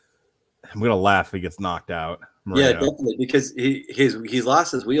 I'm going to laugh if he gets knocked out. Moreno. Yeah, definitely, because he's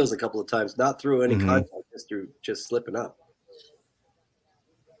lost his wheels a couple of times, not through any contact, just slipping up.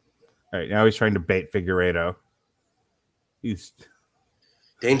 All right, now he's trying to bait Figueiredo. He's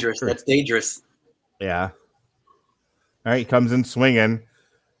dangerous. That's dangerous. Yeah. All right, he comes in swinging.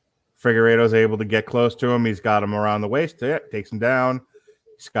 Figueiredo's able to get close to him. He's got him around the waist. Yeah, takes him down.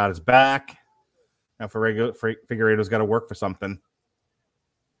 He's got his back. Now Figueiredo's got to work for something.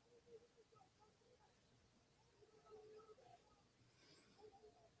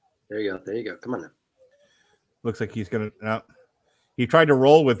 There you go. Come on now. Looks like he's going to... No. He tried to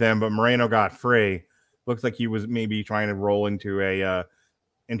roll with him, but Moreno got free. Looks like he was maybe trying to roll into a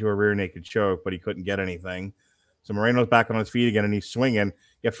rear naked choke, but he couldn't get anything. So Moreno's back on his feet again, and he's swinging.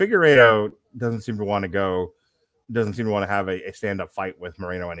 Yeah, Figueiredo doesn't seem to want to go. Doesn't seem to want to have a stand-up fight with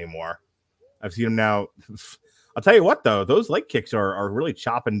Moreno anymore. I've seen him now. I'll tell you what, though, those leg kicks are really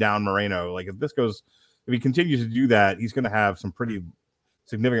chopping down Moreno. Like, if he continues to do that, he's going to have some pretty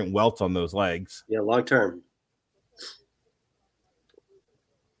significant welts on those legs. Yeah, long term.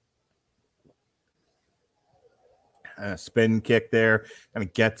 Spin kick there, kind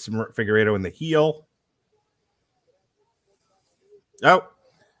of gets Figueiredo in the heel. Oh,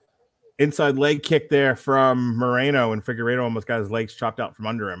 inside leg kick there from Moreno, and Figueiredo almost got his legs chopped out from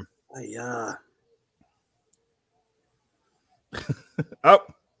under him. Yeah. Oh,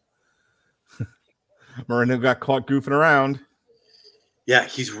 Moreno got caught goofing around. Yeah,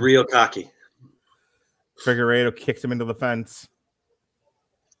 he's real cocky. Figueiredo kicks him into the fence.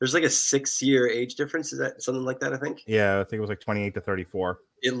 There's like a 6-year age difference. Is that something like that? I think. Yeah, I think it was like 28 to 34.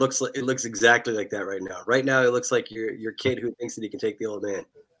 It looks exactly like that right now. Right now, it looks like your kid who thinks that he can take the old man,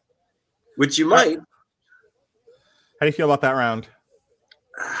 which you might. How do you feel about that round?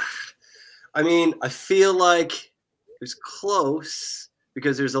 I mean, I feel like it was close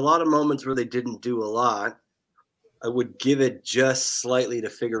because there's a lot of moments where they didn't do a lot. I would give it just slightly to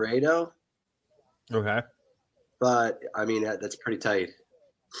Figueiredo. Okay. But, I mean, that's pretty tight.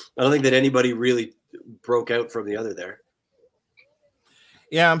 I don't think that anybody really broke out from the other there.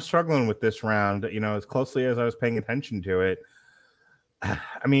 Yeah, I'm struggling with this round, as closely as I was paying attention to it. I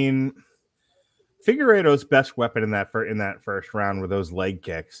mean, Figueiredo's best weapon in that first round were those leg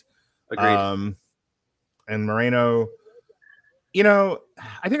kicks. Agreed. And Moreno,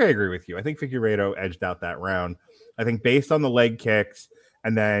 I think I agree with you. I think Figueiredo edged out that round. I think based on the leg kicks,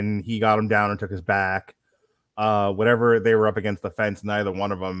 and then he got him down and took his back. Whatever they were up against the fence, neither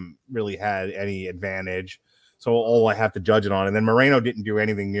one of them really had any advantage. So all I have to judge it on. And then Moreno didn't do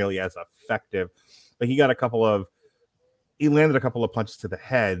anything nearly as effective. But he landed a couple of punches to the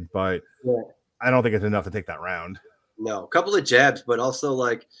head, but I don't think it's enough to take that round. No, a couple of jabs, but also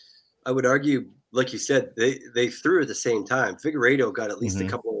I would argue, like you said, they threw at the same time. Figueiredo got at least a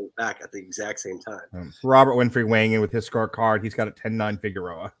couple back at the exact same time. Robert Winfrey weighing in with his scorecard. He's got a 10-9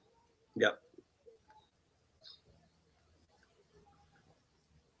 Figueroa. Yep.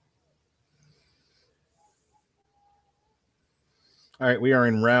 All right, we are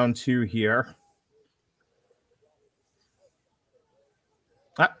in round 2 here.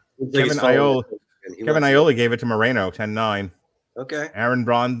 Kevin Aioli gave it to Moreno, 10-9. Okay. Aaron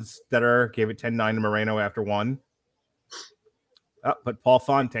Bronstetter gave it 10-9 to Moreno after 1. But Paul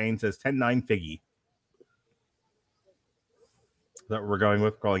Fontaine says 10-9 Figgy. Is that what we're going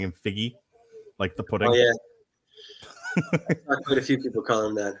with? Calling him Figgy? Like the pudding? Oh, yeah. Quite a few people call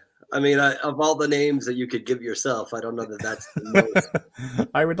him that. I mean, of all the names that you could give yourself, I don't know that that's the most.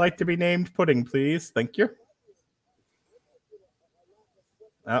 I would like to be named Pudding, please. Thank you.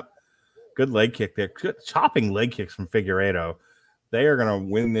 Good leg kick there. Good chopping leg kicks from Figueiredo. They are going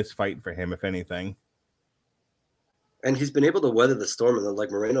to win this fight for him, if anything. And he's been able to weather the storm. And like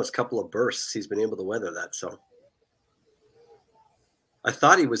Moreno's couple of bursts, he's been able to weather that. So I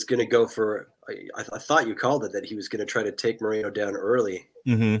thought he was going to go for – I thought you called it that he was going to try to take Moreno down early.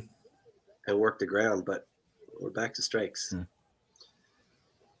 Mm-hmm. And work the ground, but we're back to strikes.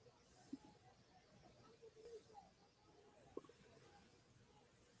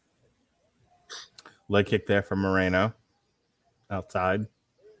 Leg kick there from Moreno outside.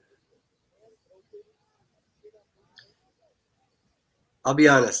 I'll be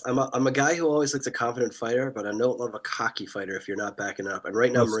honest. I'm a guy who always looks a confident fighter, but I don't love a cocky fighter if you're not backing up. And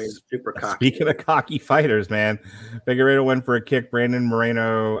right now, Moreno's super cocky. Speaking of cocky fighters, man, Figueiredo went for a kick. Brandon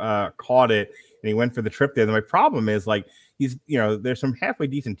Moreno caught it. and he went for the trip there. And my problem is, like, he's, there's some halfway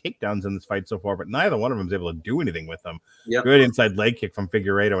decent takedowns in this fight so far, but neither one of them is able to do anything with them. Yep. Good inside leg kick from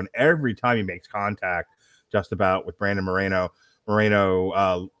Figueiredo, and every time he makes contact, just about with Brandon Moreno,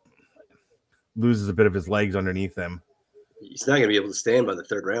 loses a bit of his legs underneath him. He's not going to be able to stand by the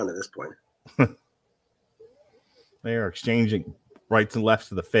third round at this point. They are exchanging rights and lefts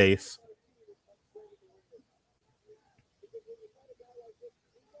to the face.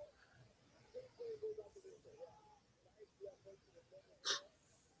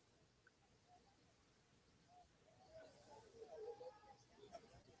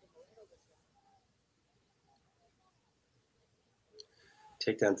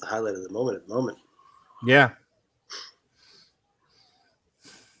 Takedown's the highlight of the moment at the moment. Yeah.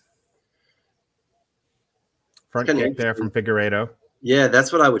 Front kick there from Figueiredo. Yeah,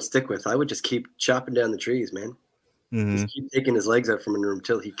 that's what I would stick with. I would just keep chopping down the trees, man. Mm-hmm. Just keep taking his legs out from under him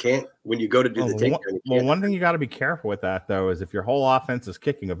until he can't. When you go to do the takedown, one thing you got to be careful with that, though, is if your whole offense is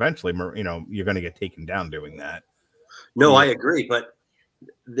kicking, eventually, you're going to get taken down doing that. No, I agree, but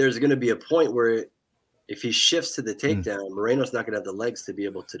there's going to be a point where if he shifts to the takedown, Moreno's not going to have the legs to be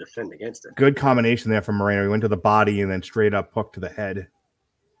able to defend against it. Good combination there from Moreno. He went to the body and then straight up hook to the head.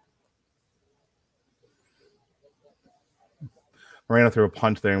 Moreno threw a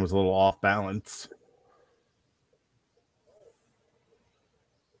punch there and was a little off balance.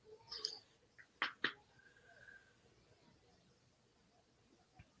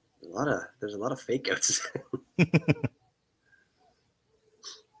 There's a lot of fake outs.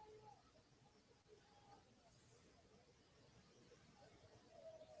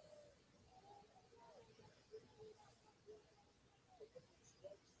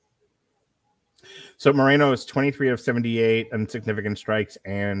 So Moreno is 23 of 78 insignificant strikes,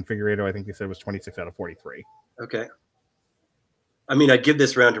 and Figueiredo, I think they said, was 26 out of 43. Okay. I mean, I'd give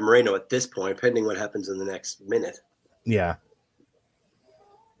this round to Moreno at this point, pending what happens in the next minute. Yeah.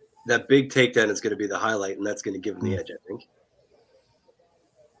 That big takedown is going to be the highlight, and that's going to give him the edge, I think.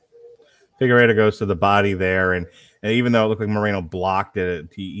 Figueiredo goes to the body there, and even though it looked like Moreno blocked it,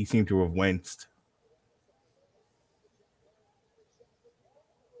 he seemed to have winced.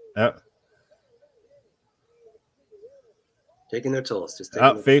 Yep. Taking their tolls. Just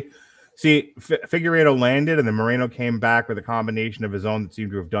Figueiredo landed, and then Moreno came back with a combination of his own that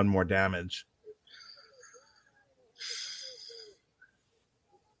seemed to have done more damage.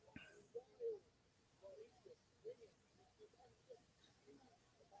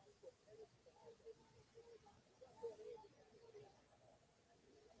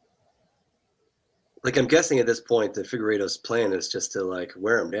 Like, I'm guessing at this point that Figueiredo's plan is just to, like,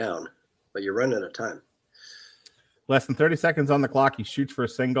 wear him down, but you're running out of time. Less than 30 seconds on the clock. He shoots for a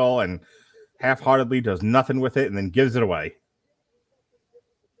single and half-heartedly does nothing with it and then gives it away.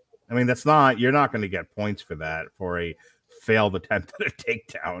 I mean, you're not going to get points for that, for a failed attempt at a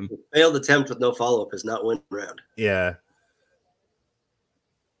takedown. Failed attempt with no follow-up is not winning round. Yeah.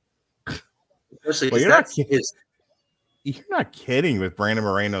 Especially you're not kidding with Brandon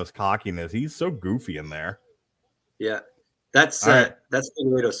Moreno's cockiness. He's so goofy in there. Yeah. That's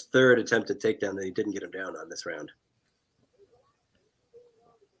Figueiredo's third attempt at takedown that he didn't get him down on this round.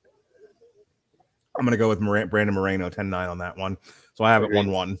 I'm going to go with Brandon Moreno, 10-9 on that one. So I have it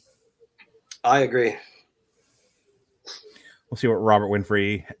 1-1. I agree. We'll see what Robert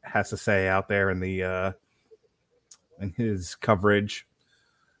Winfrey has to say out there in his coverage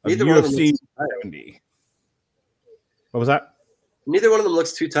of UFC 70. What was that? Neither one of them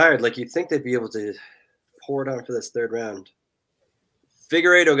looks too tired. Like, you'd think they'd be able to pour it on for this third round.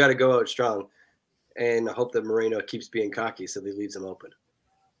 Figueiredo got to go out strong, and I hope that Moreno keeps being cocky so he leaves him open.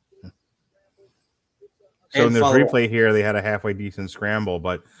 So in the replay here, they had a halfway decent scramble,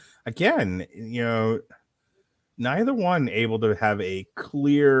 but again, neither one able to have a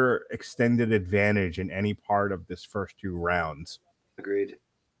clear extended advantage in any part of this first two rounds. Agreed.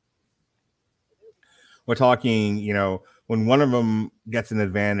 We're talking, when one of them gets an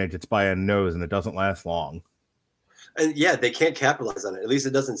advantage, it's by a nose and it doesn't last long. And yeah, they can't capitalize on it. At least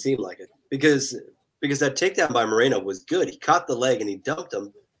it doesn't seem like it, because that takedown by Moreno was good. He caught the leg and he dumped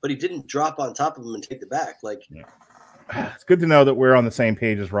him, but he didn't drop on top of him and take the back. It's good to know that we're on the same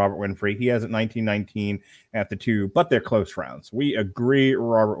page as Robert Winfrey. He has it 19-19 at the two, but they're close rounds. We agree,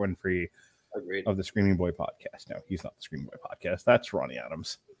 Robert Winfrey. Agreed. Of the Screaming Boy podcast. No, he's not the Screaming Boy podcast. That's Ronnie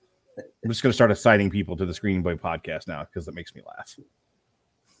Adams. I'm just going to start assigning people to the Screaming Boy podcast now because that makes me laugh.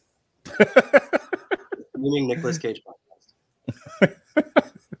 You mean Nicolas Cage podcast?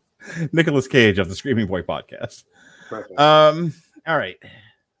 Nicolas Cage of the Screaming Boy podcast. Perfect. All right.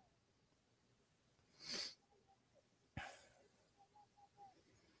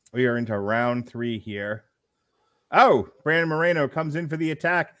 We are into round 3 here. Oh, Brandon Moreno comes in for the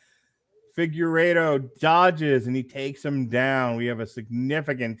attack. Figueiredo dodges and he takes him down. We have a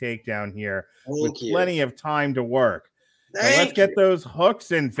significant takedown here with plenty of time to work. Let's get those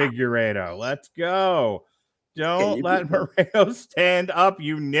hooks in, Figueiredo. Let's go. Don't let Moreno stand up,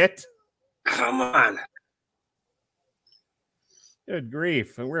 you nit. Come on. Good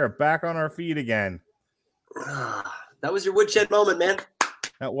grief. We're back on our feet again. That was your woodshed moment, man.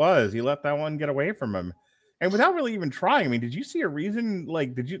 That was. He let that one get away from him. And without really even trying, I mean, did you see a reason?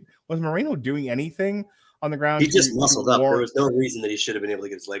 Like, was Moreno doing anything on the ground? He just muscled up. There was no reason that he should have been able to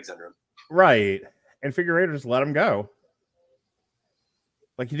get his legs under him. Right. And Figueiredo just let him go.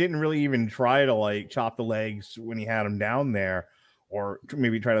 Like, he didn't really even try to, like, chop the legs when he had him down there or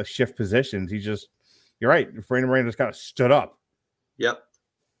maybe try to shift positions. He just, you're right. Brandon Moreno just kind of stood up. Yep.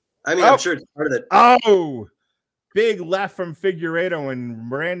 I mean, I'm sure it's part of it. Oh, big left from Figueiredo, and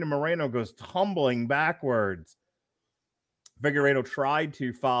Brandon Moreno goes tumbling backwards. Figueiredo tried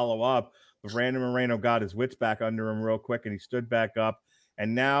to follow up, but Brandon Moreno got his wits back under him real quick, and he stood back up.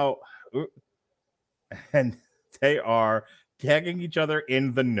 And now, and they are tagging each other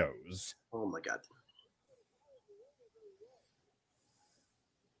in the nose. Oh, my God.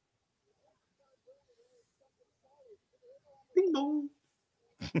 Bing bong.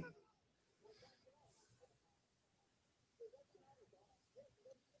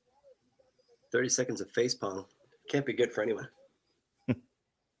 30 seconds of face palm. Can't be good for anyone.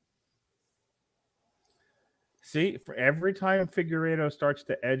 See, for every time Figueiredo starts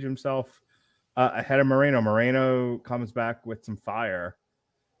to edge himself ahead of Moreno, Moreno comes back with some fire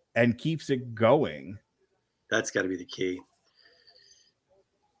and keeps it going. That's got to be the key.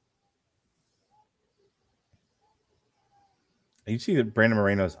 You see that Brandon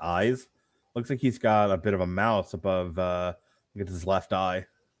Moreno's eyes? Looks like he's got a bit of a mouse above look at his left eye.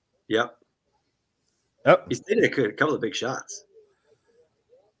 Yep. Oh. He's taking a couple of big shots.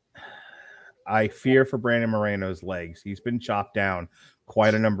 I fear for Brandon Moreno's legs. He's been chopped down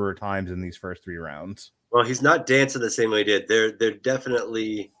quite a number of times in these first 3 rounds. Well, he's not dancing the same way he did. They're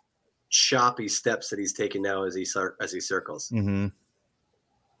definitely choppy steps that he's taking now as he circles. Mm-hmm.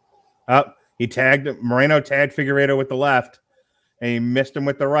 Moreno tagged Figueiredo with the left, and he missed him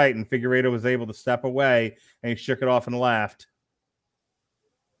with the right, and Figueiredo was able to step away, and he shook it off and laughed.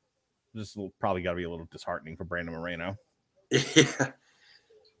 This will probably got to be a little disheartening for Brandon Moreno. Yeah.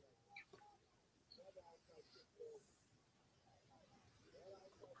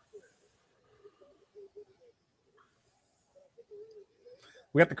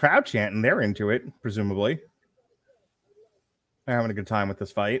 We got the crowd chanting. They're into it, presumably. They're having a good time with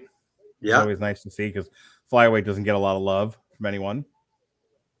this fight. Yeah. It's always nice to see because flyweight doesn't get a lot of love from anyone.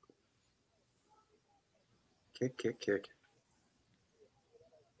 Kick.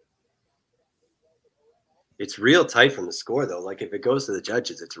 It's real tight from the score, though. Like, if it goes to the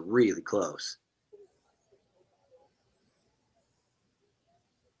judges, it's really close.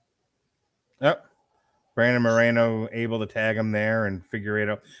 Yep. Brandon Moreno able to tag him there, and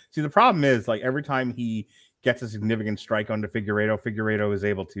Figueiredo. See, the problem is, like, every time he gets a significant strike onto Figueiredo is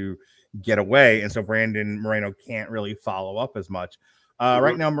able to get away, and so Brandon Moreno can't really follow up as much.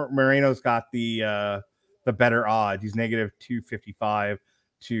 Right now, Moreno's got the better odds. He's negative 255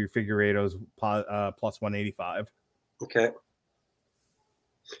 to Figueiredo's plus 185. Okay.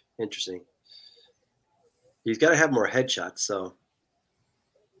 Interesting. He's got to have more headshots, so.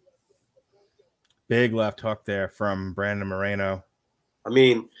 Big left hook there from Brandon Moreno. I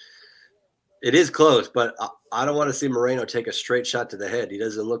mean, it is close, but I don't want to see Moreno take a straight shot to the head. He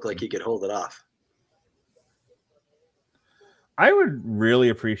doesn't look like he could hold it off. I would really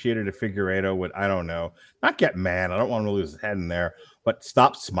appreciate it if Figueiredo would, I don't know, not get mad. I don't want him to lose his head in there, but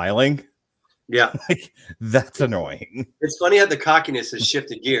stop smiling. Yeah. Like, that's annoying. It's funny how the cockiness has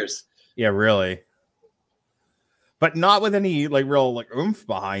shifted gears. Yeah, really. But not with any, like, real, like, oomph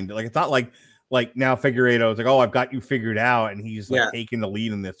behind it. Like, it's not like now Figueiredo's like, oh, I've got you figured out, and he's like taking the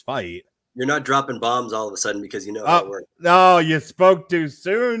lead in this fight. You're not dropping bombs all of a sudden because you know how it works. No, you spoke too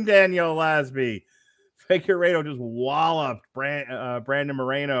soon, Daniel Lasby. Figueiredo just walloped Brandon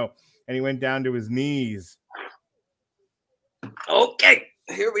Moreno, and he went down to his knees. Okay,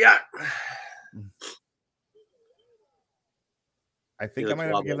 here we are. I think I might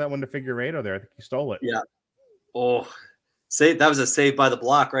have to give that one to Figueiredo there. I think he stole it. Yeah. Oh, that was a save by the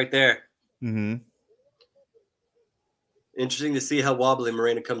block right there. Mm-hmm. Interesting to see how wobbly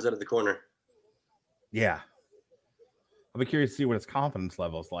Moreno comes out of the corner. Yeah. I'll be curious to see what his confidence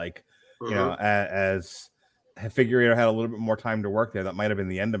level is like. You know, as Figueiredo had a little bit more time to work there, that might have been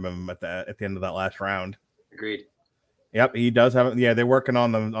the end of him at the end of that last round. Agreed. Yep, he does have it. Yeah, they're working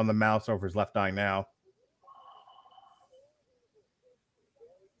on the mouse over his left eye now.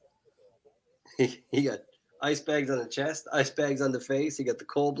 He got ice bags on the chest, ice bags on the face. He got the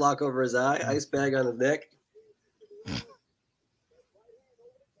cold block over his eye, ice bag on his neck.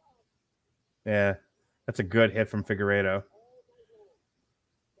 Yeah, that's a good hit from Figueiredo.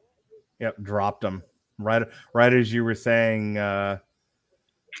 Yep, dropped him right as you were saying.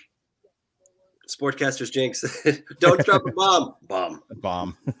 Sportcaster's jinx. Don't drop a bomb.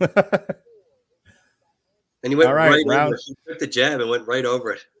 Bomb. And he went right round. over it. He took the jab and went right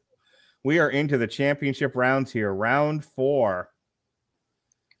over it. We are into the championship rounds here, round 4.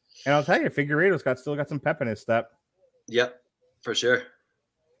 And I'll tell you, Figueiredo's still got some pep in his step. Yep, for sure.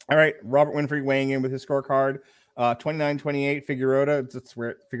 All right, Robert Winfrey weighing in with his scorecard. 29-28,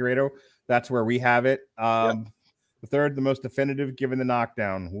 Figueiredo. That's where we have it. The third, the most definitive, given the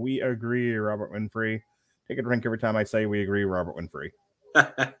knockdown. We agree, Robert Winfrey. Take a drink every time I say we agree, Robert Winfrey.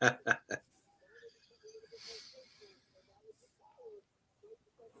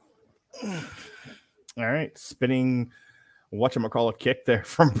 All right, spinning whatchamacallit kick there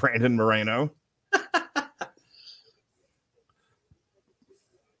from Brandon Moreno.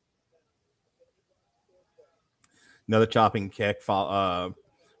 Another chopping kick,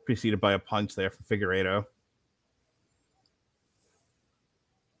 preceded by a punch there from Figueiredo.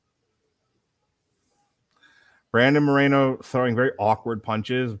 Brandon Moreno throwing very awkward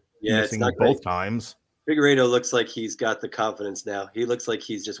punches, missing both times. Figueiredo looks like he's got the confidence now. He looks like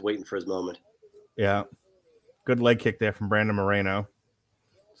he's just waiting for his moment. Yeah. Good leg kick there from Brandon Moreno.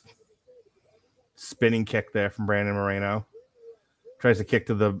 Spinning kick there from Brandon Moreno. Tries to kick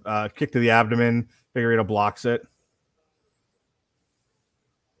to the abdomen. Figueiredo blocks it.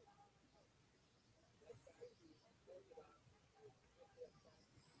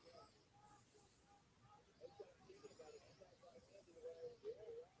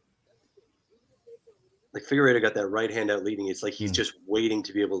 Like Figueiredo got that right hand out leading. It's like he's just waiting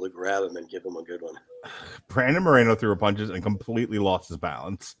to be able to grab him and give him a good one. Brandon Moreno threw punches and completely lost his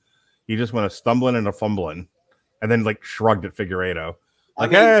balance. He just went a stumbling and a fumbling and then shrugged at Figueiredo.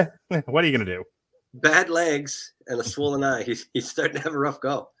 What are you going to do? Bad legs and a swollen eye. He's starting to have a rough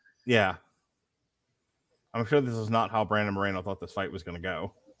go. Yeah. I'm sure this is not how Brandon Moreno thought this fight was going to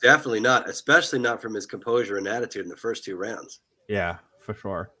go. Definitely not, especially not from his composure and attitude in the first 2 rounds. Yeah, for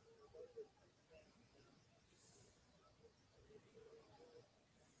sure.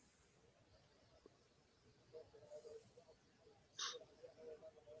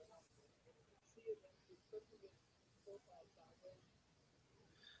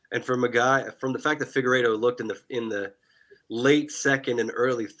 And from the fact that Figueiredo looked in the late second and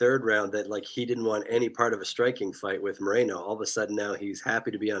early third round that he didn't want any part of a striking fight with Moreno, all of a sudden now he's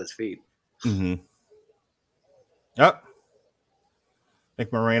happy to be on his feet. Mm-hmm. Yep. I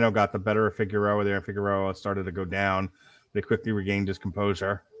think Moreno got the better of Figueiredo there. Figueiredo started to go down. They quickly regained his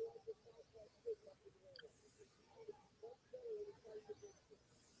composure.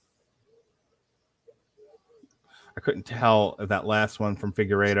 I couldn't tell if that last one from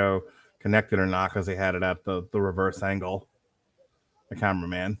Figueiredo connected or not because they had it at the reverse angle. The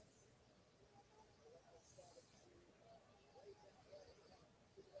cameraman.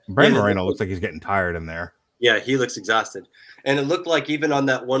 Brandon Moreno looks like he's getting tired in there. Yeah, he looks exhausted. And it looked like even on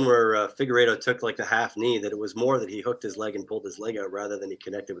that one where Figueiredo took the half knee, that it was more that he hooked his leg and pulled his leg out rather than he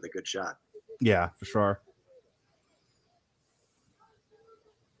connected with a good shot. Yeah, for sure.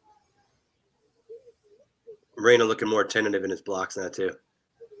 Moreno looking more tentative in his blocks now too.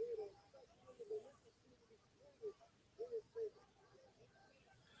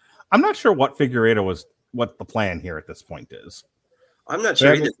 I'm not sure what the plan here at this point is. I'm not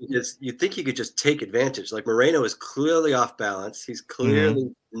sure either, because you'd think he could just take advantage. Moreno is clearly off balance. He's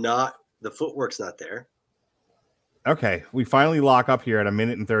clearly not, the footwork's not there. Okay, we finally lock up here at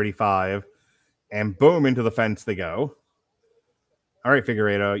 1:35, and boom, into the fence they go. All right,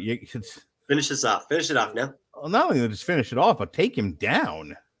 Figueiredo, you finish this off. Finish it off now. Well, not only just finish it off, but take him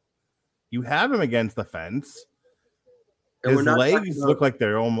down. You have him against the fence. And his legs look like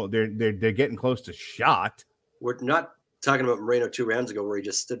they're getting close to shot. We're not talking about Moreno 2 rounds ago where he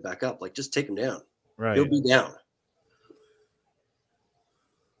just stood back up. Just take him down. Right. He'll be down.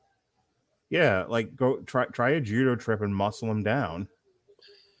 Yeah, go try a judo trip and muscle him down.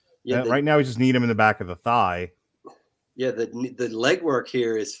 Yeah, right now we just need him in the back of the thigh. Yeah, the leg work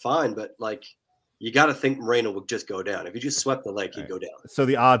here is fine, but you got to think Moreno will just go down. If you just swept the leg, he'd go down. So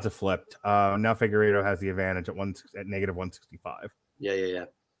the odds have flipped. Now Figueiredo has the advantage at -165. Yeah.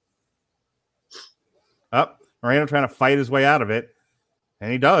 Moreno trying to fight his way out of it,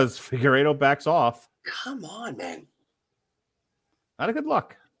 and he does. Figueiredo backs off. Come on, man. Not a good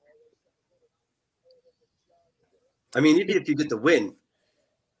look. I mean, even if you get the win,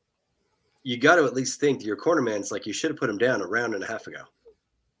 you got to at least think your cornerman's like, you should have put him down a round and a half ago.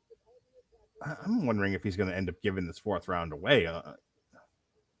 I'm wondering if he's going to end up giving this fourth round away.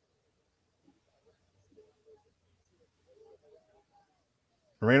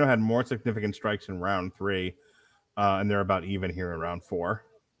 Moreno had more significant strikes in round 3, and they're about even here in round 4.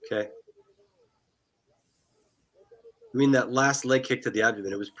 Okay. I mean, that last leg kick to the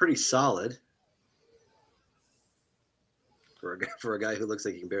abdomen, it was pretty solid for a guy who looks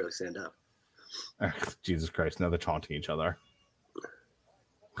like he can barely stand up. Jesus Christ, now they're taunting each other.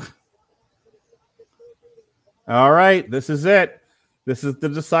 All right, this is it. This is the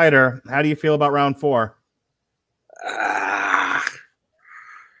decider. How do you feel about round 4?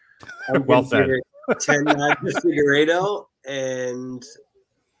 Well said. 10-9 to Figueiredo, and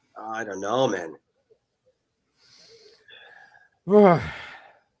I don't know, man.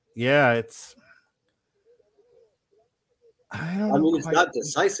 Yeah, it's. I mean, it's not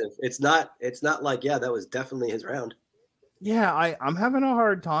decisive. It's not like, yeah, that was definitely his round. Yeah, I'm having a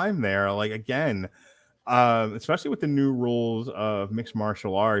hard time there. Like, again, especially with the new rules of mixed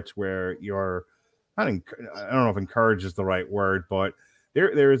martial arts, where you're I don't know if encourage is the right word, but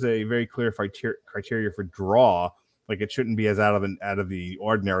there is a very clear criteria for draw. Like, it shouldn't be as out of the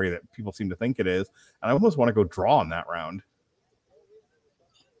ordinary that people seem to think it is. And I almost want to go draw on that round.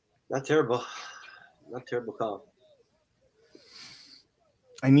 Not terrible. Not terrible call.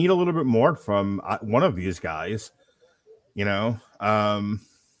 I need a little bit more from one of these guys, you know. I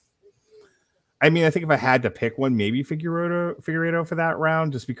mean, I think if I had to pick one, maybe Figueiredo for that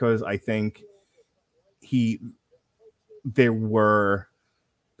round, just because I think there were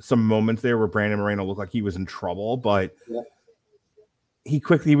some moments there where Brandon Moreno looked like he was in trouble, but he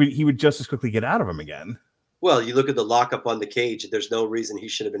would just as quickly get out of him again. Well, you look at the lockup on the cage. There's no reason he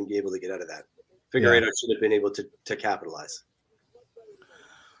should have been able to get out of that. Figueiredo should have been able to capitalize.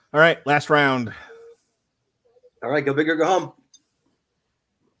 All right, last round. All right, go big or go home.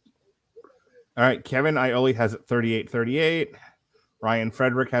 All right, Kevin Ioli has it 38-38. Ryan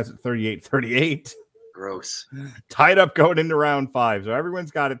Frederick has it 38-38. Gross. Tied up going into round 5, so everyone's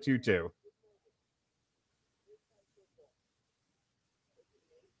got it 2-2.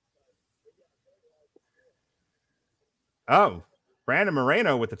 Oh, Brandon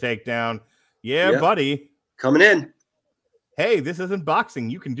Moreno with the takedown. Yeah, buddy. Coming in. Hey, this isn't boxing.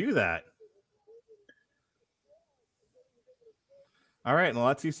 You can do that. All right, now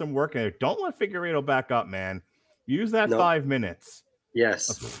let's see some work in there. Don't let Figueiredo back up, man. Use that 5 minutes.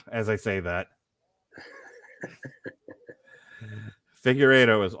 Yes. As I say that.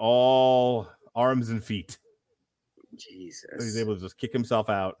 Figueiredo is all arms and feet. Jesus. So he's able to just kick himself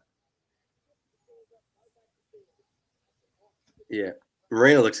out. Yeah.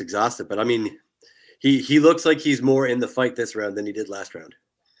 Moreno looks exhausted, but I mean, he looks like he's more in the fight this round than he did last round.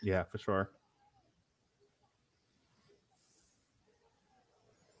 Yeah, for sure.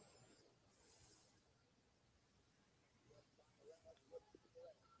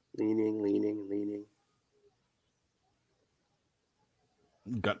 Leaning.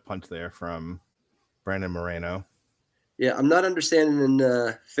 Gut punch there from Brandon Moreno. Yeah, I'm not understanding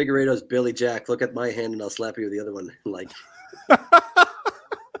Figueiredo's Billy Jack. Look at my hand and I'll slap you with the other one. Like,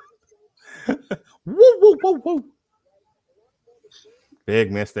 whoa.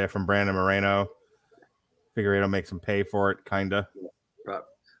 Big miss there from Brandon Moreno. Figueiredo makes him pay for it, kind of.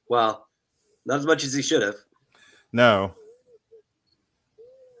 Well, not as much as he should have. No.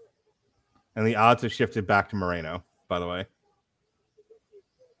 And the odds have shifted back to Moreno, by the way.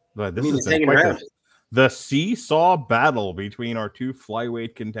 But this is hanging around. The seesaw battle between our two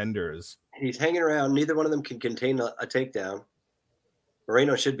flyweight contenders. He's hanging around. Neither one of them can contain a takedown.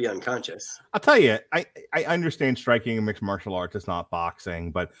 Moreno should be unconscious. I'll tell you, I understand striking in mixed martial arts is not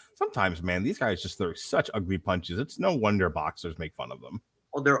boxing, but sometimes, man, these guys just throw such ugly punches. It's no wonder boxers make fun of them.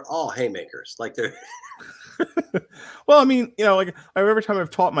 Well, they're all haymakers. Like they're. Well, I mean, you know, like every time I've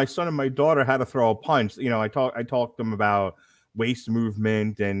taught my son and my daughter how to throw a punch, you know, I talk them about waist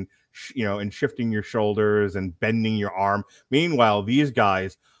movement and and shifting your shoulders and bending your arm. Meanwhile, these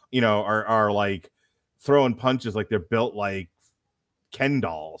guys, are like throwing punches like they're built like Ken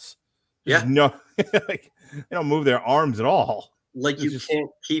dolls. Yeah, no, like they don't move their arms at all. Like you can't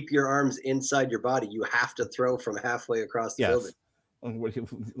keep your arms inside your body. You have to throw from halfway across the building.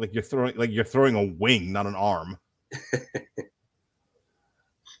 Like you're throwing a wing, not an arm.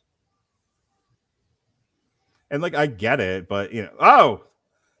 And like I get it, but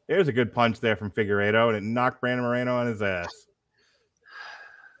there's a good punch there from Figueiredo, and it knocked Brandon Moreno on his ass.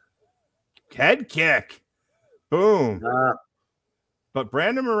 Head kick, boom. But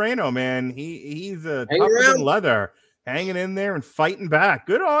Brandon Moreno, man, he's a Hang tougher around. than leather, hanging in there and fighting back.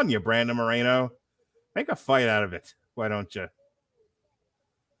 Good on you, Brandon Moreno. Make a fight out of it. Why don't you?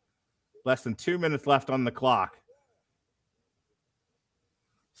 Less than 2 minutes left on the clock.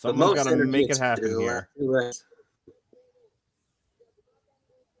 Someone's got to make it happen here.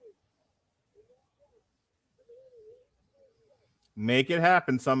 Make it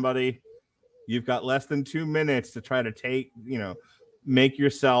happen, somebody. You've got less than 2 minutes to try to make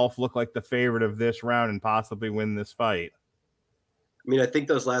yourself look like the favorite of this round and possibly win this fight. I mean, I think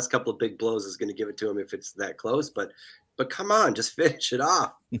those last couple of big blows is going to give it to him if it's that close, but come on, just finish it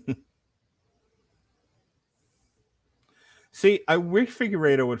off. See, I wish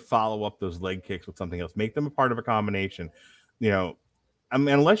Figueiredo would follow up those leg kicks with something else. Make them a part of a combination.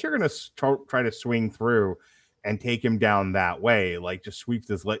 Unless you're going to try to swing through and take him down that way, like just sweep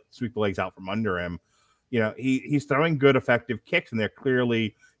the legs out from under him. He's throwing good, effective kicks, and they're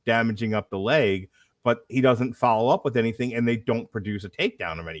clearly damaging up the leg, but he doesn't follow up with anything, and they don't produce a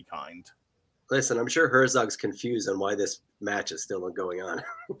takedown of any kind. Listen, I'm sure Herzog's confused on why this match is still going on.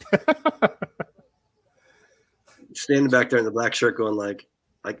 Standing back there in the black shirt going like,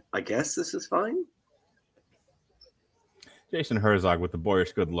 I guess this is fine. Jason Herzog with the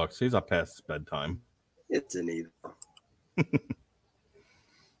boyish good looks. He's up past his bedtime. It's an evil.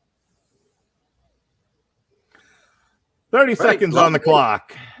 30 seconds on the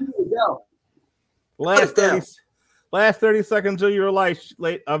clock. Last 30 seconds of your life,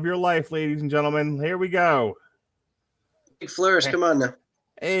 ladies and gentlemen. Here we go. Big flourish. Come on now.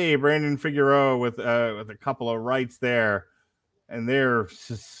 Hey, Brandon Figueroa with a couple of rights there, and they're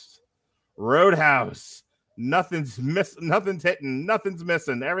just roadhouse. Nothing's missing. Nothing's hitting. Nothing's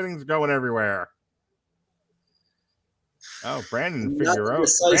missing. Everything's going everywhere. Oh, Brandon Figueroa.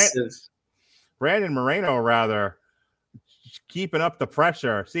 Brandon Moreno, rather, keeping up the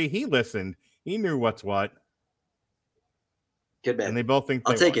pressure. See, he listened. He knew what's what. Good man. And they both think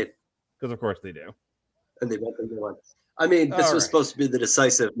I'll take it. Because, of course, they do. And they both think they won. I mean, this was supposed to be the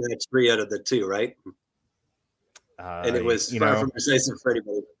decisive match 3 out of the 2, right? And it was far from decisive for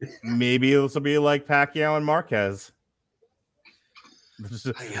anybody. Maybe this will be like Pacquiao and Marquez.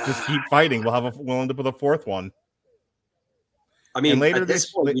 Just keep fighting. We'll end up with a fourth one. I mean, later at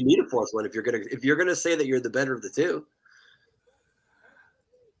this point, you need a fourth one if you're gonna say that you're the better of the 2.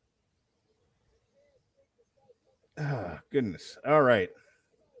 Oh, goodness. All right.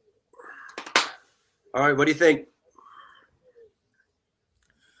 What do you think?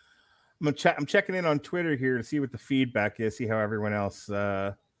 I'm checking in on Twitter here to see what the feedback is, see how everyone else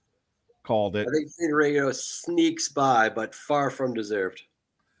called it. I think Figueiredo sneaks by, but far from deserved.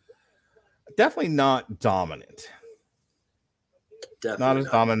 Definitely not dominant. Definitely not as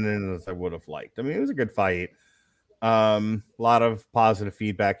dominant as I would have liked. I mean, it was a good fight. A lot of positive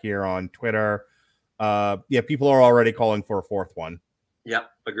feedback here on Twitter. People are already calling for a fourth one. Yep,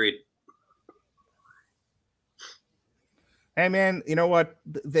 agreed. Hey, man, you know what?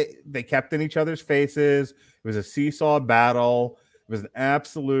 They kept in each other's faces. It was a seesaw battle. It was an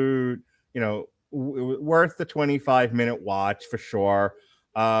absolute, worth the 25-minute watch for sure.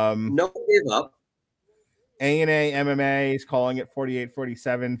 No one gave up. A&A MMA is calling it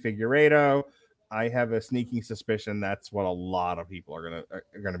 48-47 Figueiredo. I have a sneaking suspicion that's what a lot of people are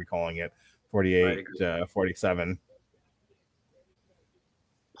gonna be calling it, 48-47.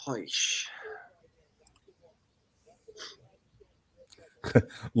 Poish.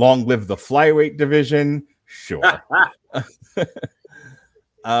 Long live the flyweight division. Sure.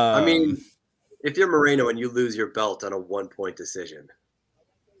 I mean, if you're Moreno and you lose your belt on a 1-point decision,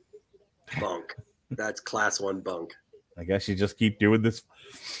 bunk. That's class 1 bunk. I guess you just keep doing this.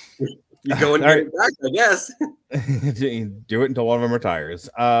 You go and get it back, I guess. Do it until one of them retires.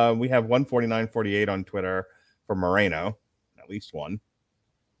 We have 149.48 on Twitter for Moreno. At least one.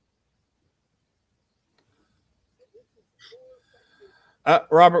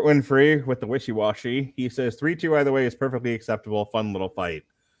 Robert Winfrey with the wishy-washy. He says 3-2 either way is perfectly acceptable. Fun little fight.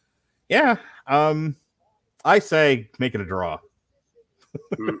 Yeah. I say make it a draw.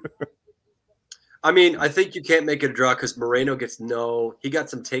 I mean, I think you can't make it a draw because Moreno he got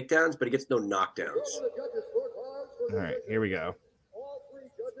some takedowns, but he gets no knockdowns. All right, here we go.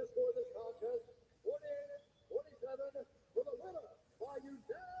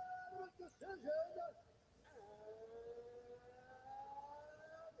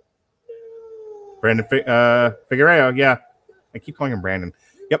 Brandon Figueiredo, yeah. I keep calling him Brandon.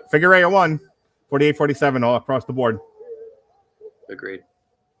 Yep, Figueiredo won. 48-47 all across the board. Agreed.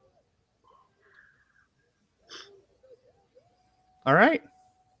 All right.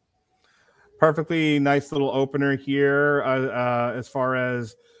 perfectly nice little opener here as far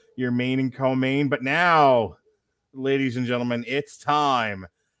as your main and co-main. But now, ladies and gentlemen, it's time.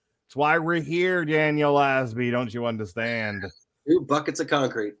 It's why we're here, Daniel Lasby. Don't you understand? 2 buckets of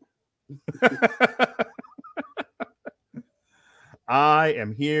concrete. I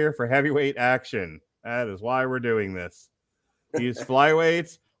am here for heavyweight action. That is why we're doing this. These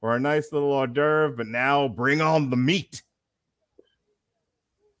flyweights were a nice little hors d'oeuvre, but now bring on the meat.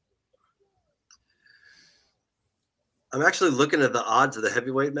 I'm actually looking at the odds of the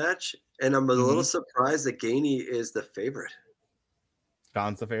heavyweight match, and I'm a little surprised that Gainey is the favorite.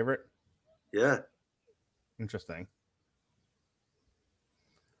 Don's the favorite? Yeah. Interesting.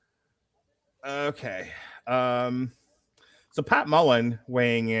 Okay. So Pat Mullen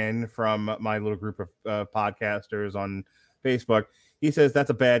weighing in from my little group of podcasters on Facebook, he says that's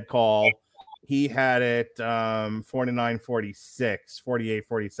a bad call. He had it 49-46,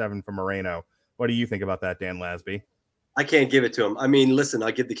 48-47 for Moreno. What do you think about that, Dan Lasby? I can't give it to him. I mean, listen,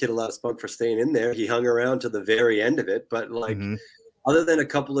 I give the kid a lot of spunk for staying in there. He hung around to the very end of it, but other than a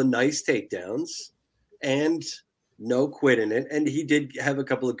couple of nice takedowns and no quit in it, and he did have a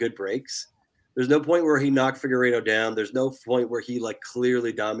couple of good breaks. There's no point where he knocked Figueiredo down. There's no point where he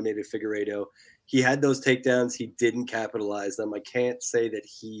clearly dominated Figueiredo. He had those takedowns. He didn't capitalize them. I can't say that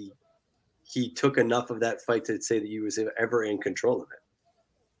he took enough of that fight to say that he was ever in control of it.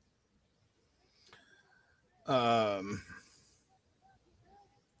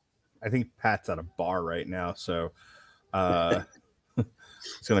 I think Pat's at a bar right now, so I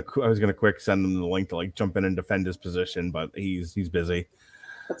was gonna quick send him the link to jump in and defend his position, but he's busy.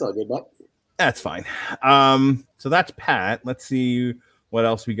 That's all good, Buck. That's fine. So that's Pat. Let's see what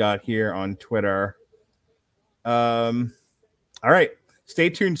else we got here on Twitter. All right. Stay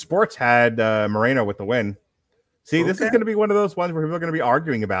tuned. Sports had Moreno with the win. See, this is going to be one of those ones where people are going to be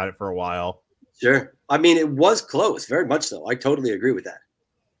arguing about it for a while. Sure. I mean, it was close, very much so. I totally agree with that.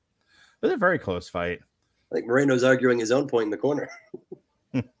 It was a very close fight. I think Moreno's arguing his own point in the corner.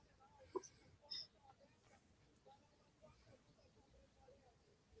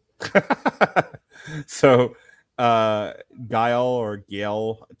 So Guile or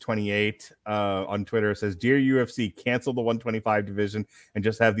Gale 28 on Twitter says, "Dear UFC, cancel the 125 division and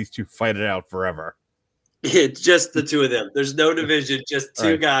just have these two fight it out forever." It's just the two of them. There's no division, just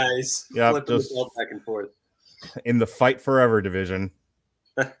two guys flipping the ball back and forth in the fight forever division.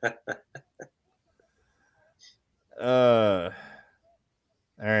 All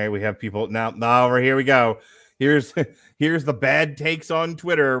right, we have people now. Over here we go. Here's the bad takes on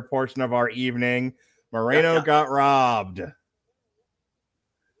Twitter portion of our evening. Moreno got robbed.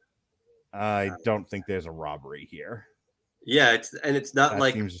 I don't think there's a robbery here. Yeah, it's not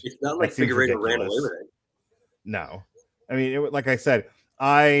like Figueiredo ran away with it. No, I mean, like I said,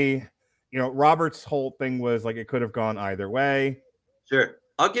 Robert's whole thing was it could have gone either way. Sure,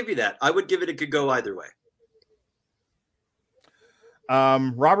 I'll give you that. I would give it could go either way.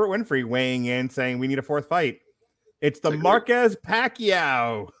 Robert Winfrey weighing in saying we need a fourth fight. It's the Marquez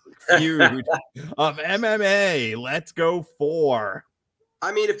Pacquiao feud of MMA. Let's go 4.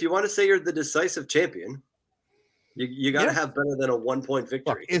 I mean, if you want to say you're the decisive champion, you got to have better than a 1-point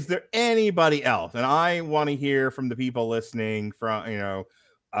victory. Look, is there anybody else? And I want to hear from the people listening.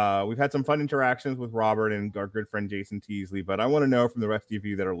 We've had some fun interactions with Robert and our good friend Jason Teasley, but I want to know from the rest of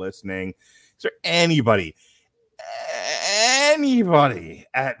you that are listening, is there anybody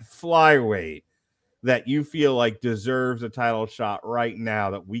at flyweight that you feel like deserves a title shot right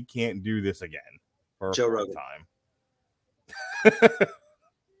now that we can't do this again for Joe a Rogan time?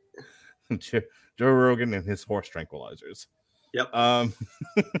 Joe Rogan and his horse tranquilizers. Yep.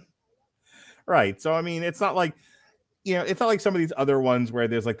 Right. So I mean, it's not like it's not like some of these other ones where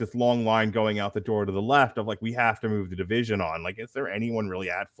there's this long line going out the door to the left of we have to move the division on. Is there anyone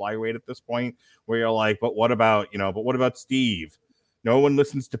really at flyweight at this point where you're but what about Steve? No one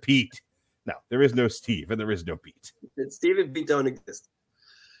listens to Pete. No, there is no Steve and there is no Pete. Steve and Pete don't exist.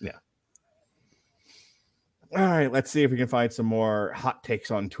 Yeah. All right, let's see if we can find some more hot takes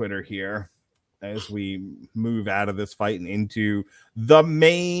on Twitter here as we move out of this fight and into the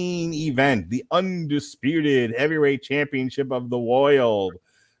main event, the undisputed heavyweight championship of the world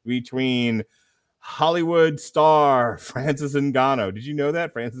between Hollywood star Francis Ngannou. Did you know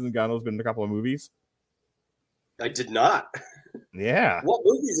that Francis Ngannou has been in a couple of movies? I did not. Yeah. What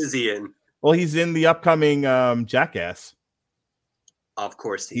movies is he in? Well, he's in the upcoming Jackass. Of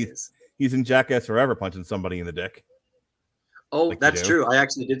course he is. He's in Jackass Forever, punching somebody in the dick. Oh, that's true. I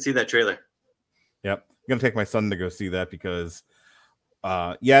actually did see that trailer. Yep. I'm going to take my son to go see that because,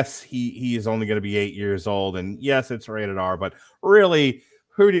 yes, he is only going to be 8 years old. And yes, it's rated R, but really,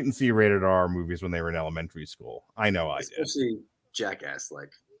 Who didn't see rated R movies when they were in elementary school? I know I did. Especially Jackass.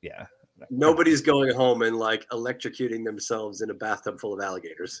 Like, yeah. Nobody's going home and like electrocuting themselves in a bathtub full of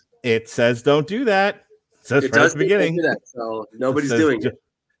alligators. It says don't do that. It says right at the beginning. Do that, so nobody's doing it.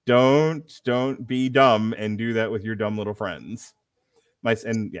 Don't be dumb and do that with your dumb little friends. My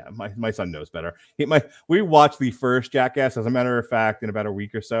son knows better. We watched the first Jackass. As a matter of fact, in about a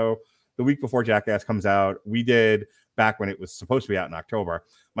week or so, the week before Jackass comes out, we did, back when it was supposed to be out in October,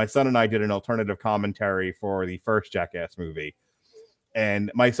 my son and I did an alternative commentary for the first Jackass movie.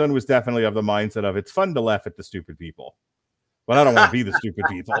 And my son was definitely of the mindset of, it's fun to laugh at the stupid people, but I don't want to be the stupid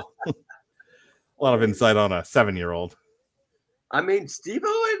people. A lot of insight on a 7-year-old. I mean,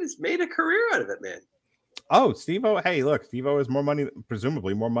 Steve-O has made a career out of it, man. Oh, Steve-O. Hey, look, Steve-O has more money,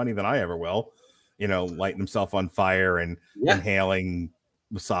 presumably more money than I ever will. You know, lighting himself on fire and inhaling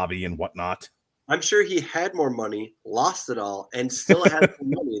wasabi and whatnot. I'm sure he had more money, lost it all, and still has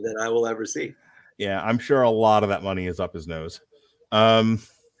more money than I will ever see. Yeah, I'm sure a lot of that money is up his nose. Or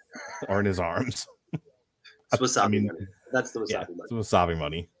in his arms. It's wasabi money. That's the wasabi money. It's wasabi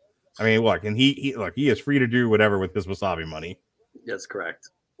money. I mean, look, and he is free to do whatever with his wasabi money. That's correct.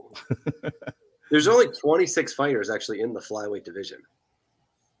 There's only 26 fighters actually in the flyweight division.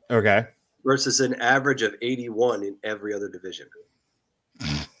 Okay. Versus an average of 81 in every other division.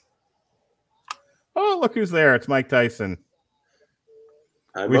 Oh, look who's there. It's Mike Tyson.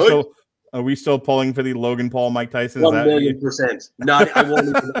 Are we still pulling for the Logan Paul Mike Tyson? 1,000,000%. I'm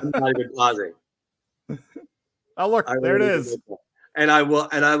not even pausing. Oh, look, there it is. And I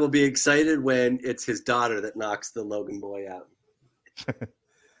will be excited when it's his daughter that knocks the Logan boy out.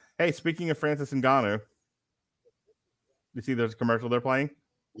 Hey, speaking of Francis Ngannou, you see there's a commercial they're playing?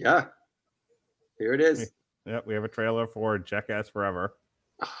 Yeah. Here it is. Yeah, we have a trailer for Jackass Forever.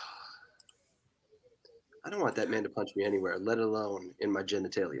 I don't want that man to punch me anywhere, let alone in my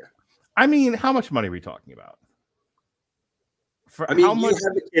genitalia. I mean, how much money are we talking about? You have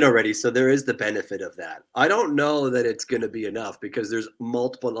a kid already, so there is the benefit of that. I don't know that it's going to be enough because there's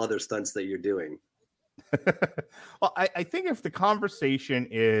multiple other stunts that you're doing. Well, I think if the conversation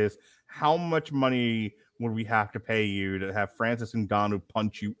is how much money would we have to pay you to have Francis Ngannou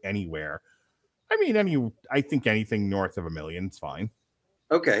punch you anywhere? I mean, I think anything north of $1 million is fine.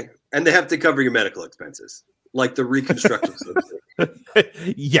 Okay, and they have to cover your medical expenses, like the reconstructive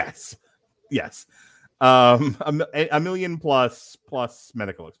surgery. Yes. $1 million plus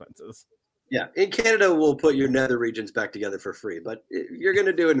medical expenses. Yeah, in Canada, we'll put your nether regions back together for free, but if you're going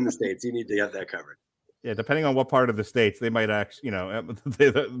to do it in the States, you need to have that covered. Yeah, depending on what part of the States, they might actually,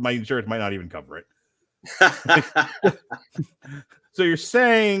 my insurance might not even cover it. So you're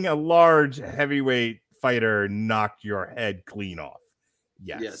saying a large heavyweight fighter knocked your head clean off?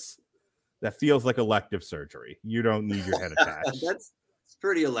 Yes. That feels like elective surgery. You don't need your head attached. That's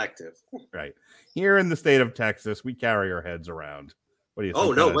pretty elective. Right. Here in the state of Texas, we carry our heads around. What do you think?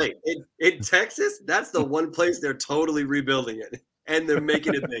 Oh, no, wait. In Texas, that's the one place they're totally rebuilding it, and they're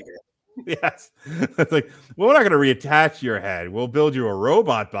making it bigger. Yes. It's like, well, we're not going to reattach your head. We'll build you a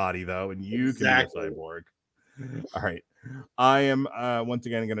robot body, though, and you can be a cyborg. All right. I am, once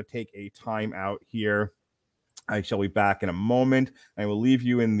again, going to take a time out here. I shall be back in a moment. I will leave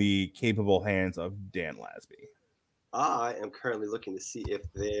you in the capable hands of Dan Lasby. I am currently looking to see if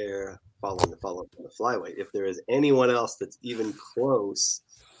they're following the follow-up on the flyweight, if there is anyone else that's even close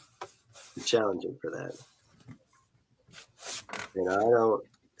to challenging for that. And I don't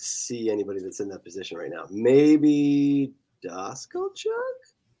see anybody that's in that position right now. Maybe Daskalchuk?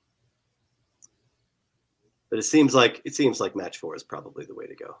 But it seems like match 4 is probably the way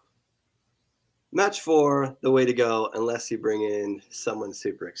to go. Match 4, the way to go, unless you bring in someone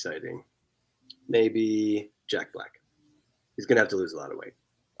super exciting. Maybe Jack Black. He's going to have to lose a lot of weight,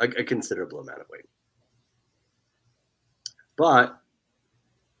 a considerable amount of weight. But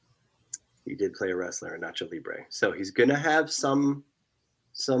he did play a wrestler in Nacho Libre. So he's going to have some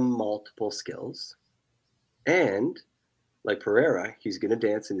multiple skills. And like Pereira, he's going to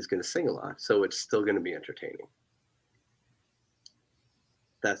dance and he's going to sing a lot. So it's still going to be entertaining.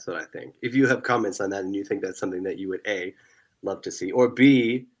 That's what I think. If you have comments on that and you think that's something that you would A, love to see, or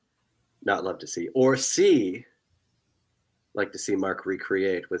B, not love to see, or C, like to see Mark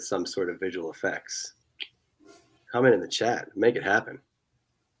recreate with some sort of visual effects, comment in the chat. Make it happen.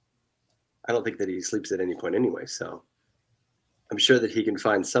 I don't think that he sleeps at any point anyway, so I'm sure that he can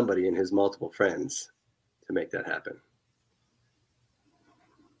find somebody in his multiple friends to make that happen.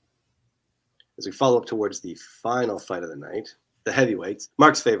 As we follow up towards the final fight of the night, the heavyweights,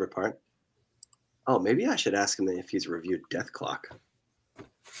 Mark's favorite part. Oh, maybe I should ask him if he's reviewed Death Clock.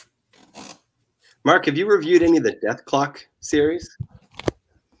 Mark, have you reviewed any of the Death Clock series?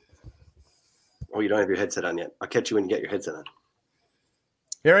 Oh, you don't have your headset on yet. I'll catch you when you get your headset on.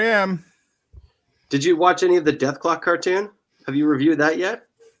 Here I am. Did you watch any of the Death Clock cartoon? Have you reviewed that yet?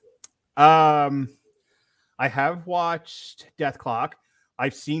 I have watched Death Clock.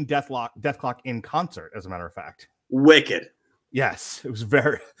 I've seen Death Clock in concert, as a matter of fact. Wicked. Yes, it was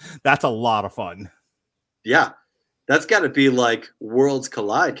that's a lot of fun. Yeah, that's got to be like worlds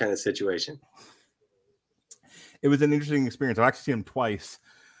collide kind of situation. It was an interesting experience. I've actually seen him twice.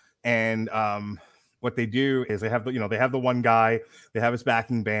 And what they do is they have the one guy, they have his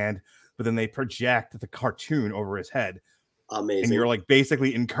backing band, but then they project the cartoon over his head. Amazing. And you're like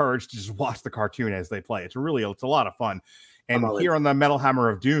basically encouraged to just watch the cartoon as they play. It's a lot of fun. And here on the Metal Hammer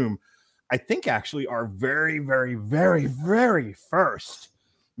of Doom, I think actually our very, very, very, very first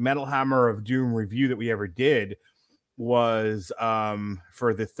Metal Hammer of Doom review that we ever did was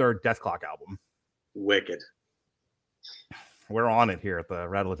for the third Death Clock album. Wicked. We're on it here at the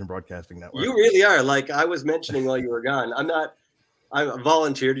Rattleton Broadcasting Network. You really are. Like I was mentioning while you were gone, I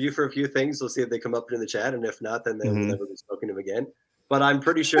volunteered you for a few things. We'll see if they come up in the chat. And if not, then they will never be spoken of again. But I'm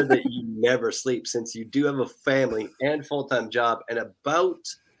pretty sure that you never sleep since you do have a family and full-time job and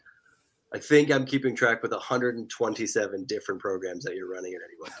I think I'm keeping track with 127 different programs that you're running at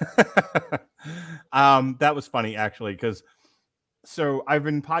any one time. That was funny actually, because so I've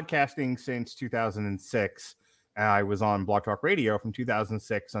been podcasting since 2006. I was on Blog Talk Radio from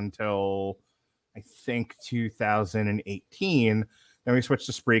 2006 until I think 2018. Then we switched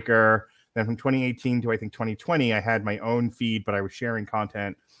to Spreaker. Then from 2018 to I think 2020, I had my own feed, but I was sharing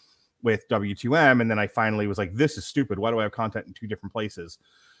content with W2M. And then I finally was like, this is stupid. Why do I have content in two different places?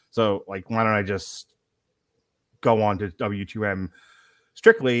 So like, why don't I just go on to W2M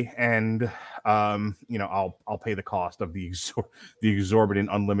strictly and, I'll pay the cost of the exorbitant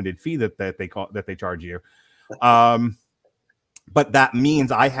unlimited fee that they charge you. But that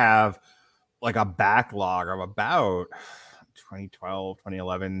means I have like a backlog of about 2012,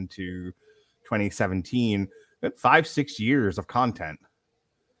 2011 to 2017, 5-6 years of content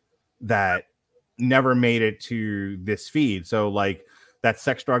that never made it to this feed. So like that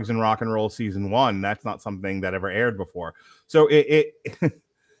Sex, Drugs, and Rock and Roll season 1, that's not something that ever aired before. So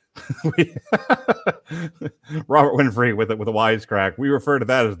Robert Winfrey with a wisecrack. We refer to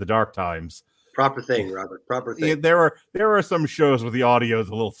that as the dark times. Proper thing, Robert. Proper thing. Yeah, there are some shows where the audio is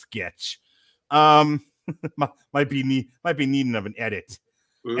a little sketch. Might be needing of an edit.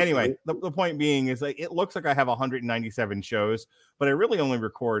 Mm-hmm. Anyway, the point being is like it looks like I have 197 shows, but I really only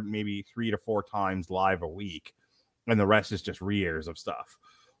record maybe 3 to 4 times live a week, and the rest is just re-airs of stuff,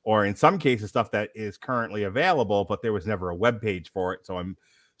 or in some cases stuff that is currently available, but there was never a web page for it.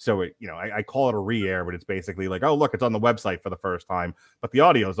 I call it a re-air, but it's basically like, oh look, it's on the website for the first time, but the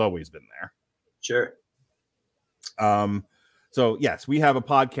audio has always been there. Sure. So yes, we have a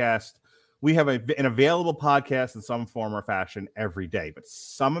podcast. We have an available podcast in some form or fashion every day, but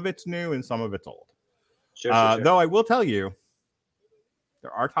some of it's new and some of it's old. Sure. Though I will tell you,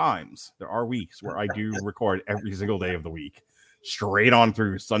 there are weeks where I do record every single day of the week, straight on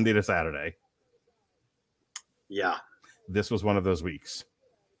through Sunday to Saturday. Yeah. This was one of those weeks.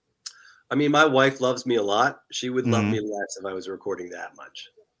 I mean, my wife loves me a lot. She would love me less if I was recording that much.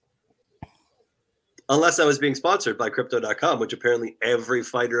 Unless I was being sponsored by Crypto.com, which apparently every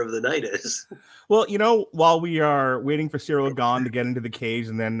fighter of the night is. Well, while we are waiting for Cyril Gane to get into the cage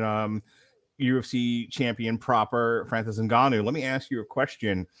and then UFC champion proper Francis Ngannou, let me ask you a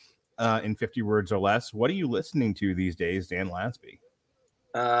question in 50 words or less. What are you listening to these days, Dan Lasby?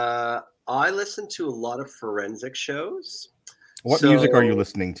 I listen to a lot of forensic shows. What music are you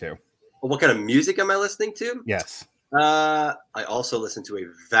listening to? What kind of music am I listening to? Yes. I also listen to a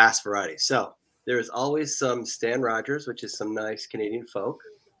vast variety. So there's always some Stan Rogers, which is some nice Canadian folk.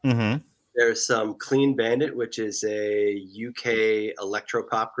 Mm-hmm. There's some Clean Bandit, which is a UK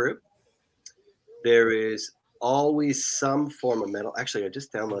electro-pop group. There is always some form of metal. Actually, I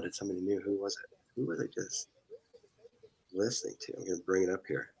just downloaded somebody new. Who was it? Who was I just listening to? I'm going to bring it up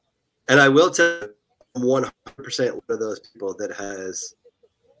here. And I will tell you, I'm 100% one of those people that has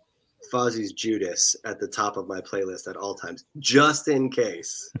Fozzie's Judas at the top of my playlist at all times, just in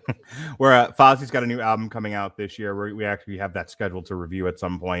case. Fozzie's got a new album coming out this year. We actually have that scheduled to review at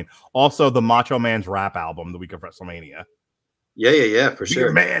some point. Also, the Macho Man's rap album the week of WrestleMania. Yeah, for sure.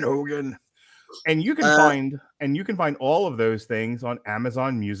 Your man, Hogan. And you can find all of those things on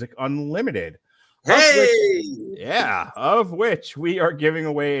Amazon Music Unlimited. Of which we are giving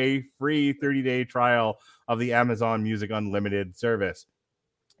away a free 30-day trial of the Amazon Music Unlimited service.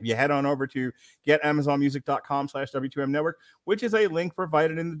 If you head on over to getamazonmusic.com/W2M network, which is a link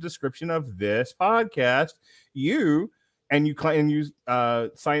provided in the description of this podcast, you and you complete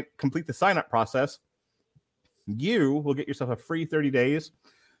the sign up process, you will get yourself a free 30 days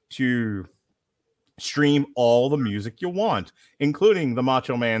to stream all the music you want, including the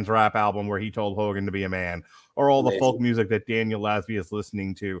Macho Man's rap album where he told Hogan to be a man, or all the folk music that Daniel Lasby is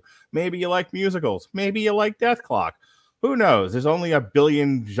listening to. Maybe you like musicals. Maybe you like Death Clock. Who knows? There's only a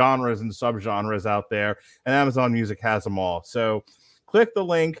billion genres and subgenres out there, and Amazon Music has them all. So click the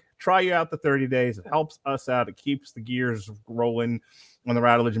link, try out the 30 days. It helps us out. It keeps the gears rolling on the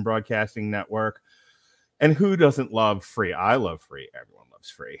Rattlegion Broadcasting Network. And who doesn't love free? I love free. Everyone loves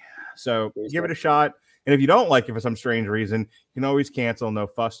free. So give it a shot. And if you don't like it for some strange reason, you can always cancel. No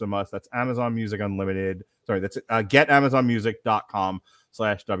fuss or muss. That's Amazon Music Unlimited. Sorry, that's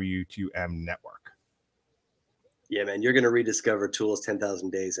getamazonmusic.com/W2M network. Yeah, man, you're going to rediscover Tool's 10,000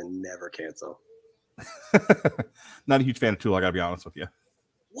 Days and never cancel. Not a huge fan of Tool, I got to be honest with you.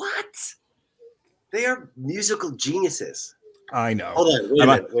 What? They are musical geniuses. I know. Hold on, wait a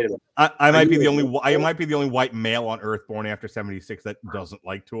minute. I might be the only white male on Earth born after 76 that doesn't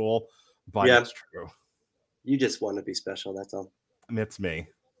like Tool, but yeah, it's true. You just want to be special, that's all. And it's me.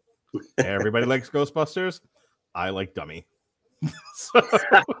 Everybody likes Ghostbusters. I like Dummy. So,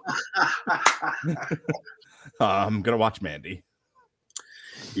 I'm gonna watch Mandy.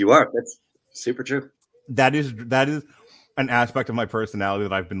 You are. That's super true. That is an aspect of my personality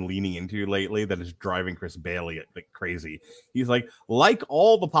that I've been leaning into lately that is driving Chris Bailey like crazy. He's like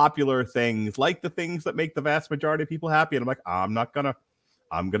all the popular things, like the things that make the vast majority of people happy. And I'm like,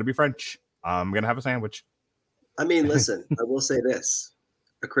 I'm gonna be French. I'm gonna have a sandwich. I mean, listen, I will say this.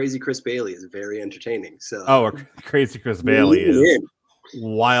 A crazy Chris Bailey is very entertaining. So a crazy Chris Bailey is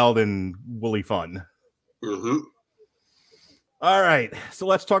wild and woolly fun. Mm-hmm. All right, so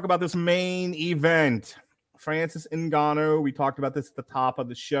let's talk about this main event. Francis Ngannou, we talked about this at the top of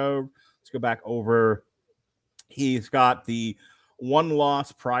the show. Let's go back over. He's got the one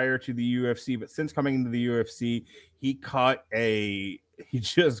loss prior to the UFC, but since coming into the UFC, he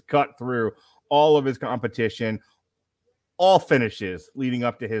just cut through all of his competition, all finishes leading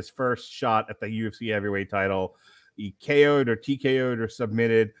up to his first shot at the UFC heavyweight title. He KO'd or TKO'd or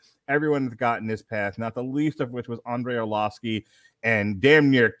submitted everyone that's gotten his path, not the least of which was Andrei Arlovski, and damn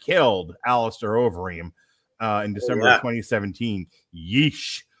near killed Alistair Overeem in December of 2017.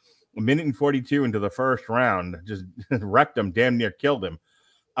 Yeesh. A minute and 42 into the first round, just wrecked him, damn near killed him.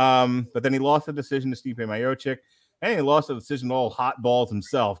 But then he lost the decision to Stipe Miocic, and he lost the decision to all hot balls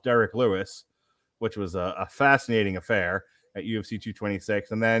himself, Derek Lewis, which was a fascinating affair at UFC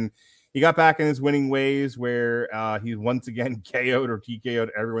 226. And then he got back in his winning ways where he once again KO'd or TKO'd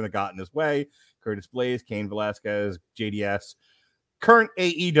everyone that got in his way. Curtis Blaze, Cain Velasquez, JDS, current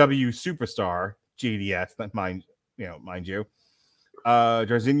AEW superstar JDS, that mind you.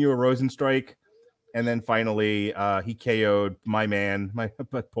 Jairzinho Rosenstrike, and then finally he KO'd my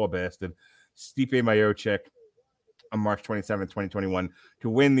poor bastard, Stipe Miocic on March 27th, 2021 to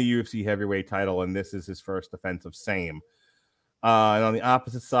win the UFC heavyweight title, and this is his first defense of same. And on the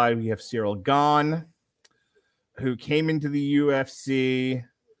opposite side, we have Cyril Gane, who came into the UFC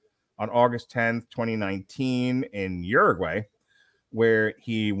on August 10th, 2019 in Uruguay, where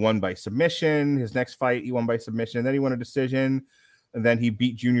he won by submission. His next fight, he won by submission, and then he won a decision. And then he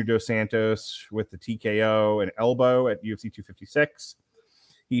beat Junior Dos Santos with the TKO and elbow at UFC 256.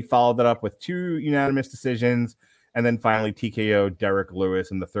 He followed that up with 2 unanimous decisions, and then finally TKO Derek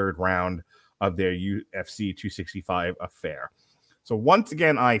Lewis in the third round of their UFC 265 affair. So once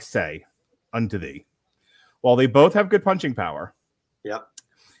again, I say unto thee, while they both have good punching power, yep,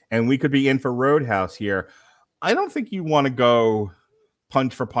 and we could be in for Roadhouse here, I don't think you want to go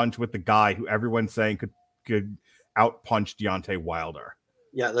punch for punch with the guy who everyone's saying could out-punch Deontay Wilder.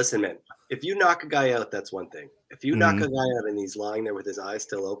 Yeah, listen, man. If you knock a guy out, that's one thing. If you knock a guy out and he's lying there with his eyes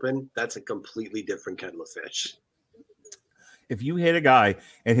still open, that's a completely different kettle of fish. If you hit a guy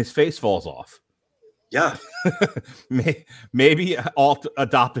and his face falls off, yeah, maybe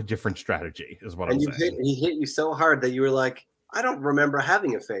adopt a different strategy is what I'm saying. He hit you so hard that you were like, I don't remember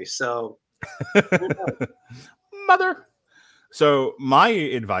having a face. So, mother. So my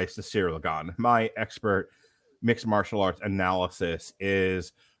advice to Cyril Gane, my expert mixed martial arts analysis,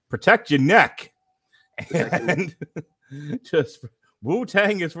 is protect your neck and just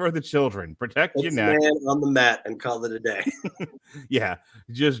Wu-Tang is for the children. Protect your neck. Man on the mat and call it a day. Yeah,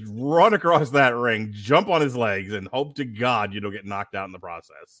 just run across that ring, jump on his legs, and hope to God you don't get knocked out in the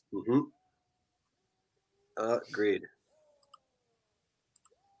process. Mm-hmm. Agreed.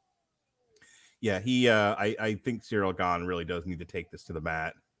 Yeah, I think Cyril Gane really does need to take this to the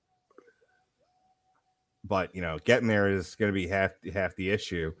mat. But, getting there is going to be half the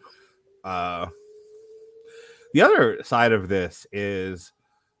issue. The other side of this is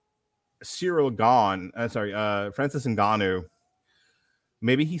Francis Ngannou.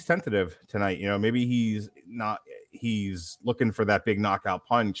 Maybe he's tentative tonight. Maybe he's looking for that big knockout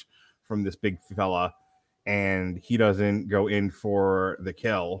punch from this big fella, and he doesn't go in for the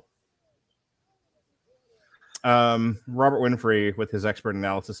kill. Robert Winfrey with his expert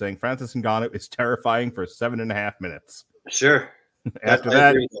analysis saying Francis Ngannou is terrifying for 7.5 minutes. Sure. After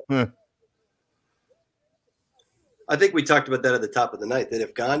that, I think we talked about that at the top of the night, that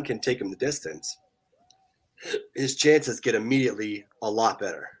if Gane can take him the distance, his chances get immediately a lot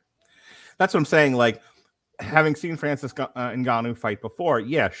better. That's what I'm saying. Like, having seen Francis Ngannou fight before,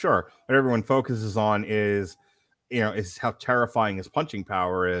 yeah, sure. What everyone focuses on is how terrifying his punching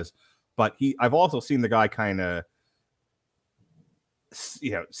power is. But I've also seen the guy kind of,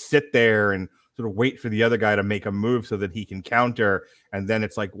 sit there and sort of wait for the other guy to make a move so that he can counter. And then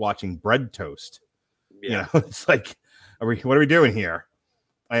it's like watching bread toast. Yeah. It's like, what are we doing here?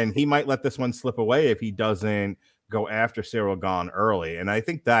 And he might let this one slip away if he doesn't go after Cyril Gane early. And I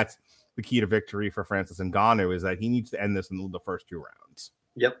think that's the key to victory for Francis Ngannou, is that he needs to end this in the first 2 rounds.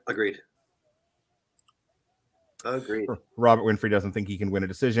 Yep, agreed. Robert Winfrey doesn't think he can win a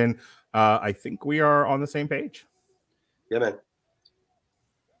decision. I think we are on the same page. Yeah, man.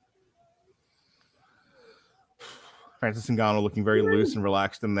 Francis Ngannou looking very loose and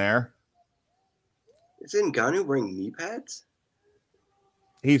relaxed in there. Is Ngannou wearing knee pads?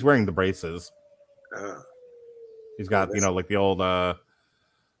 He's wearing the braces. He's got, like the old,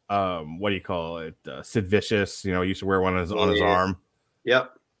 what do you call it? Sid Vicious, he used to wear one on his arm.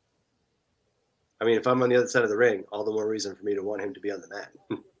 Yep. I mean, if I'm on the other side of the ring, all the more reason for me to want him to be on the mat.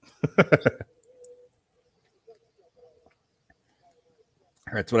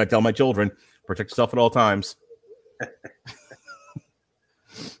 That's what I tell my children. Protect yourself at all times.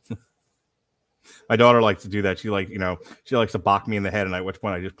 My daughter likes to do that. She likes to bonk me in the head, and at which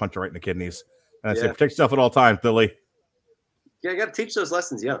point I just punch her right in the kidneys. And I say, protect yourself at all times, Billy. Yeah, I got to teach those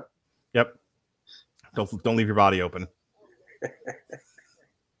lessons young. Yep. Don't leave your body open.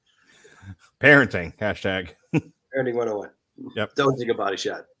 Parenting, hashtag. Parenting 101. Yep. Don't take a body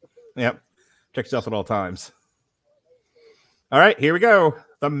shot. Yep. Check yourself at all times. All right, here we go.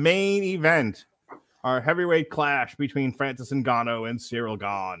 The main event. Our heavyweight clash between Francis Ngannou and Cyril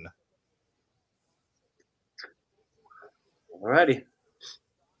Gane. All righty.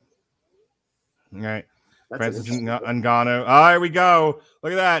 All right. Francis Ngannou. Oh, here we go.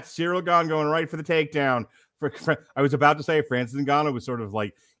 Look at that. Cyril Gane going right for the takedown. I was about to say Francis Ngannou was sort of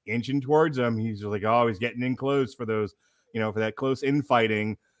like inching towards him. He's like, he's getting in close for those, for that close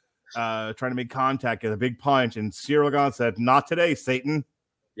infighting, trying to make contact, get a big punch. And Cyril Gane said, "Not today, Satan."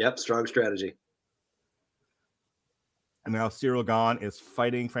 Yep, strong strategy. And now Cyril Gane is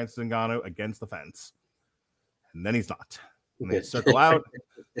fighting Francis Ngannou against the fence. And then he's not. And they circle out.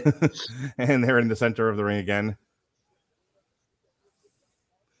 And they're in the center of the ring again.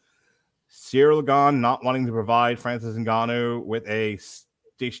 Cyril Gane not wanting to provide Francis Ngannou with a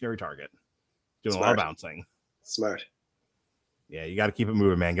stationary target. Doing a lot of bouncing. Smart. Yeah, you got to keep it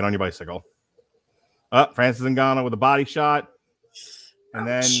moving, man. Get on your bicycle. Francis Ngannou with a body shot. And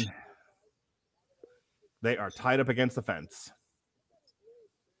then they are tied up against the fence.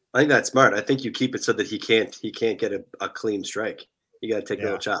 I think that's smart. I think you keep it so that he can't get a clean strike. You got to take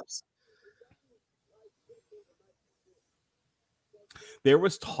little chops. There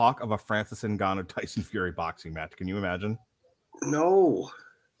was talk of a Francis Ngannou Tyson Fury boxing match. Can you imagine? No.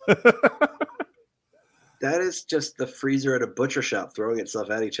 That is just the freezer at a butcher shop throwing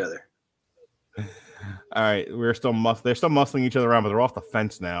itself at each other. All right, they're still muscling each other around, but they're off the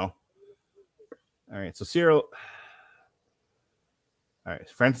fence now. All right, so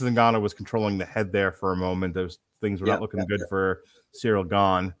Francis Ngannou was controlling the head there for a moment. Those things were not looking good for Cyril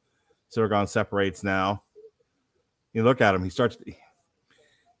Gane. Cyril Gane separates now. You look at him,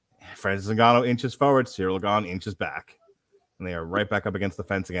 Francis Ngannou inches forward, Cyril Gane inches back. And they are right back up against the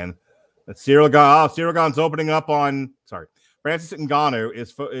fence again. But Cyril Gane's opening up on, Francis Ngannou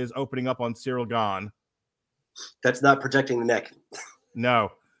is opening up on Cyril Gane. That's not protecting the neck.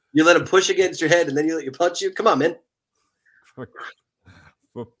 No. You let him push against your head and then you let you punch you? Come on, man. For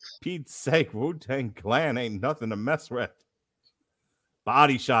Pete's sake, Wu-Tang Clan ain't nothing to mess with.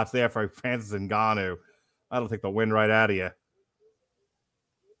 Body shots there for Francis Ngannou. That'll take the wind right out of you.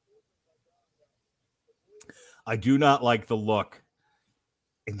 I do not like the look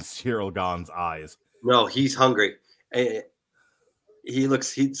in Cyril Gane's eyes. No, he's hungry. Ngannou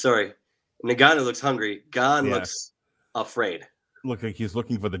looks hungry. Gane looks afraid. Look like he's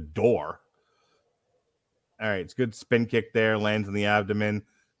looking for the door. All right, it's good spin kick there. Lands in the abdomen.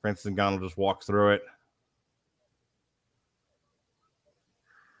 Francis Ngannou just walks through it.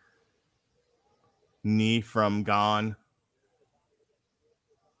 knee from Gone.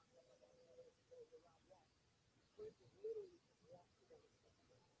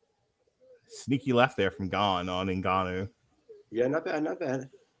 Sneaky left there from Gone on Ngannou. Yeah, not bad, not bad.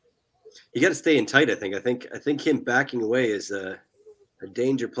 You got to stay in tight. I think him backing away is a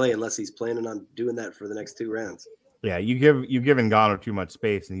danger play unless he's planning on doing that for the next 2 rounds. Yeah, you give Ngannou too much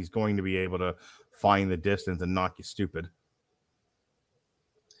space, and he's going to be able to find the distance and knock you stupid.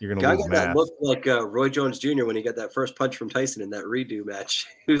 You're gonna lose math. That looked like Roy Jones Jr. when he got that first punch from Tyson in that redo match.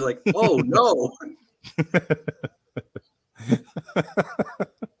 He was like, "Oh no!"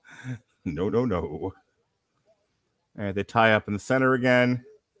 No. All right, they tie up in the center again.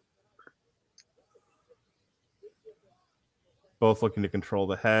 Both looking to control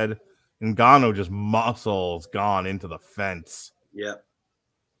the head. Ngannou just muscles Gone into the fence. Yeah.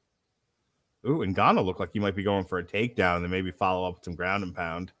 Ooh, Ngannou looked like he might be going for a takedown and then maybe follow up with some ground and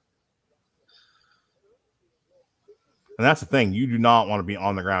pound. And that's the thing. You do not want to be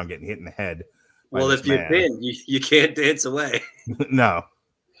on the ground getting hit in the head. Well, if you pin, you can't dance away. No.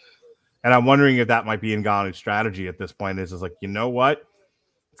 And I'm wondering if that might be Ngannou's strategy at this point. Is like, you know what?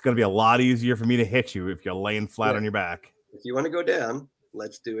 It's going to be a lot easier for me to hit you if you're laying flat on your back. If you want to go down,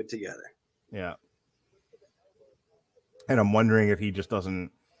 let's do it together. Yeah. And I'm wondering if he just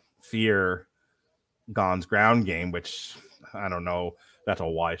doesn't fear Gone's ground game, which I don't know. That's a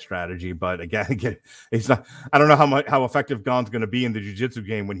wise strategy. But again, it's not. I don't know how effective Gone's going to be in the jiu-jitsu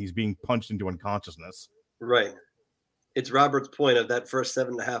game when he's being punched into unconsciousness. Right. It's Robert's point of that first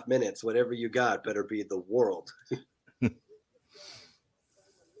 7.5 minutes. Whatever you got better be the world.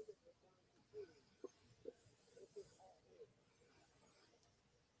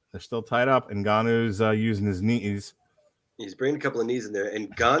 They're still tied up. Ngannou's using his knees. He's bringing a couple of knees in there. And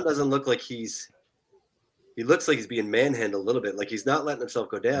Gane doesn't look like he looks like he's being manhandled a little bit. Like he's not letting himself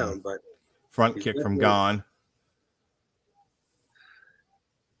go down, but front kick from Gane.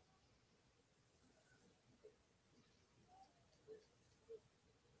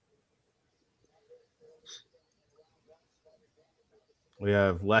 We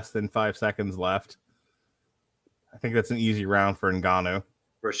have less than 5 seconds left. I think that's an easy round for Ngannou.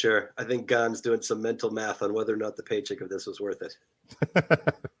 For sure. I think Gane's doing some mental math on whether or not the paycheck of this was worth it.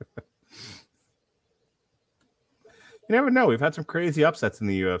 You never know. We've had some crazy upsets in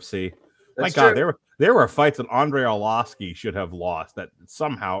the UFC. That's My God, true. there were fights that Andrei Arlovski should have lost that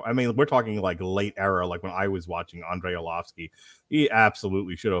somehow, I mean, we're talking like late era, like when I was watching Andrei Arlovski. He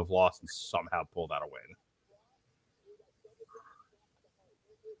absolutely should have lost and somehow pulled out a win.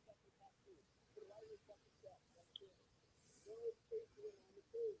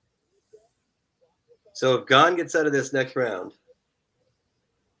 So if Gane gets out of this next round,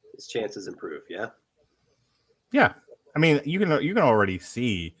 his chances improve, yeah? Yeah. I mean, you can already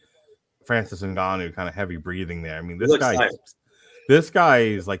see Francis Ngannou kind of heavy breathing there. I mean, this guy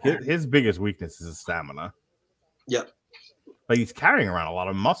is like his biggest weakness is his stamina. Yep. But he's carrying around a lot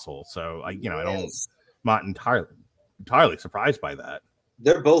of muscle, so I'm not entirely surprised by that.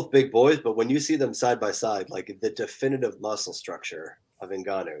 They're both big boys, but when you see them side by side, like the definitive muscle structure of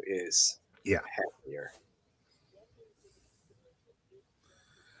Ngannou is heavier.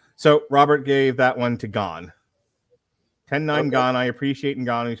 So Robert gave that one to Gane. 10-9 Gane. I appreciate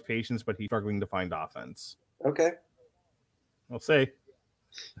Ngannou's patience, but he's struggling to find offense. Okay. We'll see.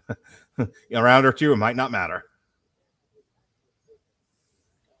 A round or two, it might not matter.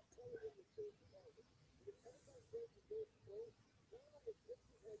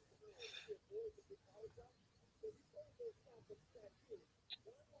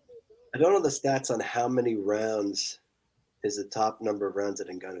 I don't know the stats on how many rounds is the top number of rounds that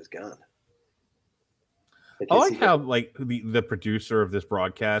Ngannou's gone. I like how like the producer of this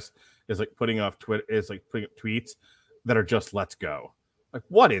broadcast is like putting up tweets that are just "let's go." Like,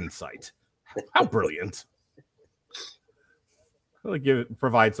 what insight? How brilliant! Really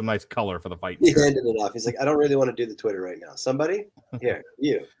provide some nice color for the fight. He handed it off. He's like, I don't really want to do the Twitter right now. Somebody here,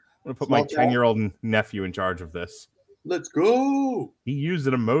 you. I'm gonna put my 10-year-old nephew in charge of this. Let's go. He used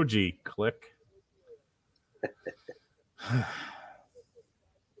an emoji. Click.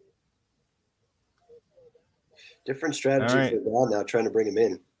 Different strategy right. for Gane now, trying to bring him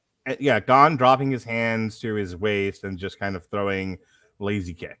in. Yeah, Gane dropping his hands to his waist and just kind of throwing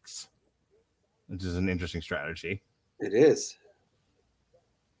lazy kicks, which is an interesting strategy. It is.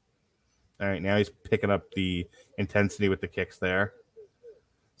 All right, now he's picking up the intensity with the kicks there.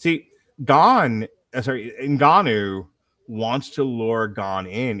 See, Ngannou wants to lure Gane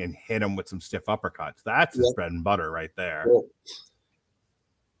in and hit him with some stiff uppercuts. That's his bread and butter right there. Yep.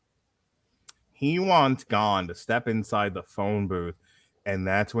 He wants Gane to step inside the phone booth And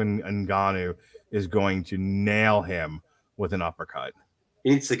that's when Ngannou is going to nail him with an uppercut. He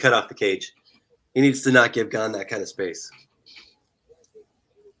needs to cut off the cage. He needs to not give Gane that kind of space.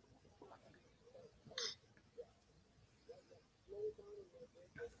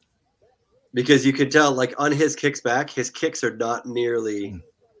 Because you could tell, like, on his kicks back, his kicks are not nearly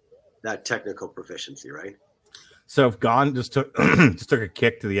that technical proficiency, right? So if Gane just took a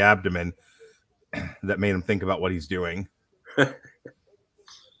kick to the abdomen, that made him think about what he's doing.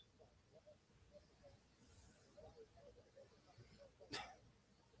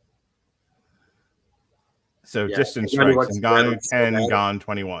 So distance strikes, Ngannou 10, Gane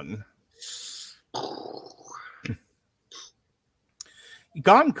 21.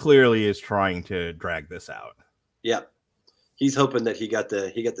 Gane clearly is trying to drag this out. Yeah. He's hoping that he got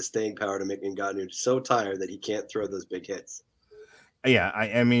the staying power to make Ngannou so tired that he can't throw those big hits. Yeah,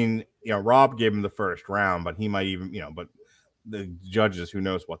 I mean, Rob gave him the first round, but he might even, but the judges, who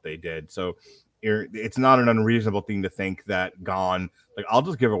knows what they did. So it's not an unreasonable thing to think that Gane, like, I'll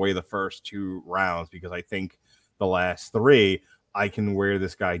just give away the first 2 rounds because I think the last 3, I can wear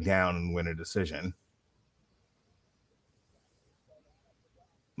this guy down and win a decision.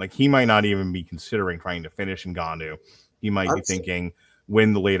 Like, he might not even be considering trying to finish Ngannou. He might be thinking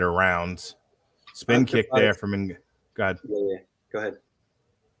win the later rounds. Spin kick there from go ahead. Yeah. Go ahead.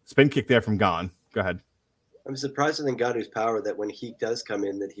 Spin kick there from Gane. Go ahead. I'm surprised at Ngannou's power that when he does come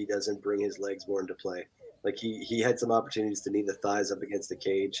in, that he doesn't bring his legs more into play. Like, he had some opportunities to knee the thighs up against the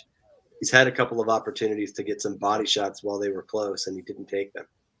cage. He's had a couple of opportunities to get some body shots while they were close, and he didn't take them.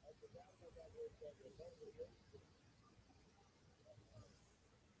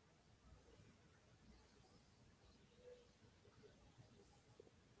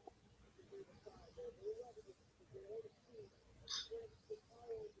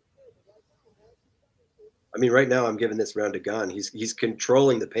 I mean, right now I'm giving this round to Gane. He's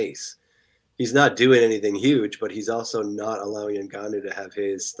controlling the pace. He's not doing anything huge, but he's also not allowing Ngannou to have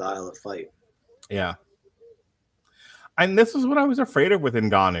his style of fight. Yeah. And this is what I was afraid of with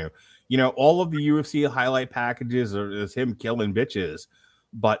Ngannou. All of the UFC highlight packages is him killing bitches,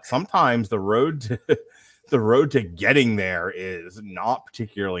 but sometimes the road to getting there is not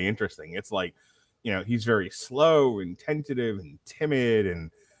particularly interesting. It's like, he's very slow and tentative and timid,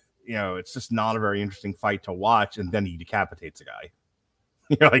 and it's just not a very interesting fight to watch. And then he decapitates a guy.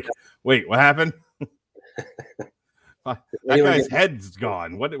 You're like, wait, what happened? That guy's head's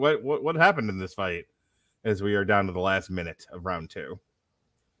gone. What happened in this fight? As we are down to the last minute of round 2.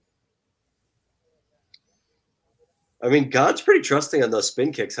 I mean, Gane's pretty trusting on those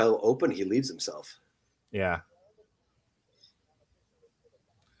spin kicks, how open he leaves himself. Yeah.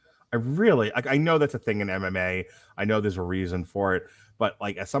 I know that's a thing in MMA. I know there's a reason for it. But,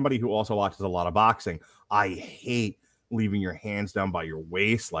 like, as somebody who also watches a lot of boxing, I hate leaving your hands down by your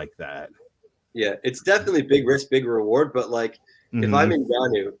waist like that. Yeah, it's definitely big risk, big reward. But, like, if I'm in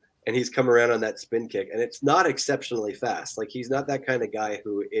Ngannou and he's come around on that spin kick, and it's not exceptionally fast. Like, he's not that kind of guy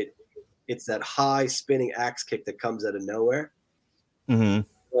who it's that high spinning axe kick that comes out of nowhere. Mm-hmm.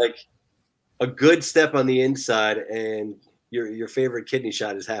 Like, a good step on the inside, and your favorite kidney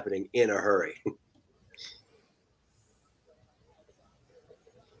shot is happening in a hurry.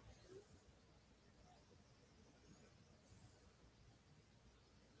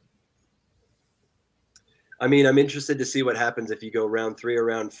 I mean, I'm interested to see what happens if you go round 3 or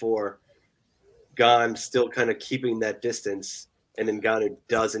round 4. Gane still kind of keeping that distance, and then Ngannou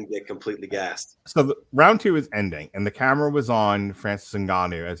doesn't get completely gassed. So round 2 is ending, and the camera was on Francis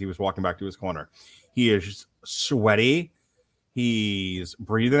Ngannou as he was walking back to his corner. He is sweaty. He's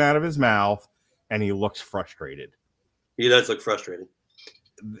breathing out of his mouth, and he looks frustrated. He does look frustrated.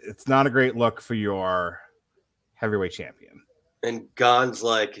 It's not a great look for your heavyweight champion. And Gane's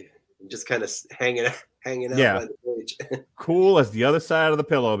like just kind of hanging out by the cage. Cool as the other side of the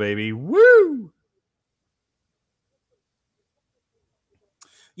pillow, baby. Woo!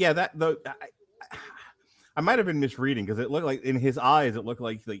 Yeah, I might have been misreading because it looked like in his eyes, it looked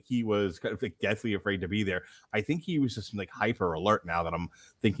like he was kind of like deathly afraid to be there. I think he was just like hyper alert now that I'm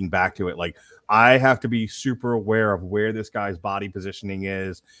thinking back to it. Like, I have to be super aware of where this guy's body positioning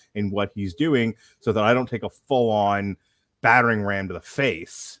is and what he's doing so that I don't take a full on battering ram to the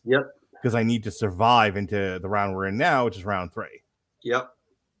face. Yep. Because I need to survive into the round we're in now, which is round 3. Yep.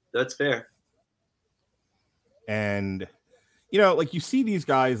 That's fair. And like, you see these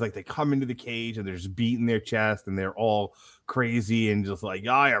guys, like, they come into the cage and they're just beating their chest and they're all crazy and just like,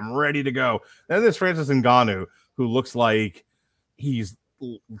 I am ready to go. Then there's Francis Ngannou, who looks like he's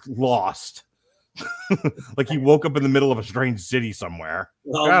lost. Like he woke up in the middle of a strange city somewhere.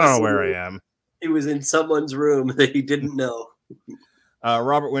 I don't know where I am. He was in someone's room that he didn't know.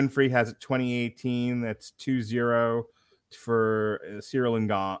 Robert Winfrey has it 2018. That's 2-0 for Cyril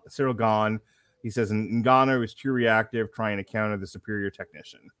Gane. He says Ngannou is too reactive, trying to counter the superior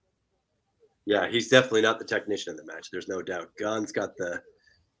technician. Yeah, he's definitely not the technician of the match. There's no doubt. Gane's got the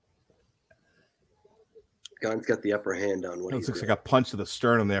upper hand on what It looks like a punch to the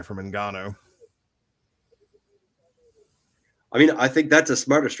sternum there from Ngannou. I mean, I think that's a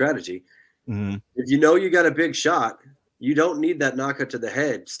smarter strategy. Mm-hmm. If you know you got a big shot, you don't need that knockout to the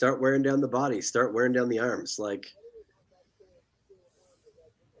head. Start wearing down the body. Start wearing down the arms. Like,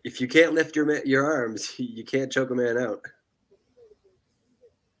 if you can't lift your arms, you can't choke a man out.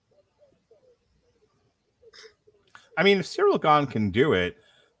 I mean, if Cyril Gane can do it,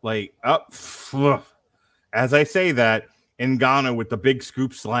 like, as I say that, Ngannou with the big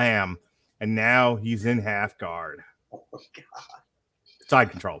scoop slam, and now he's in half guard. Oh, God. Side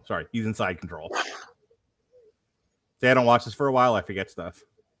control. Sorry, he's in side control. Say I don't watch this for a while, I forget stuff.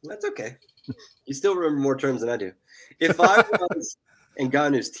 That's okay. You still remember more terms than I do. If I was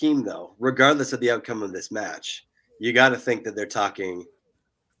Ngannou's team, though, regardless of the outcome of this match, you got to think that they're talking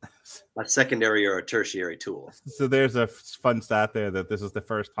a secondary or a tertiary tool. So there's a fun stat there that this is the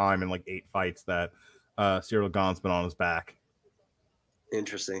first time in like 8 fights that Cyril Gane's been on his back.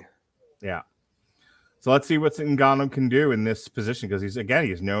 Interesting. Yeah. So let's see what Ngannou can do in this position, because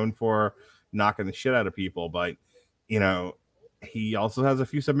he's known for knocking the shit out of people, but you know, he also has a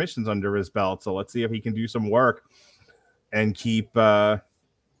few submissions under his belt. So let's see if he can do some work and keep Gane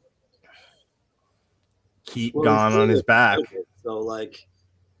on his back. So like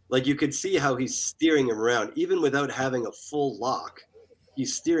you could see how he's steering him around, even without having a full lock.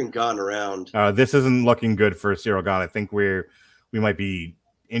 He's steering Gane around. This isn't looking good for Cyril Gane. I think we might be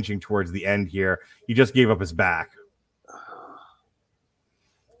inching towards the end here. He just gave up his back.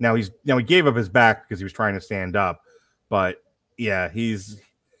 Now he gave up his back because he was trying to stand up, but yeah, he's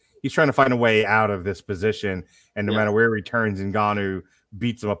trying to find a way out of this position, and no matter where he turns, Ngannou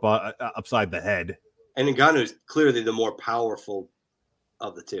beats him up upside the head. And Ngannou is clearly the more powerful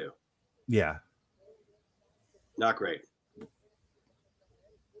of the two. Yeah, not great.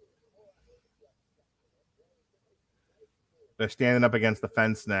 They're standing up against the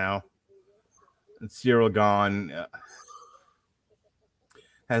fence now. And Cyril Gane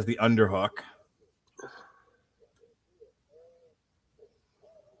has the underhook.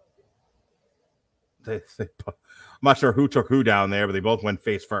 I'm not sure who took who down there, but they both went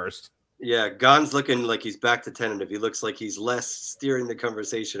face first. Yeah, Gane's looking like he's back to tentative. He looks like he's less steering the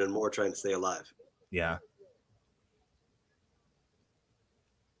conversation and more trying to stay alive. Yeah.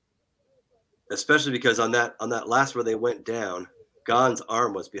 Especially because on that last where they went down, Gane's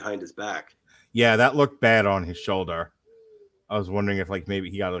arm was behind his back. Yeah, that looked bad on his shoulder. I was wondering if like maybe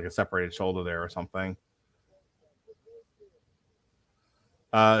he got like a separated shoulder there or something.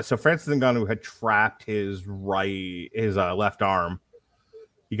 So Francis Ngannou had trapped his left arm.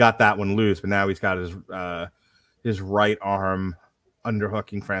 He got that one loose, but now he's got his right arm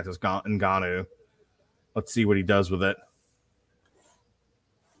underhooking Francis Ngannou. Let's see what he does with it.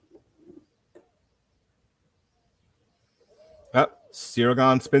 Oh, Cyril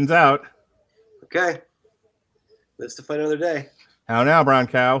Gane spins out. Okay. Let's to fight another day. How now, Brown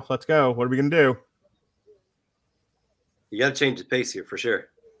Cow? Let's go. What are we going to do? You got to change the pace here for sure.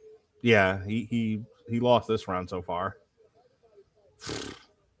 Yeah, he lost this round so far.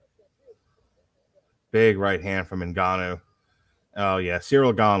 Big right hand from Ngannou. Oh, yeah.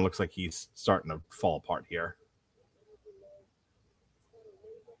 Cyril Gane looks like he's starting to fall apart here.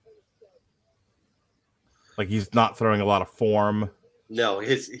 Like he's not throwing a lot of form. No,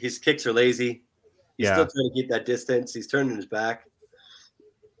 his kicks are lazy. He's still trying to keep that distance. He's turning his back.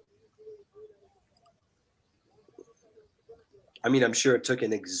 I mean, I'm sure it took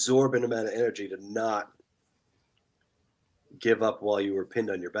an exorbitant amount of energy to not give up while you were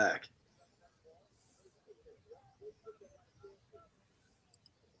pinned on your back.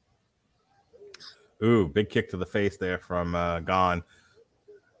 Ooh, big kick to the face there from Gane.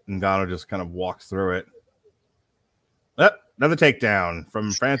 Ngannou just kind of walks through it. Another takedown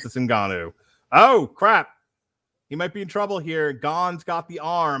from Francis Ngannou. Oh, crap. He might be in trouble here. Gane's got the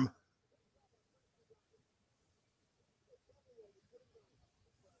arm.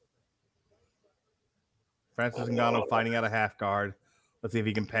 Francis Ngannou fighting out a half guard. Let's see if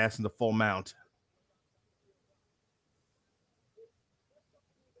he can pass into full mount.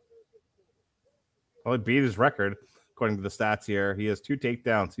 Well, he beat his record, according to the stats here. He has 2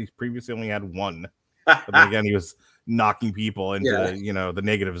 takedowns. He's previously only had 1. But then again, he was knocking people into the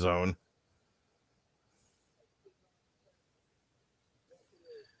negative zone.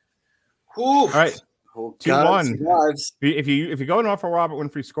 Oof. All right. Oh, 2-1. survives. If you go off a Robert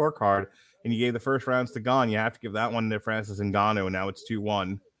Winfrey scorecard and you gave the first rounds to Gane, you have to give that one to Francis Ngannou, and now it's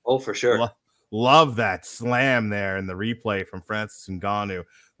 2-1. Oh, for sure. Love that slam there in the replay from Francis Ngannou.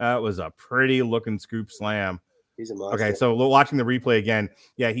 That was a pretty looking scoop slam. He's a monster. Okay, so watching the replay again,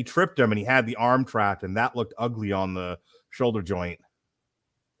 yeah, he tripped him and he had the arm trapped, and that looked ugly on the shoulder joint.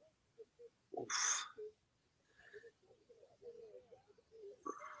 Oof.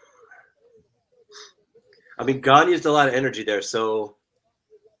 I mean, Gane used a lot of energy there. So,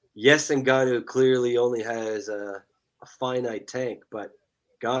 yes, Ngannou clearly only has a finite tank, but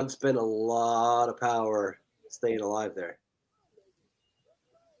Gane spent a lot of power staying alive there.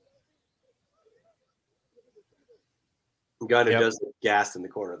 Ngannou does get gassed in the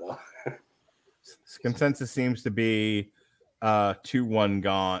corner, though. Consensus seems to be 2-1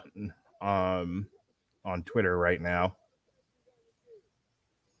 Gane on Twitter right now.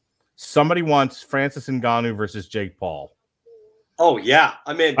 Somebody wants Francis Ngannou versus Jake Paul. Oh, yeah.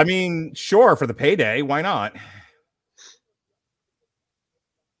 I mean, sure, for the payday. Why not?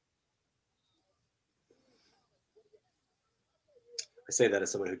 I say that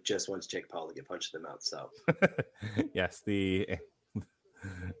as someone who just wants Jake Paul to get punched in the mouth. So, yes, the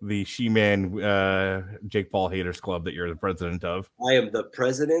She-Man Jake Paul Haters Club that you're the president of. I am the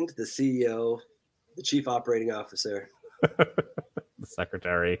president, the CEO, the chief operating officer, the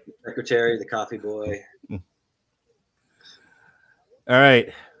secretary, the coffee boy. All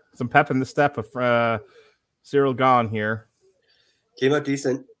right, some pep in the step of Ciryl Gane here. Came out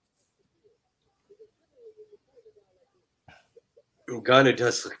decent. Ngannou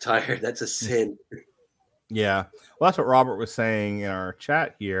does look tired. That's a sin. Yeah. Well, that's what Robert was saying in our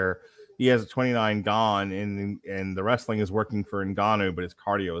chat here. He has a 29 Gane, and the wrestling is working for Ngannou, but his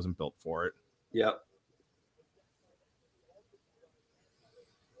cardio isn't built for it. Yep.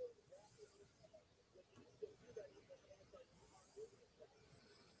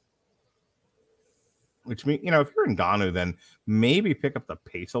 Which means, if you're Ngannou, then maybe pick up the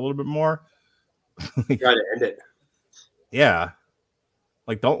pace a little bit more. Try to end it. Yeah.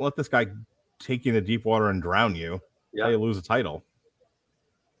 Like, don't let this guy take you into deep water and drown you. Yeah. How you lose a title.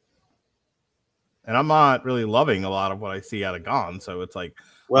 And I'm not really loving a lot of what I see out of Gane, so it's like,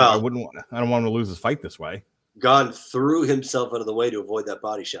 well, I don't want him to lose his fight this way. Gane threw himself out of the way to avoid that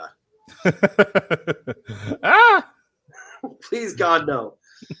body shot. Ah! Please, God, no.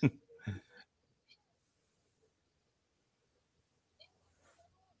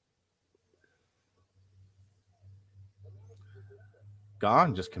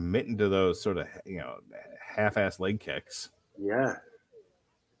 Gane just committing to those sort of, half-ass leg kicks. Yeah.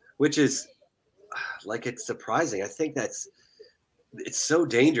 Which is, it's surprising. I think it's so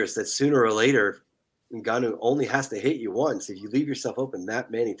dangerous that sooner or later, Ngannou only has to hit you once. If you leave yourself open that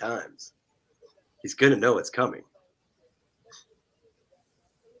many times, he's going to know it's coming.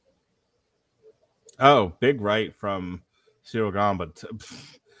 Oh, big right from Ciryl Gane, but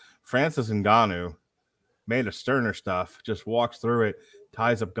Francis Ngannou made a sterner stuff, just walks through it,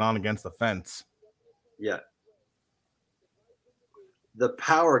 ties up Gane against the fence. Yeah. The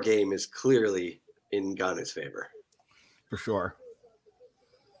power game is clearly in Ngannou's favor. For sure.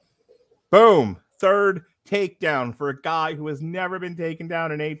 Boom. Third takedown for a guy who has never been taken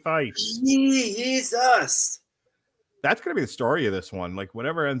down in 8 fights. Jesus. That's going to be the story of this one. Like,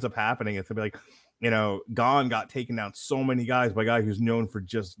 whatever ends up happening, it's going to be like, Gane got taken down so many guys by a guy who's known for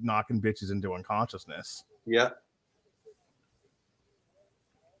just knocking bitches into unconsciousness. Yeah.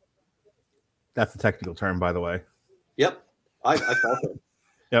 That's the technical term, by the way. Yep. I felt it.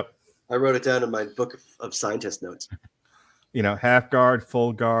 Yep. I wrote it down in my book of scientist notes. Half guard,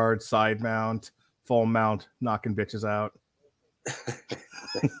 full guard, side mount, full mount, knocking bitches out.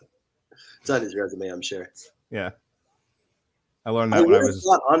 It's on his resume, I'm sure. Yeah. I learned that when I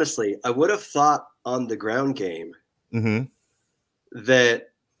was... honestly, I would have thought on the ground game that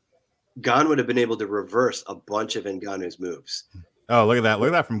Gane would have been able to reverse a bunch of Ngannou's moves. Oh, look at that. Look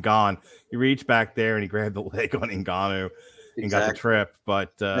at that from Gane. He reached back there and he grabbed the leg on Ngannou and got the trip.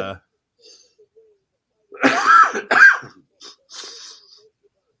 But all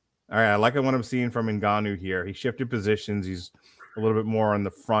right, I like what I'm seeing from Ngannou here. He shifted positions. He's a little bit more on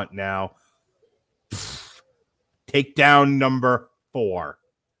the front now. Takedown number 4.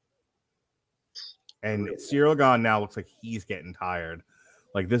 And Ciryl Gane now looks like he's getting tired.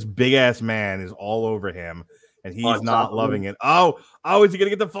 Like, this big-ass man is all over him, and he's not loving it. Oh, is he going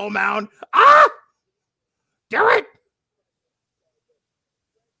to get the full mount? Ah! Do it!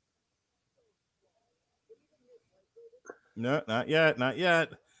 No, not yet. Not yet.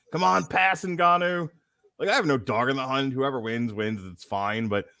 Come on, pass Ngannou. Like, I have no dog in the hunt. Whoever wins, it's fine.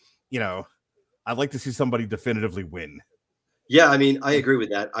 But, I'd like to see somebody definitively win. Yeah, I mean, I agree with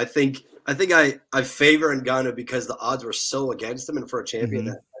that. I think I favor Ngannou because the odds were so against him, and for a champion,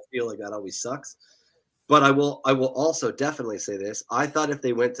 that I feel like that always sucks. But I will also definitely say this: I thought if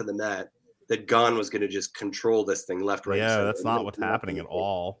they went to the mat, that Gane was going to just control this thing left, right. Yeah, that's not what's happening at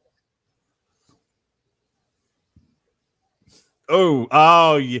all.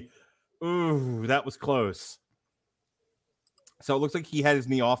 Yeah. Ooh, that was close. So it looks like he had his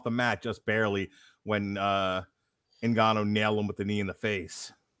knee off the mat just barely when Ngannou nailed him with the knee in the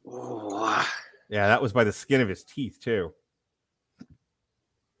face. Oh. Yeah, that was by the skin of his teeth, too.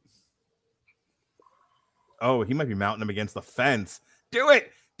 Oh, he might be mounting him against the fence. Do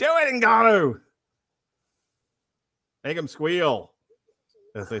it, Ngannou. Make him squeal,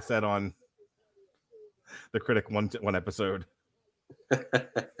 as they said on the Critic one episode.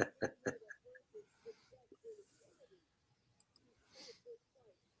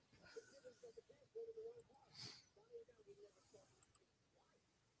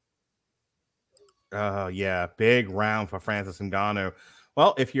 Yeah, big round for Francis Ngannou.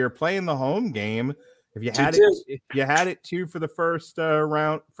 Well, if you're playing the home game, if you had it 2 for the first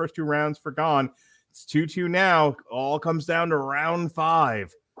two rounds for Gane, it's 2-2 now. All comes down to round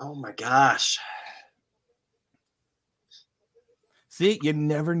 5. Oh my gosh. See, you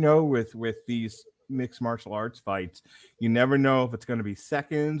never know with these mixed martial arts fights. You never know if it's going to be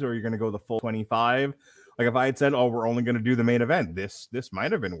seconds or you're going to go the full 25. Like if I had said, "Oh, we're only going to do the main event," this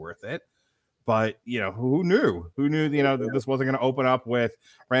might have been worth it. But who knew? Who knew? That this wasn't going to open up with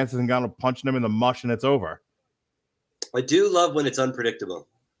Francis Ngannou punching him in the mush and it's over. I do love when it's unpredictable.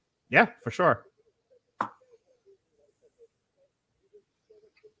 Yeah, for sure.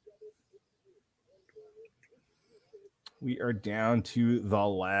 We are down to the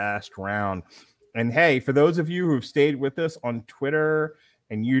last round. And hey, for those of you who've stayed with us on Twitter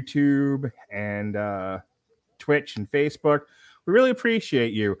and YouTube and Twitch and Facebook, we really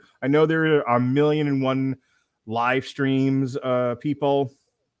appreciate you. I know there are 1,000,001 live streams people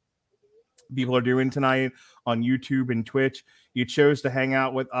are doing tonight on YouTube and Twitch. You chose to hang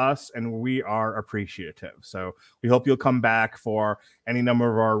out with us, and we are appreciative. So we hope you'll come back for any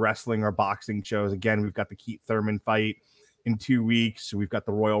number of our wrestling or boxing shows. Again, we've got the Keith Thurman fight in 2 weeks. We've got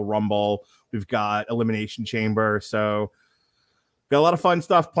the Royal Rumble. We've got Elimination Chamber. So got a lot of fun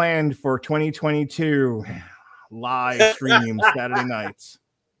stuff planned for 2022. Live streams Saturday nights.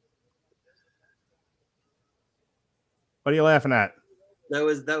 What are you laughing at? That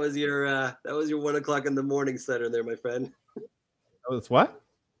was your 1 o'clock in the morning center there, my friend. Oh, it's what?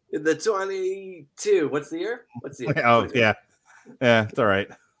 The 22. What's the year? Oh, yeah. Yeah, it's all right.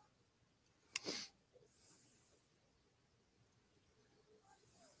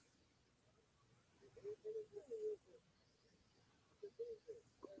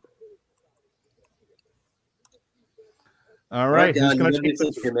 All right. Who's going to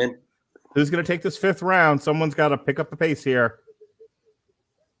take this 5th round? Someone's got to pick up the pace here.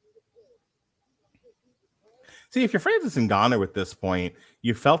 See, if you're Francis Ngannou at this point,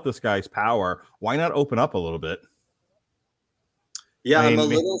 you felt this guy's power. Why not open up a little bit? Yeah, I'm a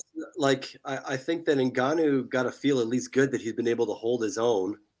little like I think that Ngannou got to feel at least good that he's been able to hold his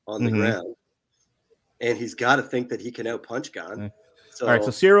own on the ground, and he's got to think that he can outpunch Gane. So, all right,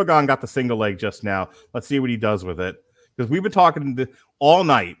 so Ciryl Gane got the single leg just now. Let's see what he does with it. Because we've been talking all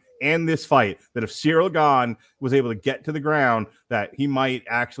night and this fight that if Ciryl Gane was able to get to the ground, that he might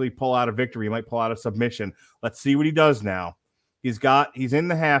actually pull out a victory. He might pull out a submission. Let's see what he does now. He's in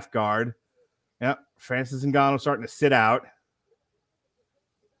the half guard. Yeah, Francis Ngannou starting to sit out.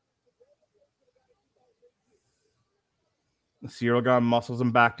 Ciryl Gane muscles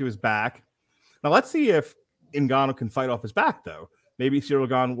him back to his back. Now let's see if Ngannou can fight off his back, though. Maybe Ciryl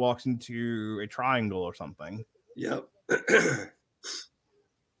Gane walks into a triangle or something. Yep.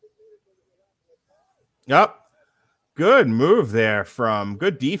 Yep. Good move there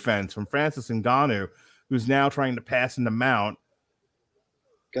good defense from Francis Ngannou, who's now trying to pass in the mount.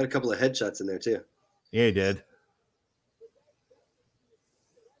 Got a couple of headshots in there too. Yeah, he did.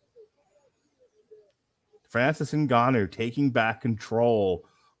 Francis Ngannou taking back control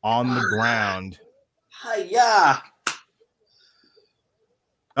on the ground. Hi-ya.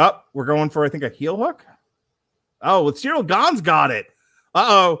 Oh, we're going for, I think, a heel hook. Oh, well, Ciryl Gane's got it.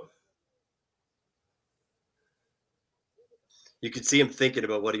 Uh-oh. You could see him thinking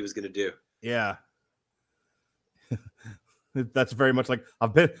about what he was going to do. Yeah. That's very much like I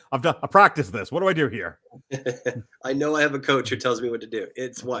practiced this. What do I do here? I know I have a coach who tells me what to do.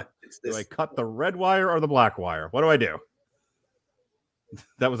 It's what? It's this. Do I cut the red wire or the black wire? What do I do?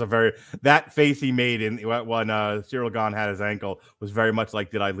 That was that face he made when Ciryl Gane had his ankle was very much like,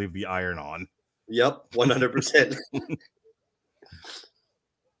 did I leave the iron on? Yep, 100%.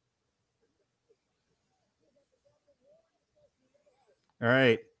 All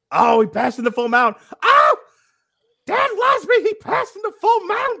right. Oh, he passed in the full mount. Oh, Dan Lasby, he passed in the full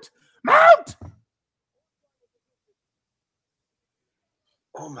mount. Mount.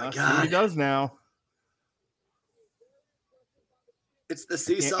 Oh my See what he God. does now. It's the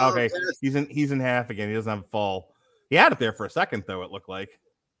seesaw. Okay, he's in half again. He doesn't have full. He had it there for a second, though, it looked like.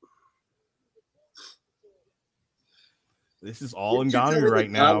 This is all Ngannou right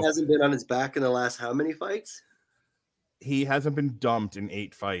now. He hasn't been on his back in the last how many fights? He hasn't been dumped in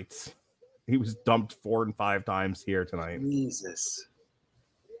 8 fights. He was dumped 4 and 5 times here tonight. Jesus.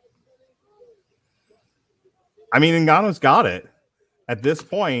 I mean, Ngannou's got it. At this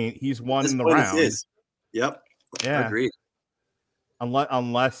point, he's won in the round. Yep. Yeah. Agreed.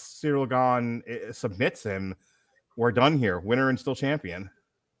 Unless Cyril Gane submits him, we're done here. Winner and still champion.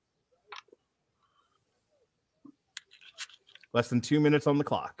 Less than 2 minutes on the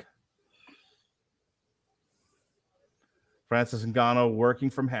clock. Francis Ngannou working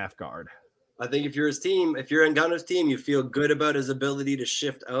from half guard. I think if you're his team, if you're Ngannou's team, you feel good about his ability to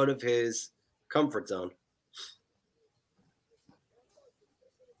shift out of his comfort zone.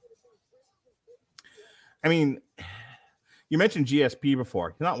 I mean, you mentioned GSP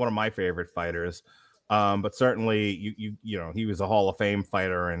before. He's not one of my favorite fighters, but certainly you know he was a Hall of Fame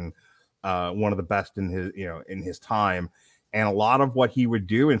fighter and one of the best in his time. And a lot of what he would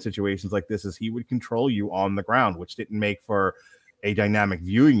do in situations like this is he would control you on the ground, which didn't make for a dynamic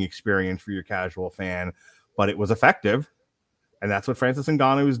viewing experience for your casual fan, but it was effective. And that's what Francis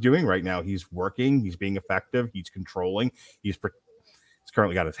Ngannou is doing right now. He's working. He's being effective. He's controlling. He's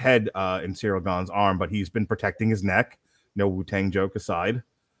currently got his head in Cyril Gane's arm, but he's been protecting his neck. No Wu-Tang joke aside.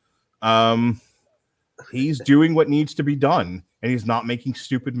 He's doing what needs to be done, and he's not making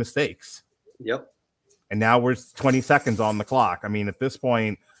stupid mistakes. Yep. And now we're 20 seconds on the clock. I mean, at this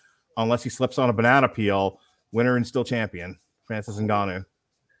point, unless he slips on a banana peel, winner and still champion, Francis Ngannou.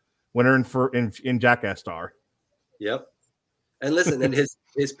 Winner in Jackass Star. Yep. And listen, and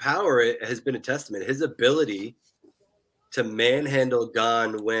his power has been a testament. His ability to manhandle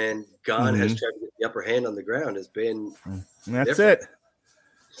Gane when Gane has tried to get the upper hand on the ground has been That's different. it.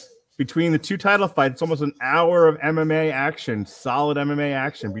 Between the 2 title fights, it's almost an hour of MMA action, solid MMA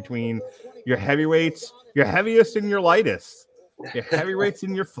action between your heavyweights, your heaviest and your lightest, your heavyweights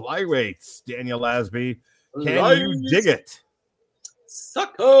and your flyweights. Daniel Lasby, can you dig it?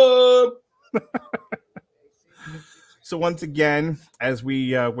 Suck up. So once again, as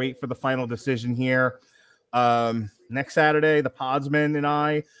we wait for the final decision here, next Saturday, the Podsman and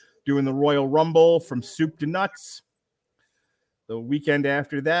I doing the Royal Rumble from soup to nuts. The weekend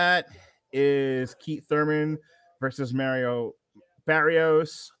after that is Keith Thurman versus Mario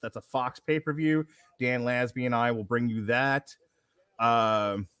Barrios. That's a Fox pay-per-view. Dan Lasby and I will bring you that.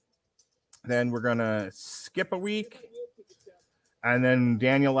 Then we're going to skip a week. And then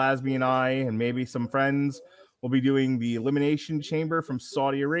Daniel Lasby and I and maybe some friends will be doing the Elimination Chamber from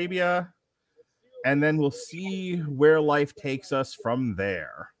Saudi Arabia. And then we'll see where life takes us from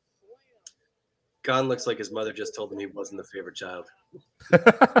there. Gane looks like his mother just told him he wasn't the favorite child.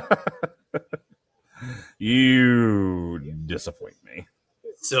 You disappoint me.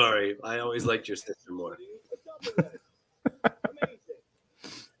 Sorry, I always liked your sister more.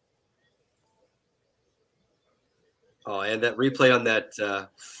 Oh, and that replay on that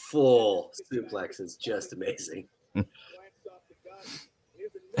full suplex is just amazing.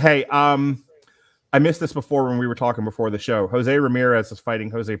 Hey, I missed this before when we were talking before the show. Jose Ramirez is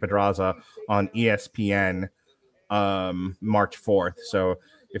fighting Jose Pedraza on ESPN March 4th. So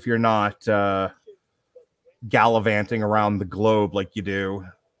if you're not gallivanting around the globe like you do,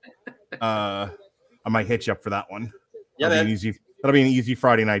 I might hit you up for that one. Yeah, that'll be an easy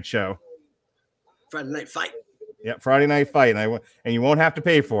Friday night show. Friday night fight. Yeah, Friday night fight, and you won't have to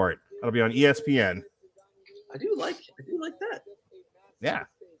pay for it. That'll be on ESPN. I do like that. Yeah,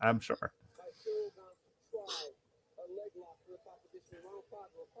 I'm sure.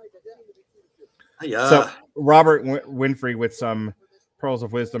 So Robert Winfrey with some pearls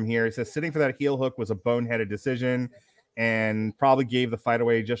of wisdom here. He says sitting for that heel hook was a boneheaded decision and probably gave the fight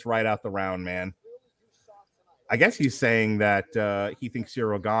away just right out the round, man. I guess he's saying that he thinks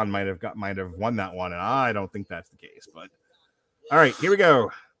Cyril Gane might have won that one, and I don't think that's the case. But all right, here we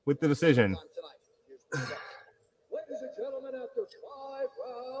go with the decision. Ladies and gentlemen, after 5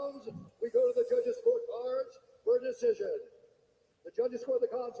 rounds, we go to the judges' scorecards for a decision. The judges score the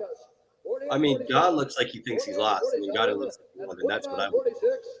contest. I mean, Gane looks like he thinks he's lost. I mean, Gane looks like he won, and that's what I would.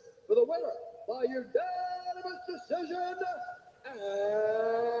 46 for the winner by unanimous decision,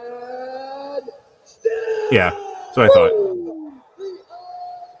 and Yeah, that's what I thought.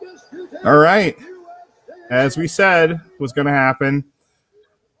 All right. As we said was going to happen,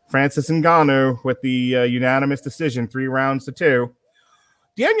 Francis Ngannou with the unanimous decision, 3 rounds to 2.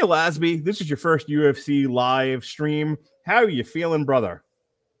 Daniel Lasby, this is your first UFC live stream. How are you feeling, brother?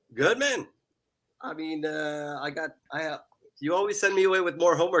 Good, man. I mean, you always send me away with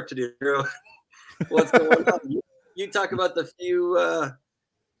more homework to do. What's going on? You talk about the few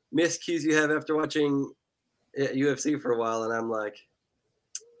miscues you have after watching UFC for a while, and I'm like,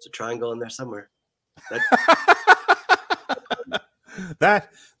 there's a triangle in there somewhere. That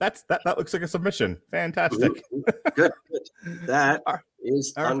looks like a submission. Fantastic. Good. That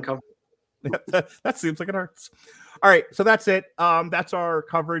is uncomfortable. That seems like it hurts. All right, so that's it. That's our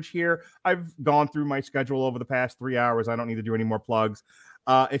coverage here. I've gone through my schedule over the past 3 hours. I don't need to do any more plugs.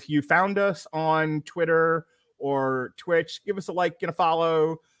 If you found us on Twitter or Twitch, give us a like and a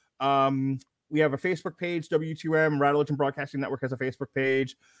follow. We have a Facebook page, W2M, Rattle Legend Broadcasting Network has a Facebook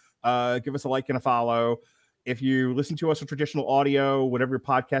page. Give us a like and a follow. If you listen to us on traditional audio, whatever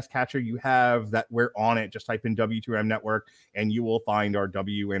podcast catcher you have, that we're on it, just type in W2M Network and you will find our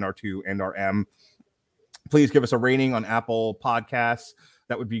W and our 2 and our M. Please give us a rating on Apple Podcasts.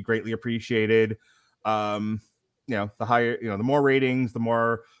 That would be greatly appreciated. The higher, the more ratings, the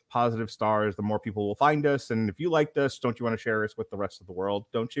more positive stars, the more people will find us. And if you liked us, don't you want to share us with the rest of the world?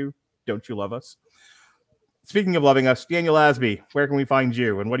 Don't you? Don't you love us? Speaking of loving us, Daniel Lasby, where can we find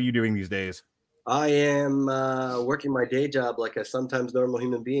you and what are you doing these days? I am working my day job like a sometimes normal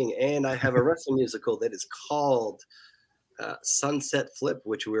human being, and I have a wrestling musical that is called Sunset Flip,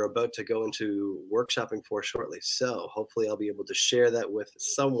 which we're about to go into workshopping for shortly. So hopefully I'll be able to share that with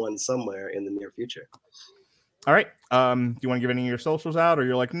someone somewhere in the near future. All right. Do you want to give any of your socials out, or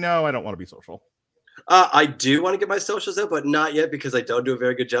you're like, no, I don't want to be social? I do want to get my socials out, but not yet because I don't do a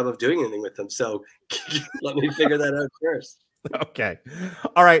very good job of doing anything with them. So let me figure that out first. Okay.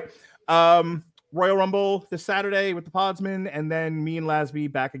 All right. Royal Rumble this Saturday with the Podsman, and then me and Lasby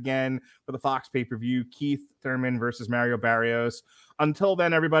back again for the Fox pay-per-view, Keith Thurman versus Mario Barrios. Until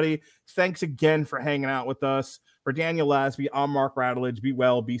then, everybody, thanks again for hanging out with us. For Daniel Lasby, I'm Mark Radulich. Be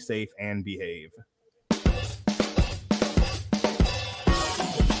well, be safe, and behave.